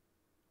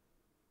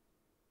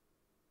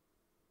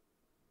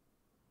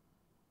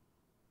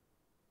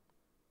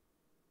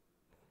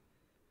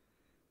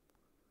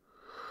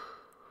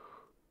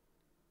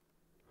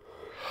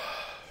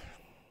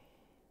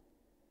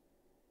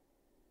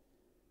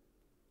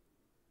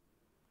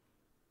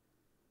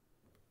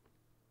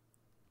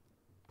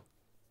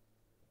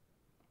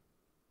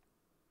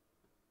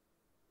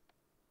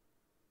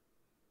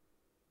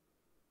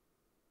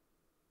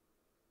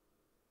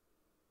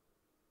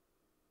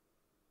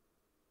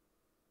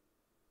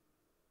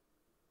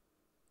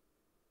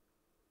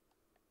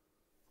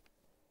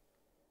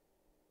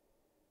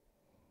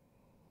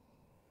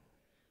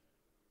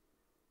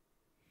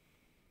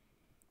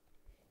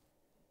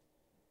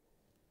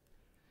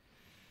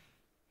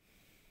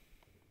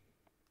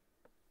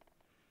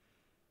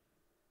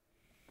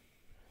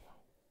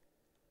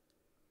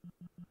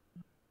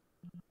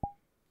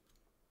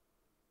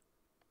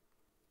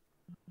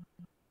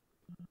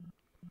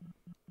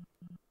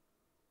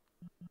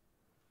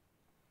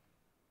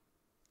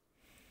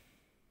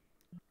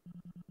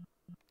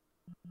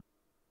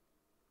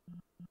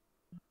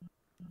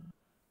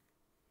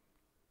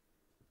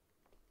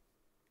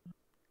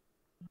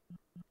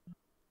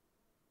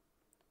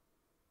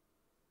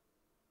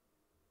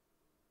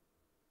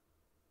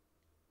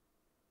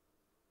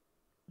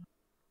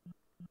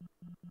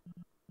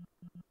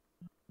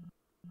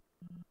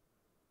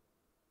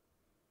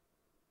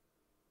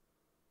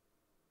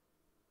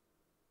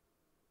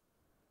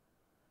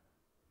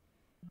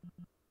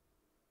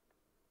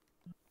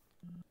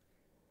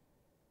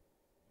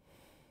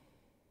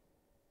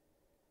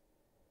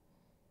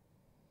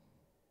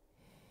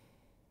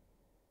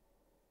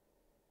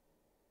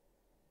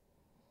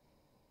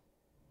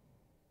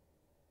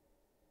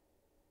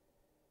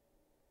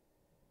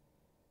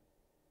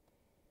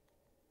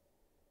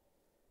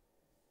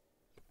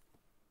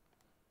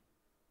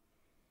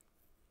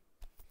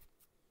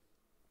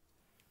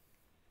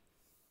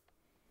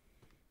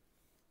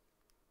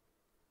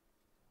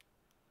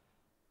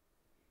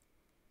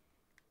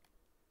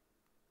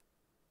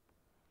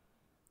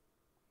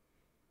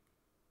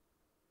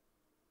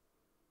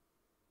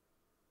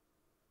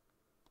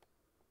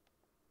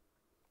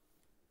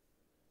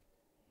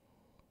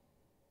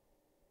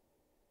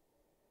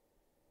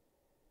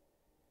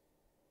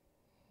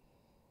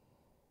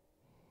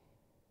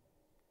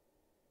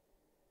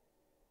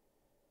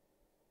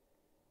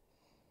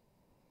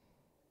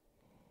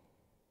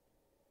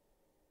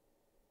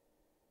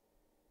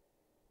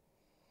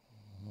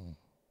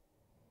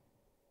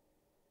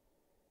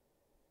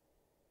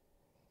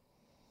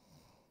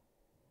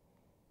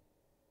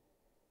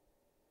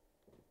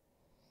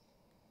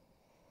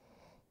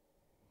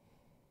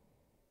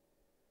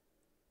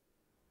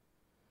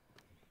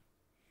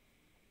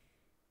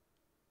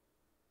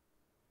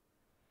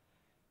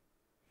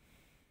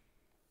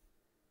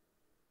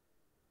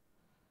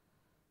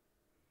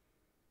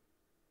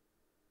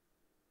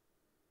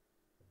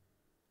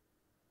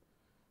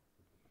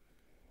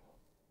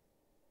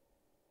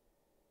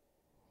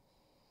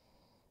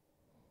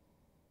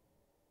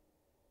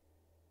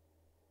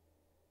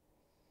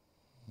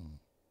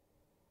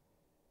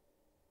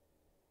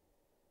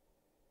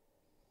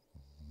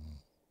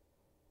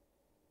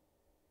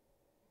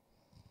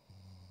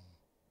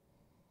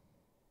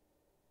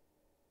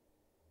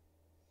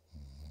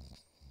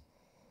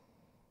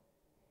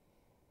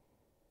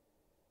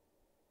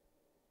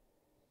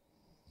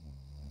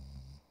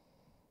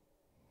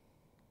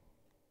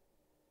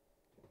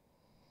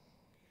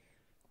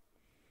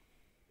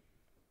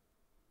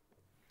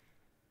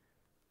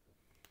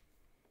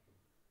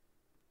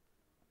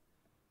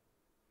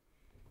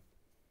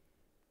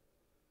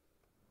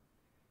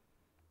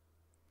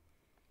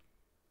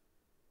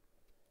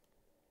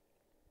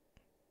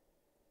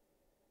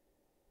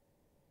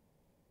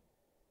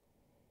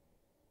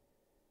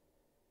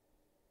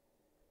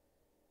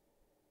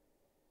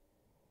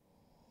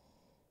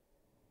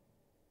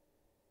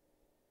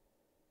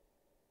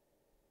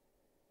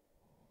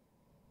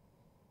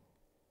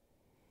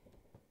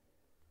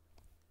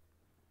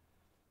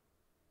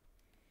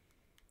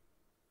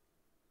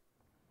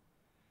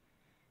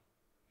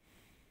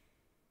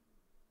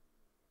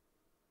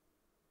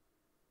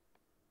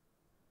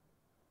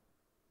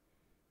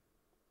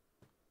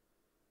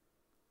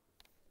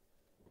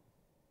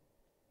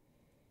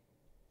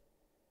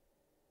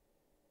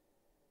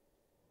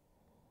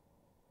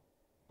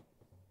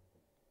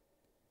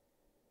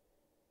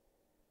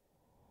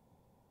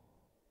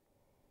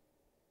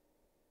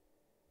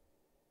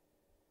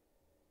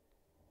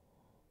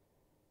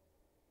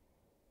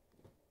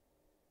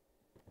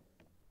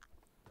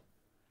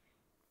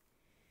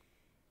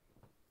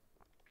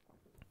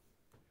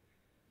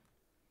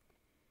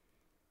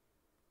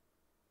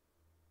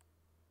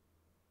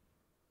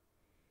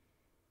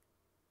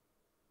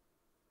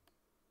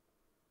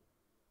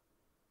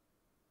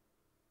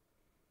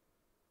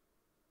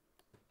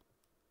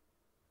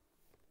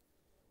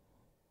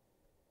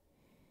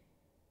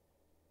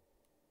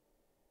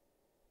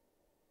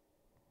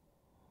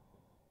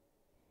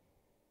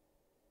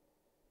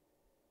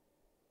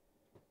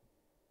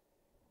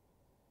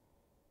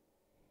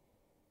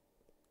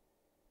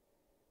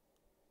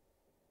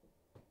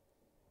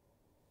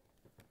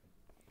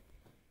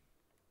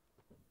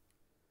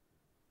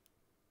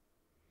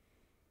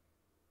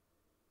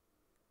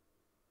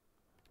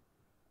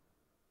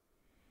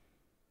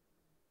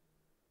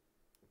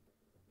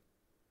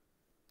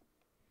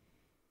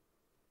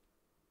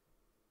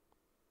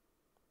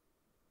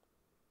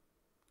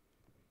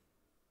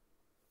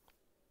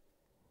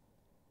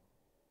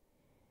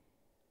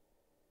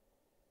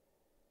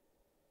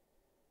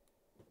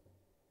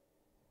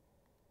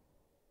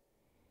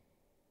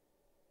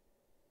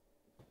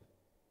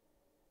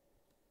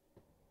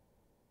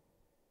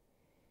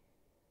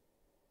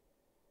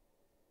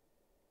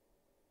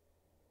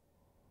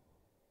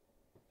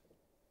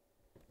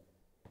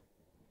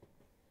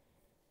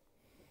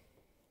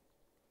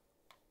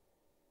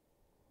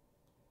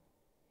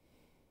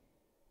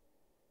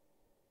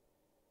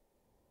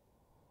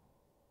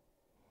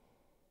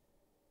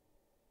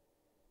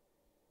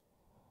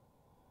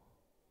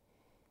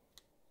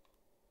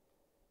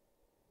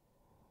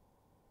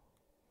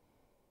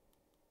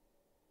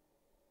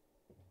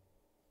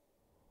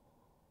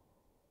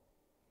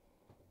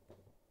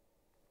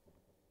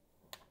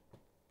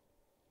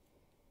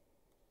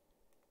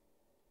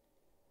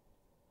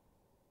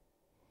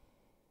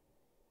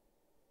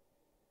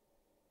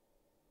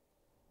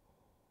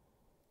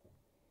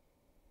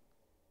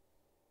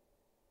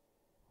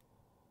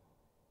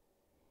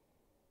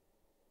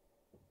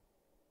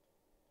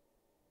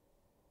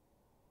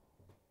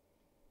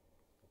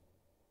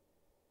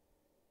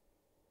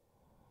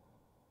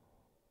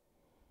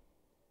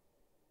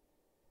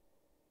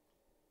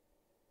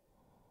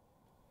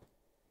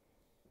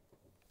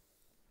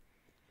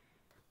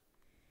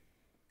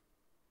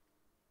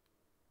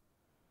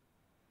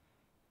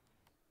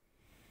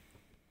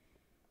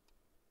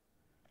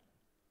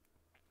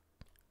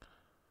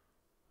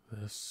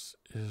 This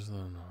is the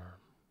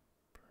norm.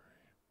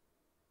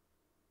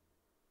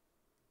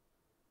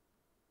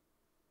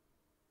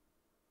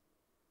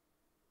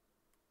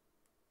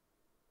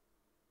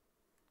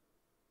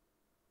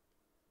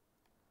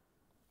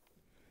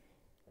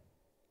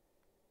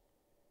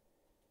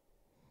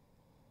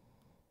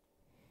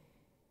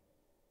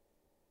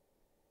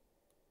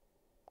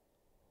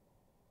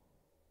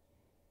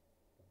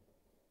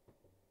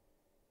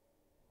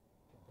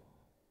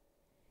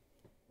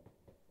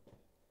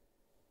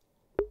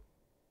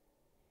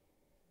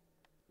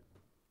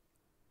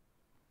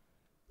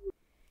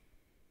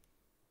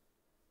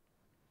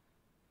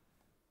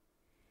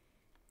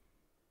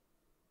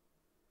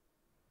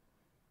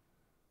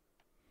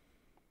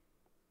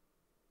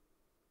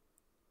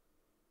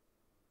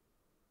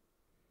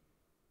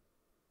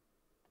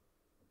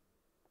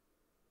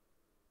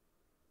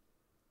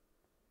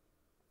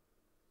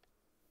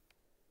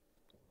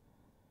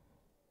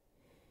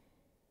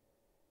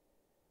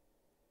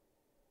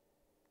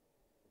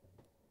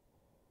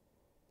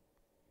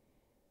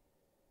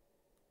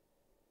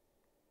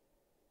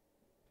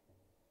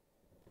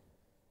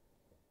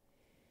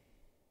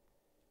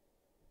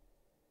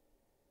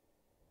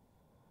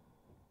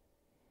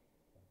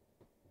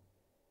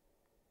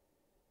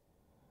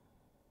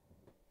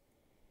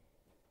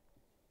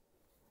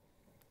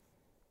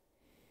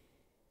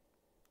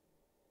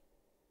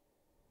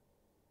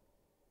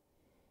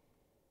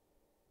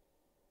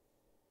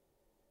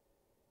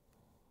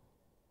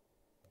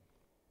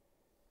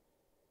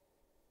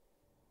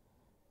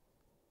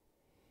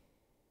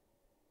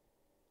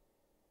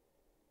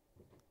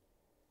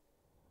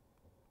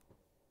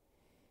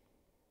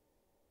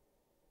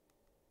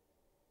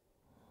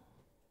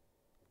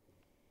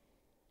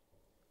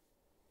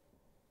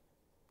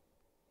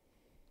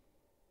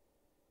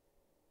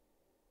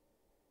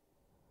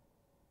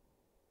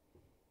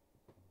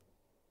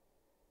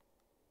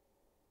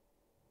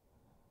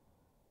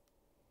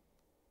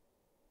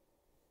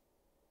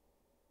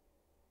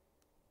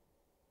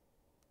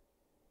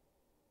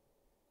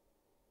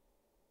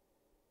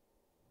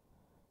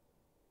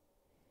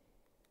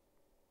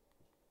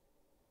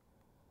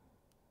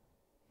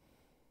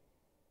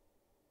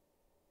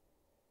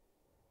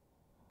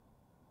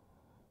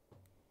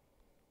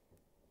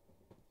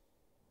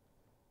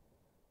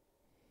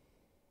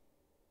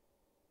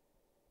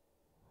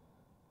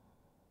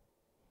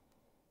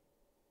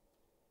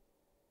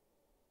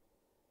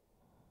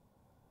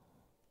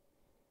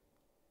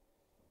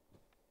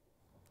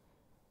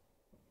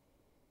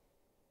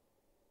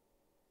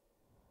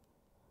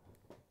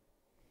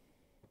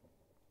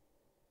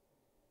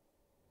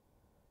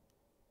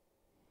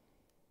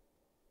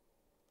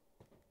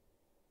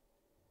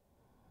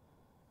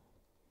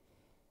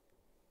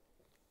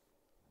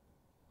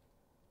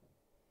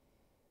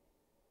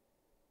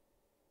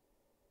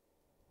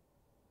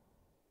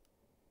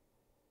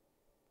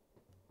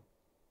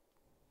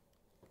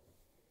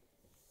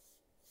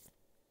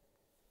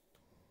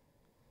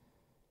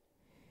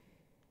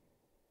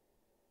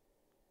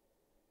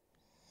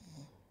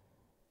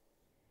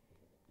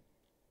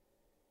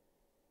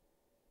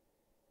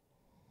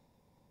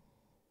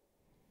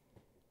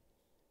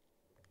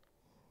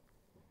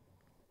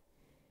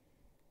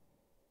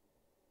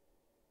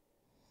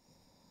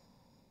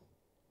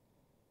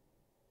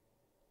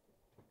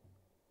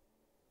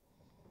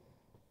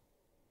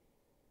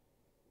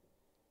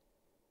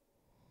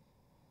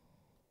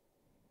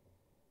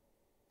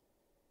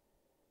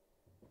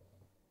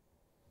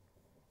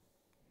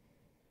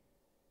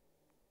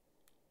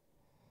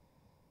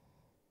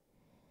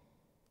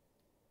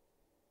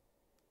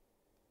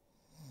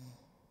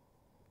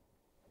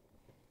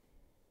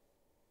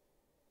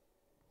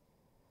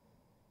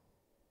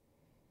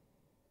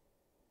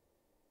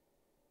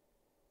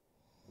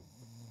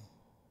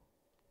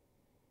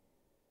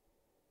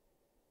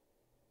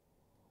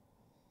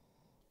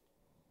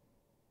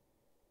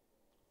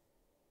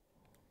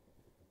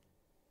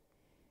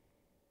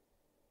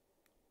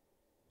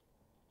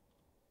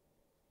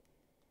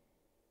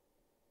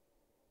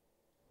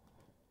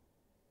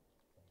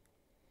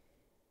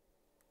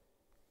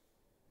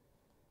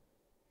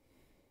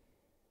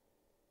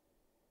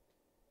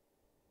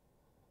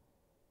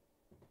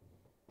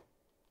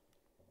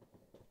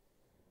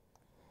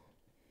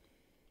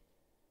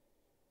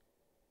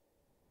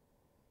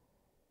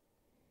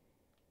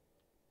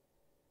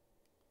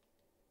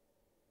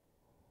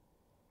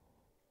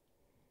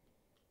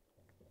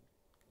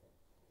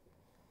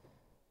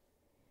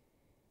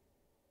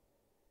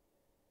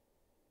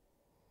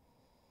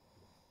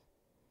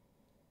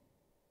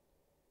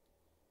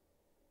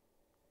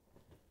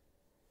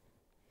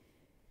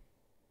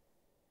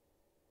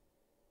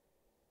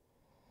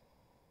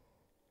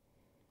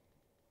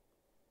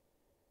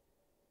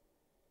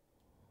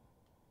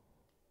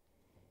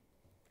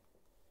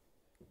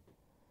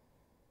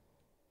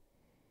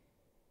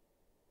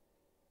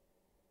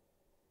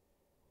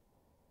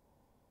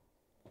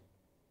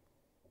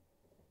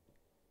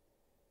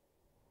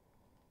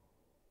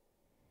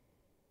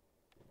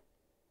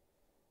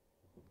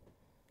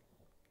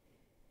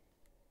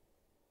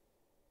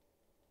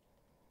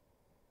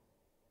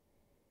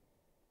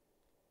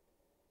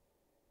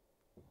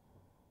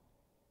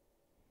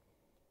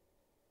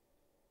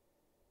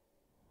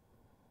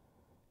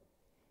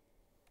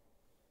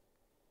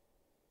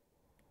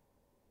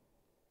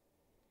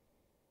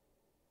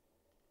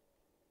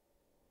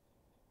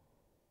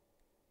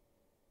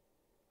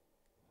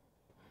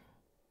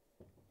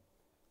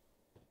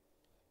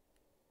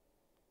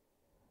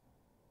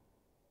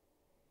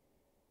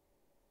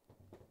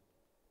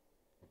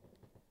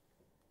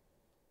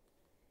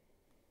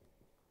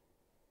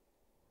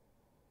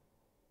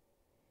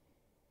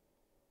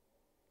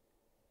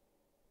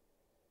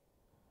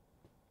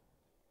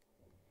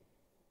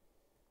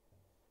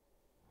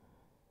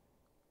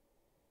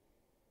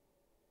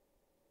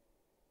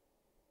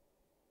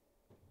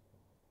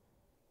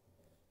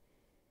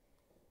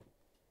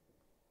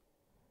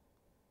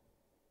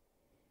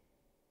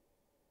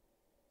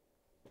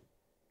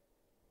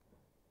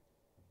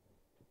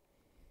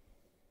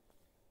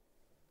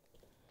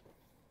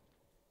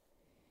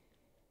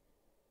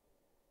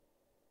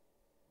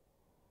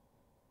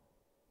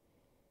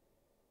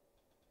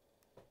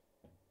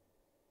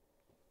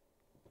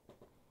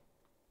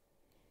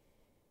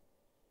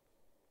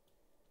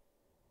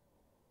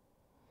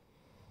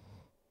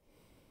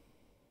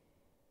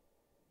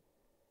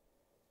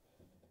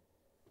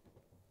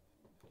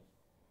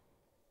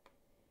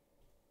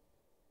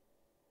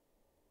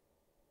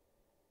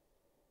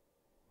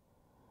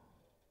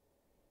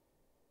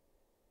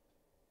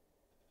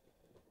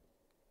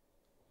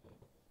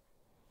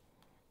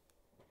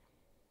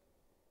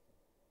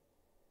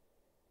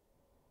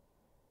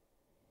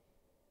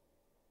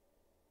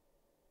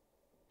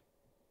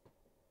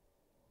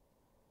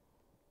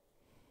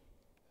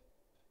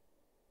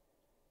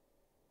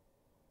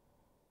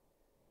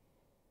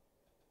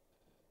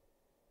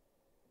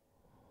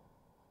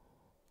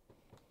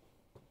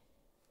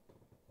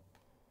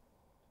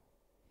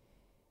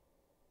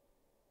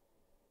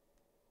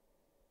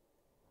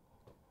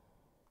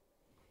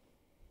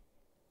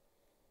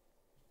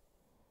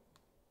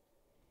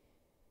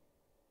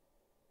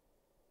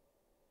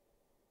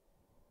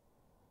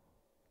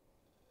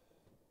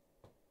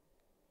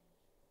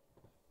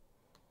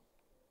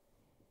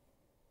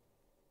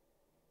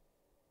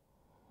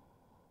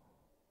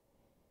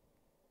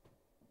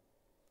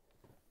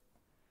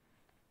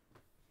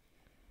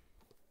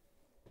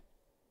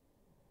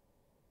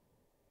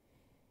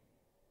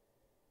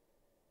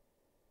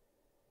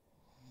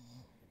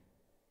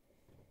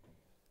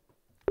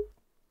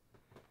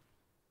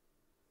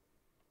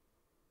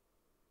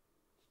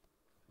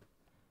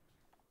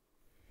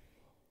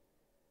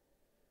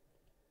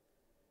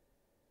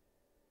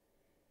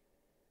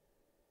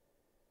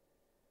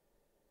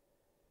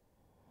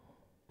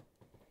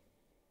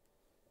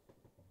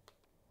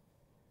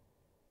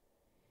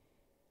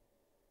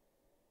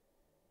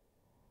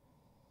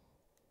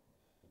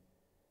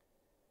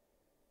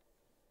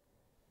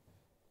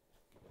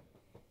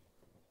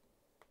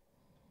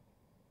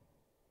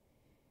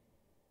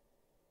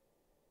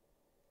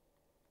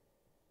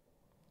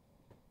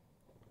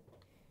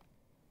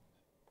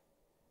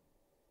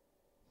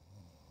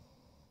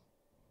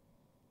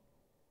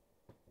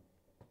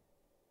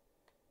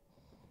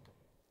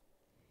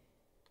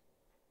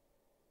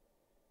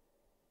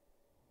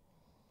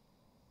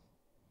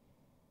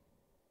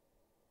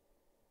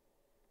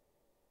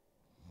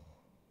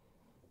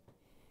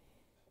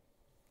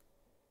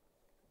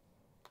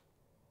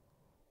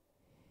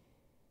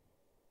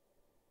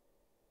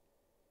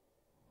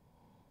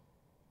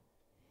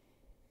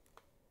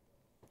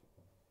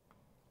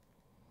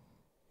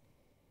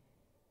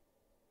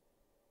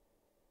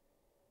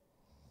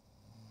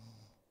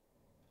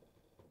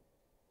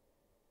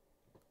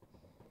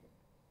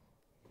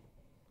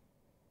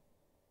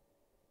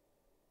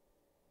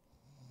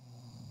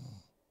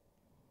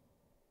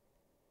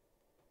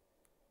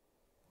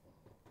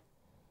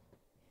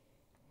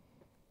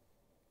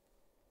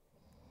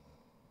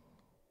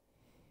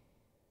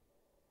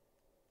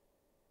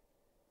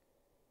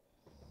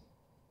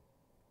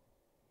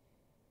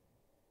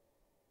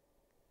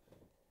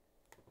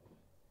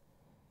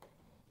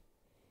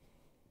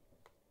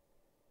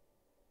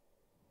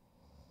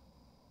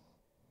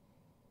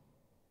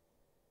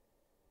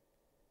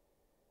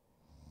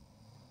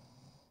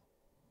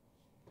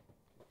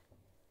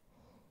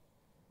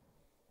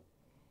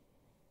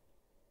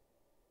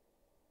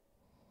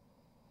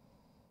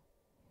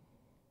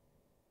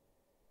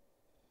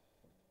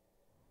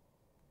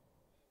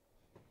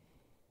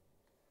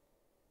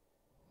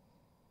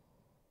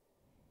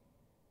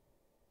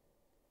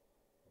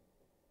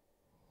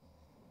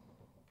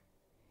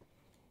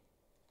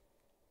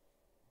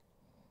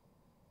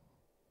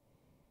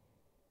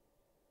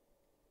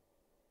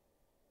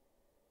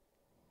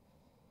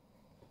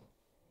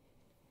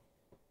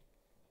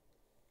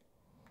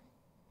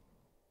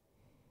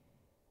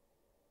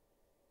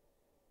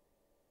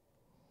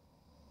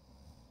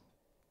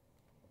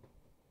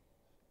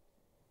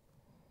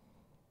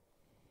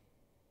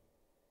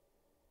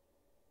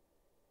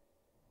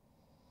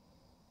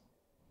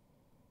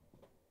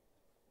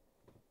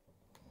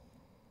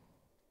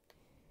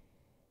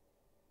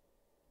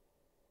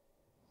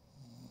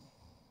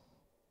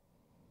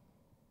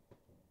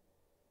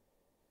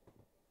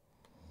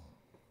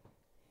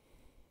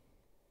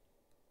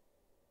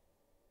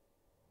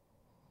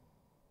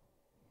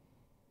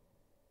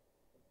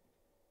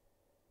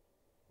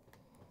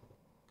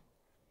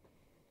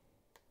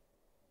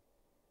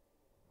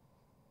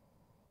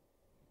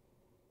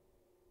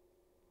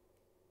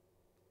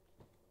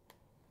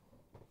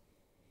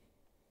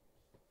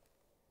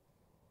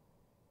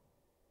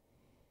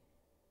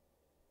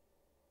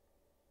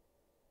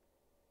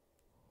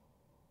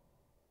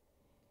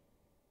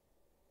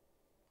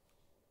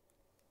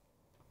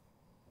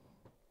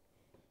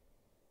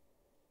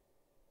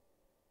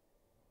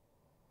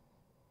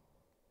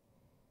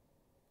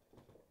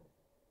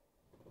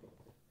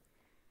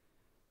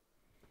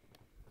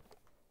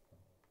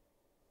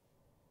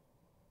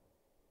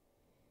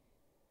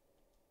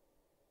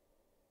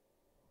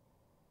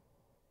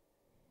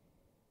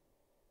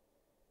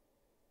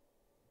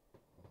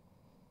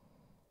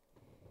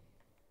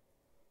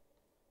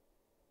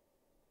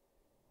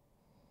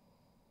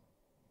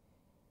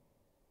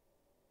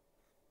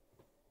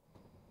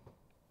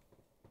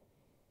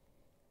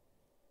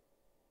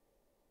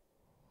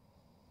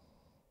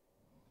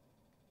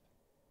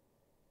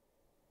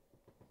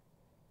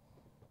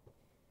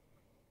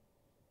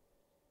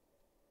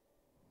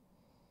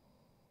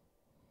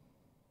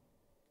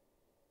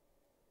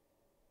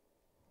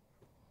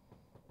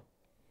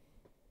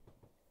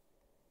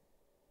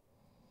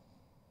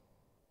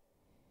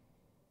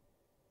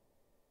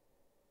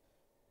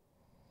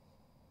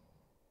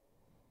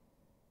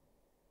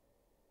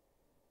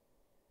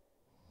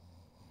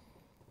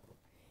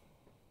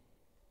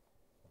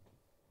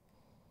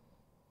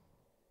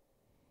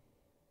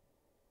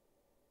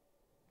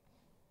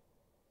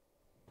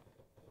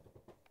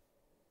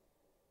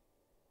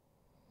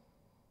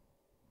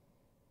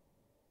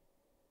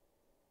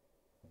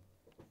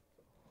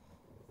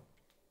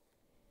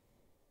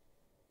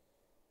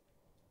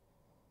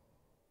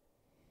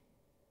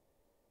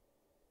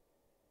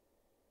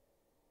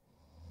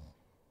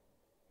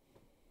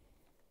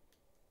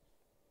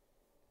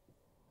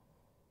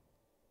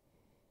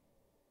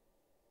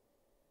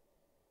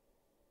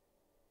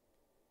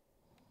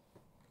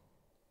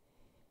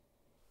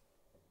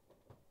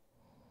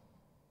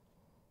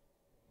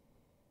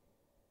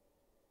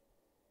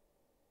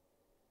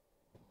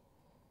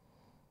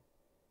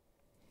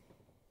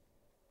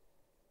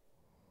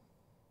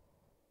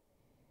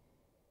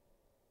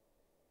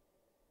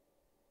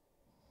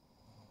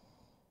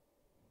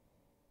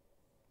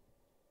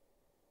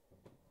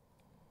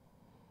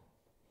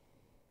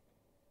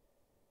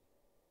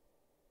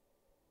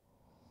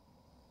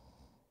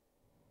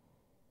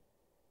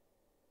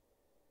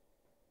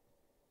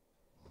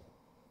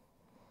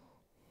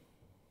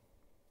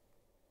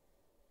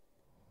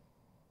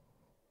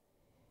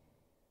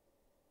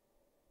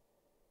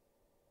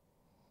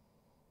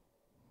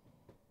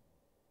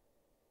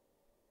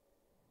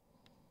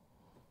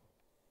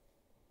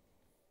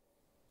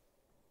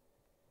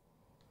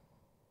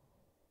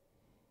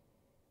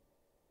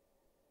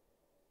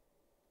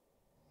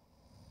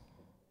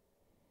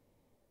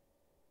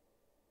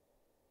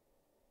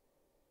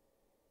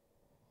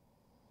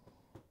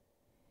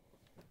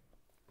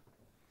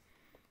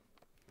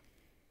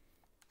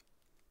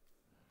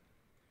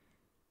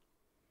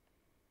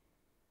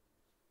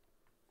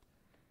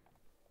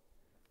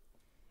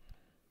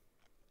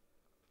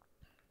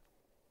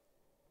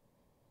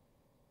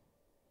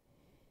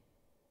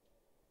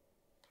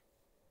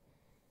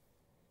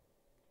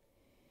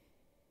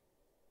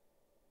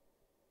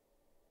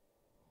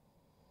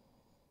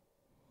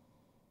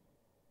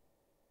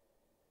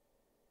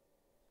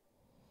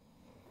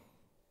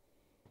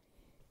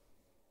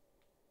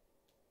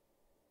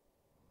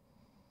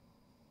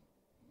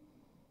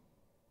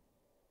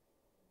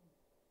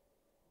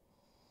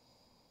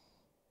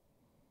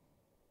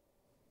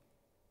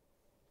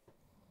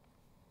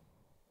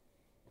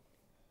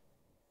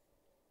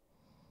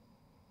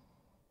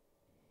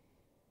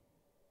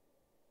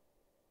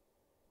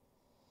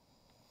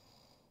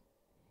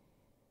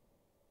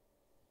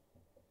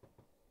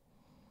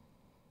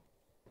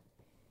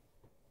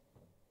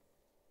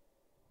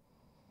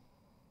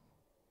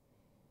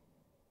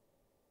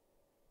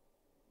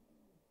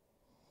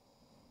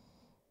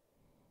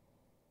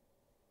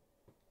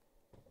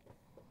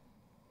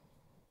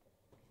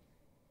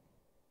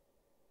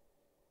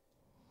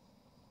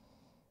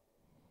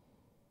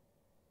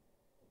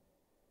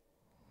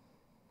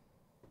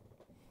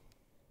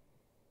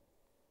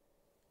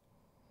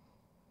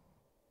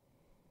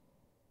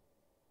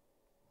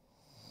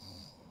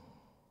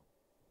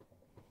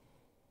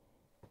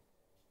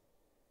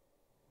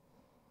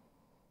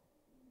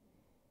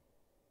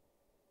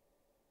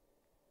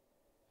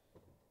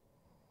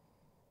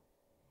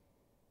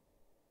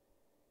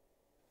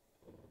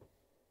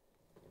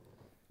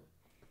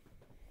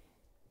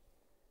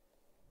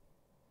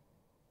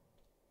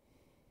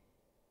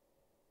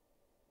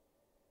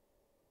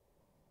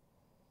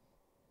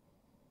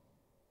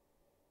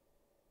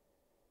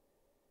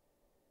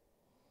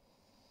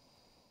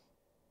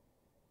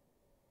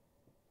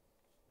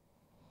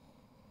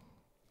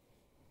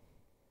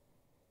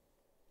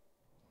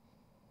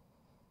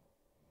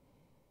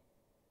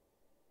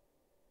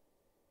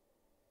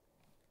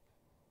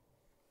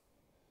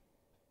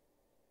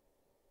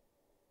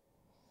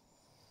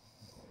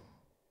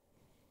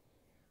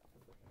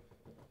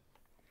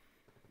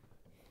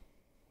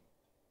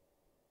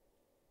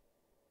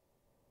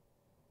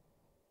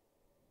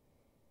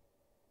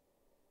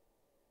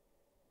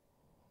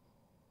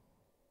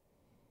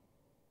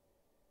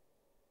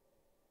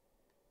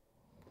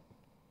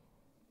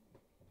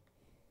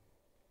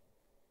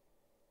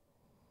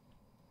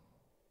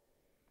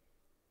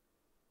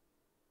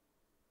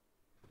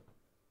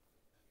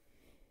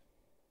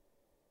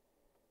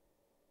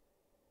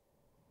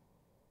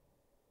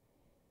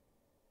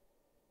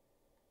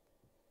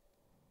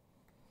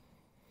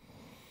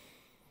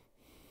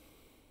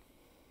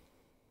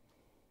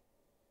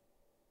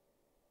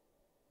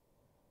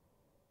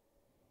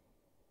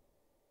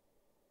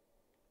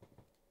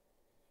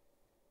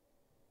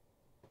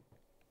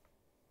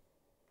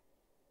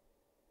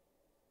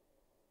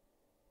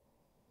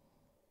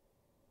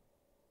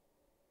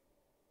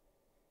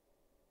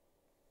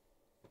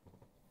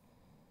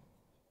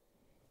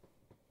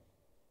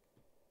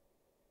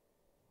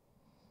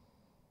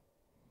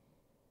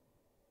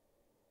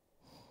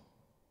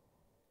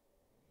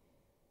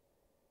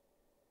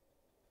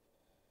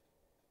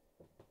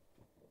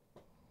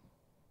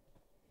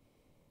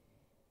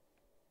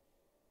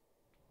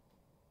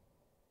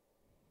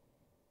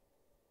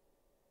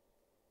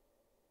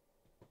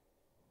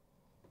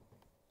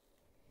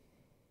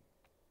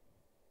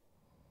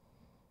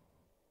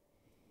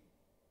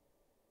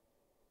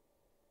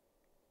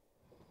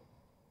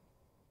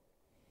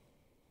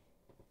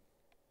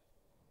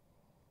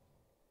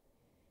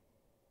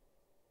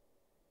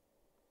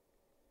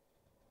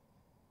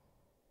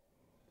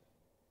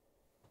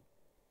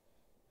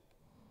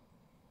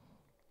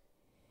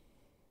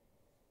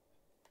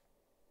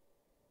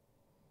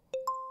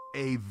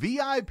 A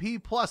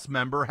VIP Plus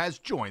member has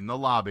joined the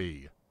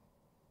lobby.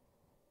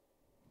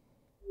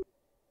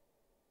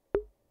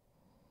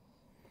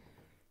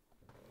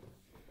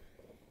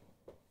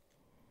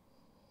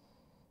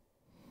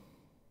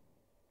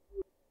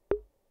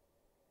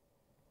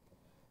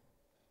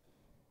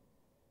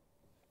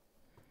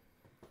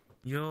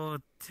 Yo,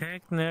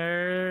 tech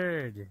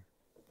nerd.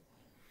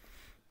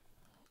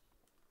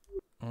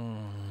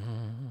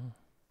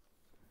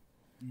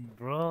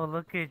 Bro,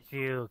 look at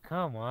you.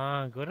 Come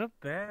on, go to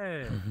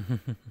bed.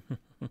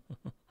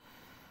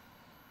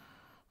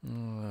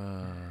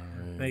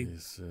 Maybe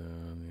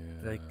soon,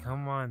 yeah. Like,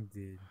 come on,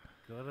 dude.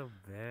 Go to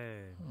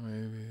bed.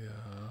 Maybe,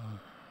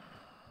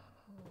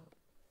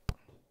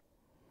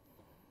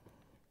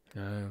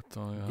 yeah, what's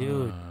going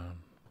Dude. on?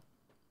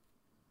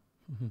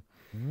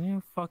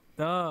 You fucked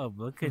up.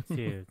 Look at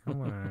you.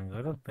 Come on,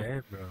 go to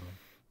bed, bro.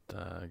 It's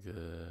all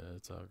good.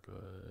 It's all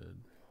good.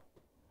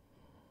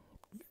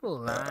 You're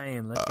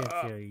lying. Look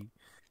at you.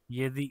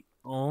 You're the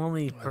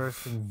only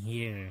person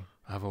here.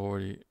 I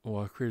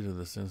created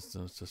this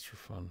instance just for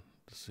fun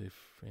to see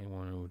if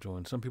anyone will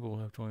join. Some people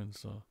have joined,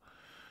 so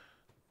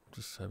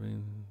just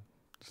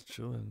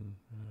chilling.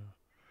 Yeah.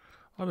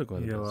 I'll be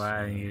glad. You're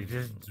lying. You're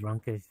just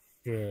drunk as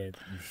shit.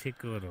 You should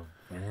go to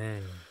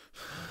bed.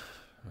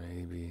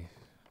 Maybe.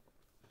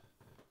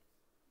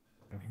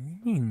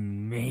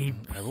 Maybe.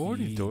 I've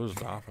already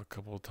dozed off a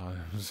couple of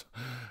times,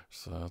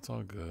 so it's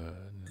all good.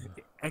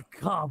 Yeah. A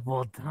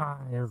couple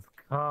times.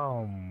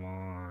 Come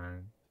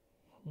on.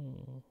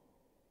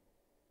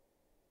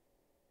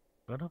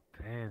 Go to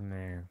bed,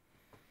 man.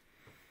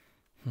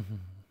 Go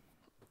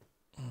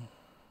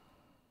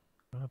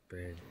to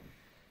bed.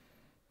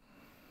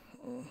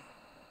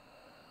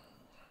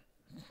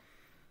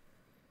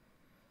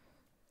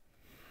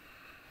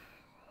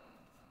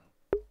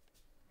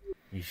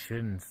 You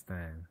shouldn't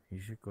stand. You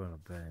should go to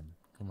bed.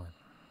 Come on.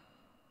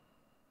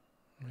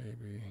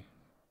 Maybe.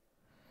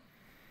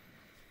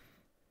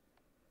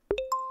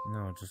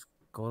 No, just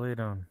go lay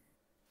down.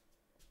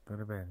 Go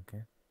to bed,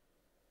 okay?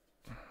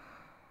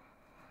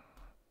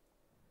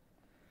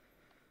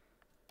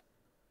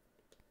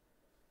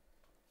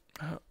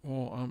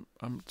 Well,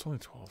 it's only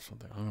 12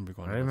 something. I'm gonna be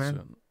going to Right, bed man?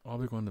 soon. I'll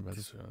be going to bed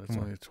soon. It's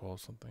come only on.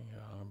 12 something.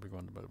 Yeah, I'm gonna be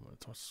going to bed when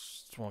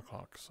it's 1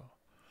 o'clock. So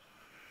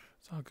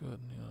it's all good.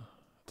 Yeah,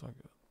 it's all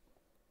good.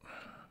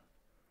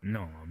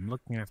 No, I'm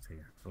looking after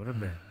you. Go to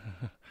bed.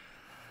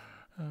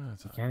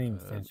 It's You all can't even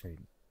good. stand straight.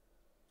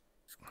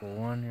 Just go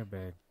on your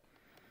bed.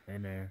 Lay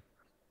there.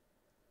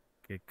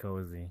 Get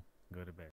cozy. Go to bed.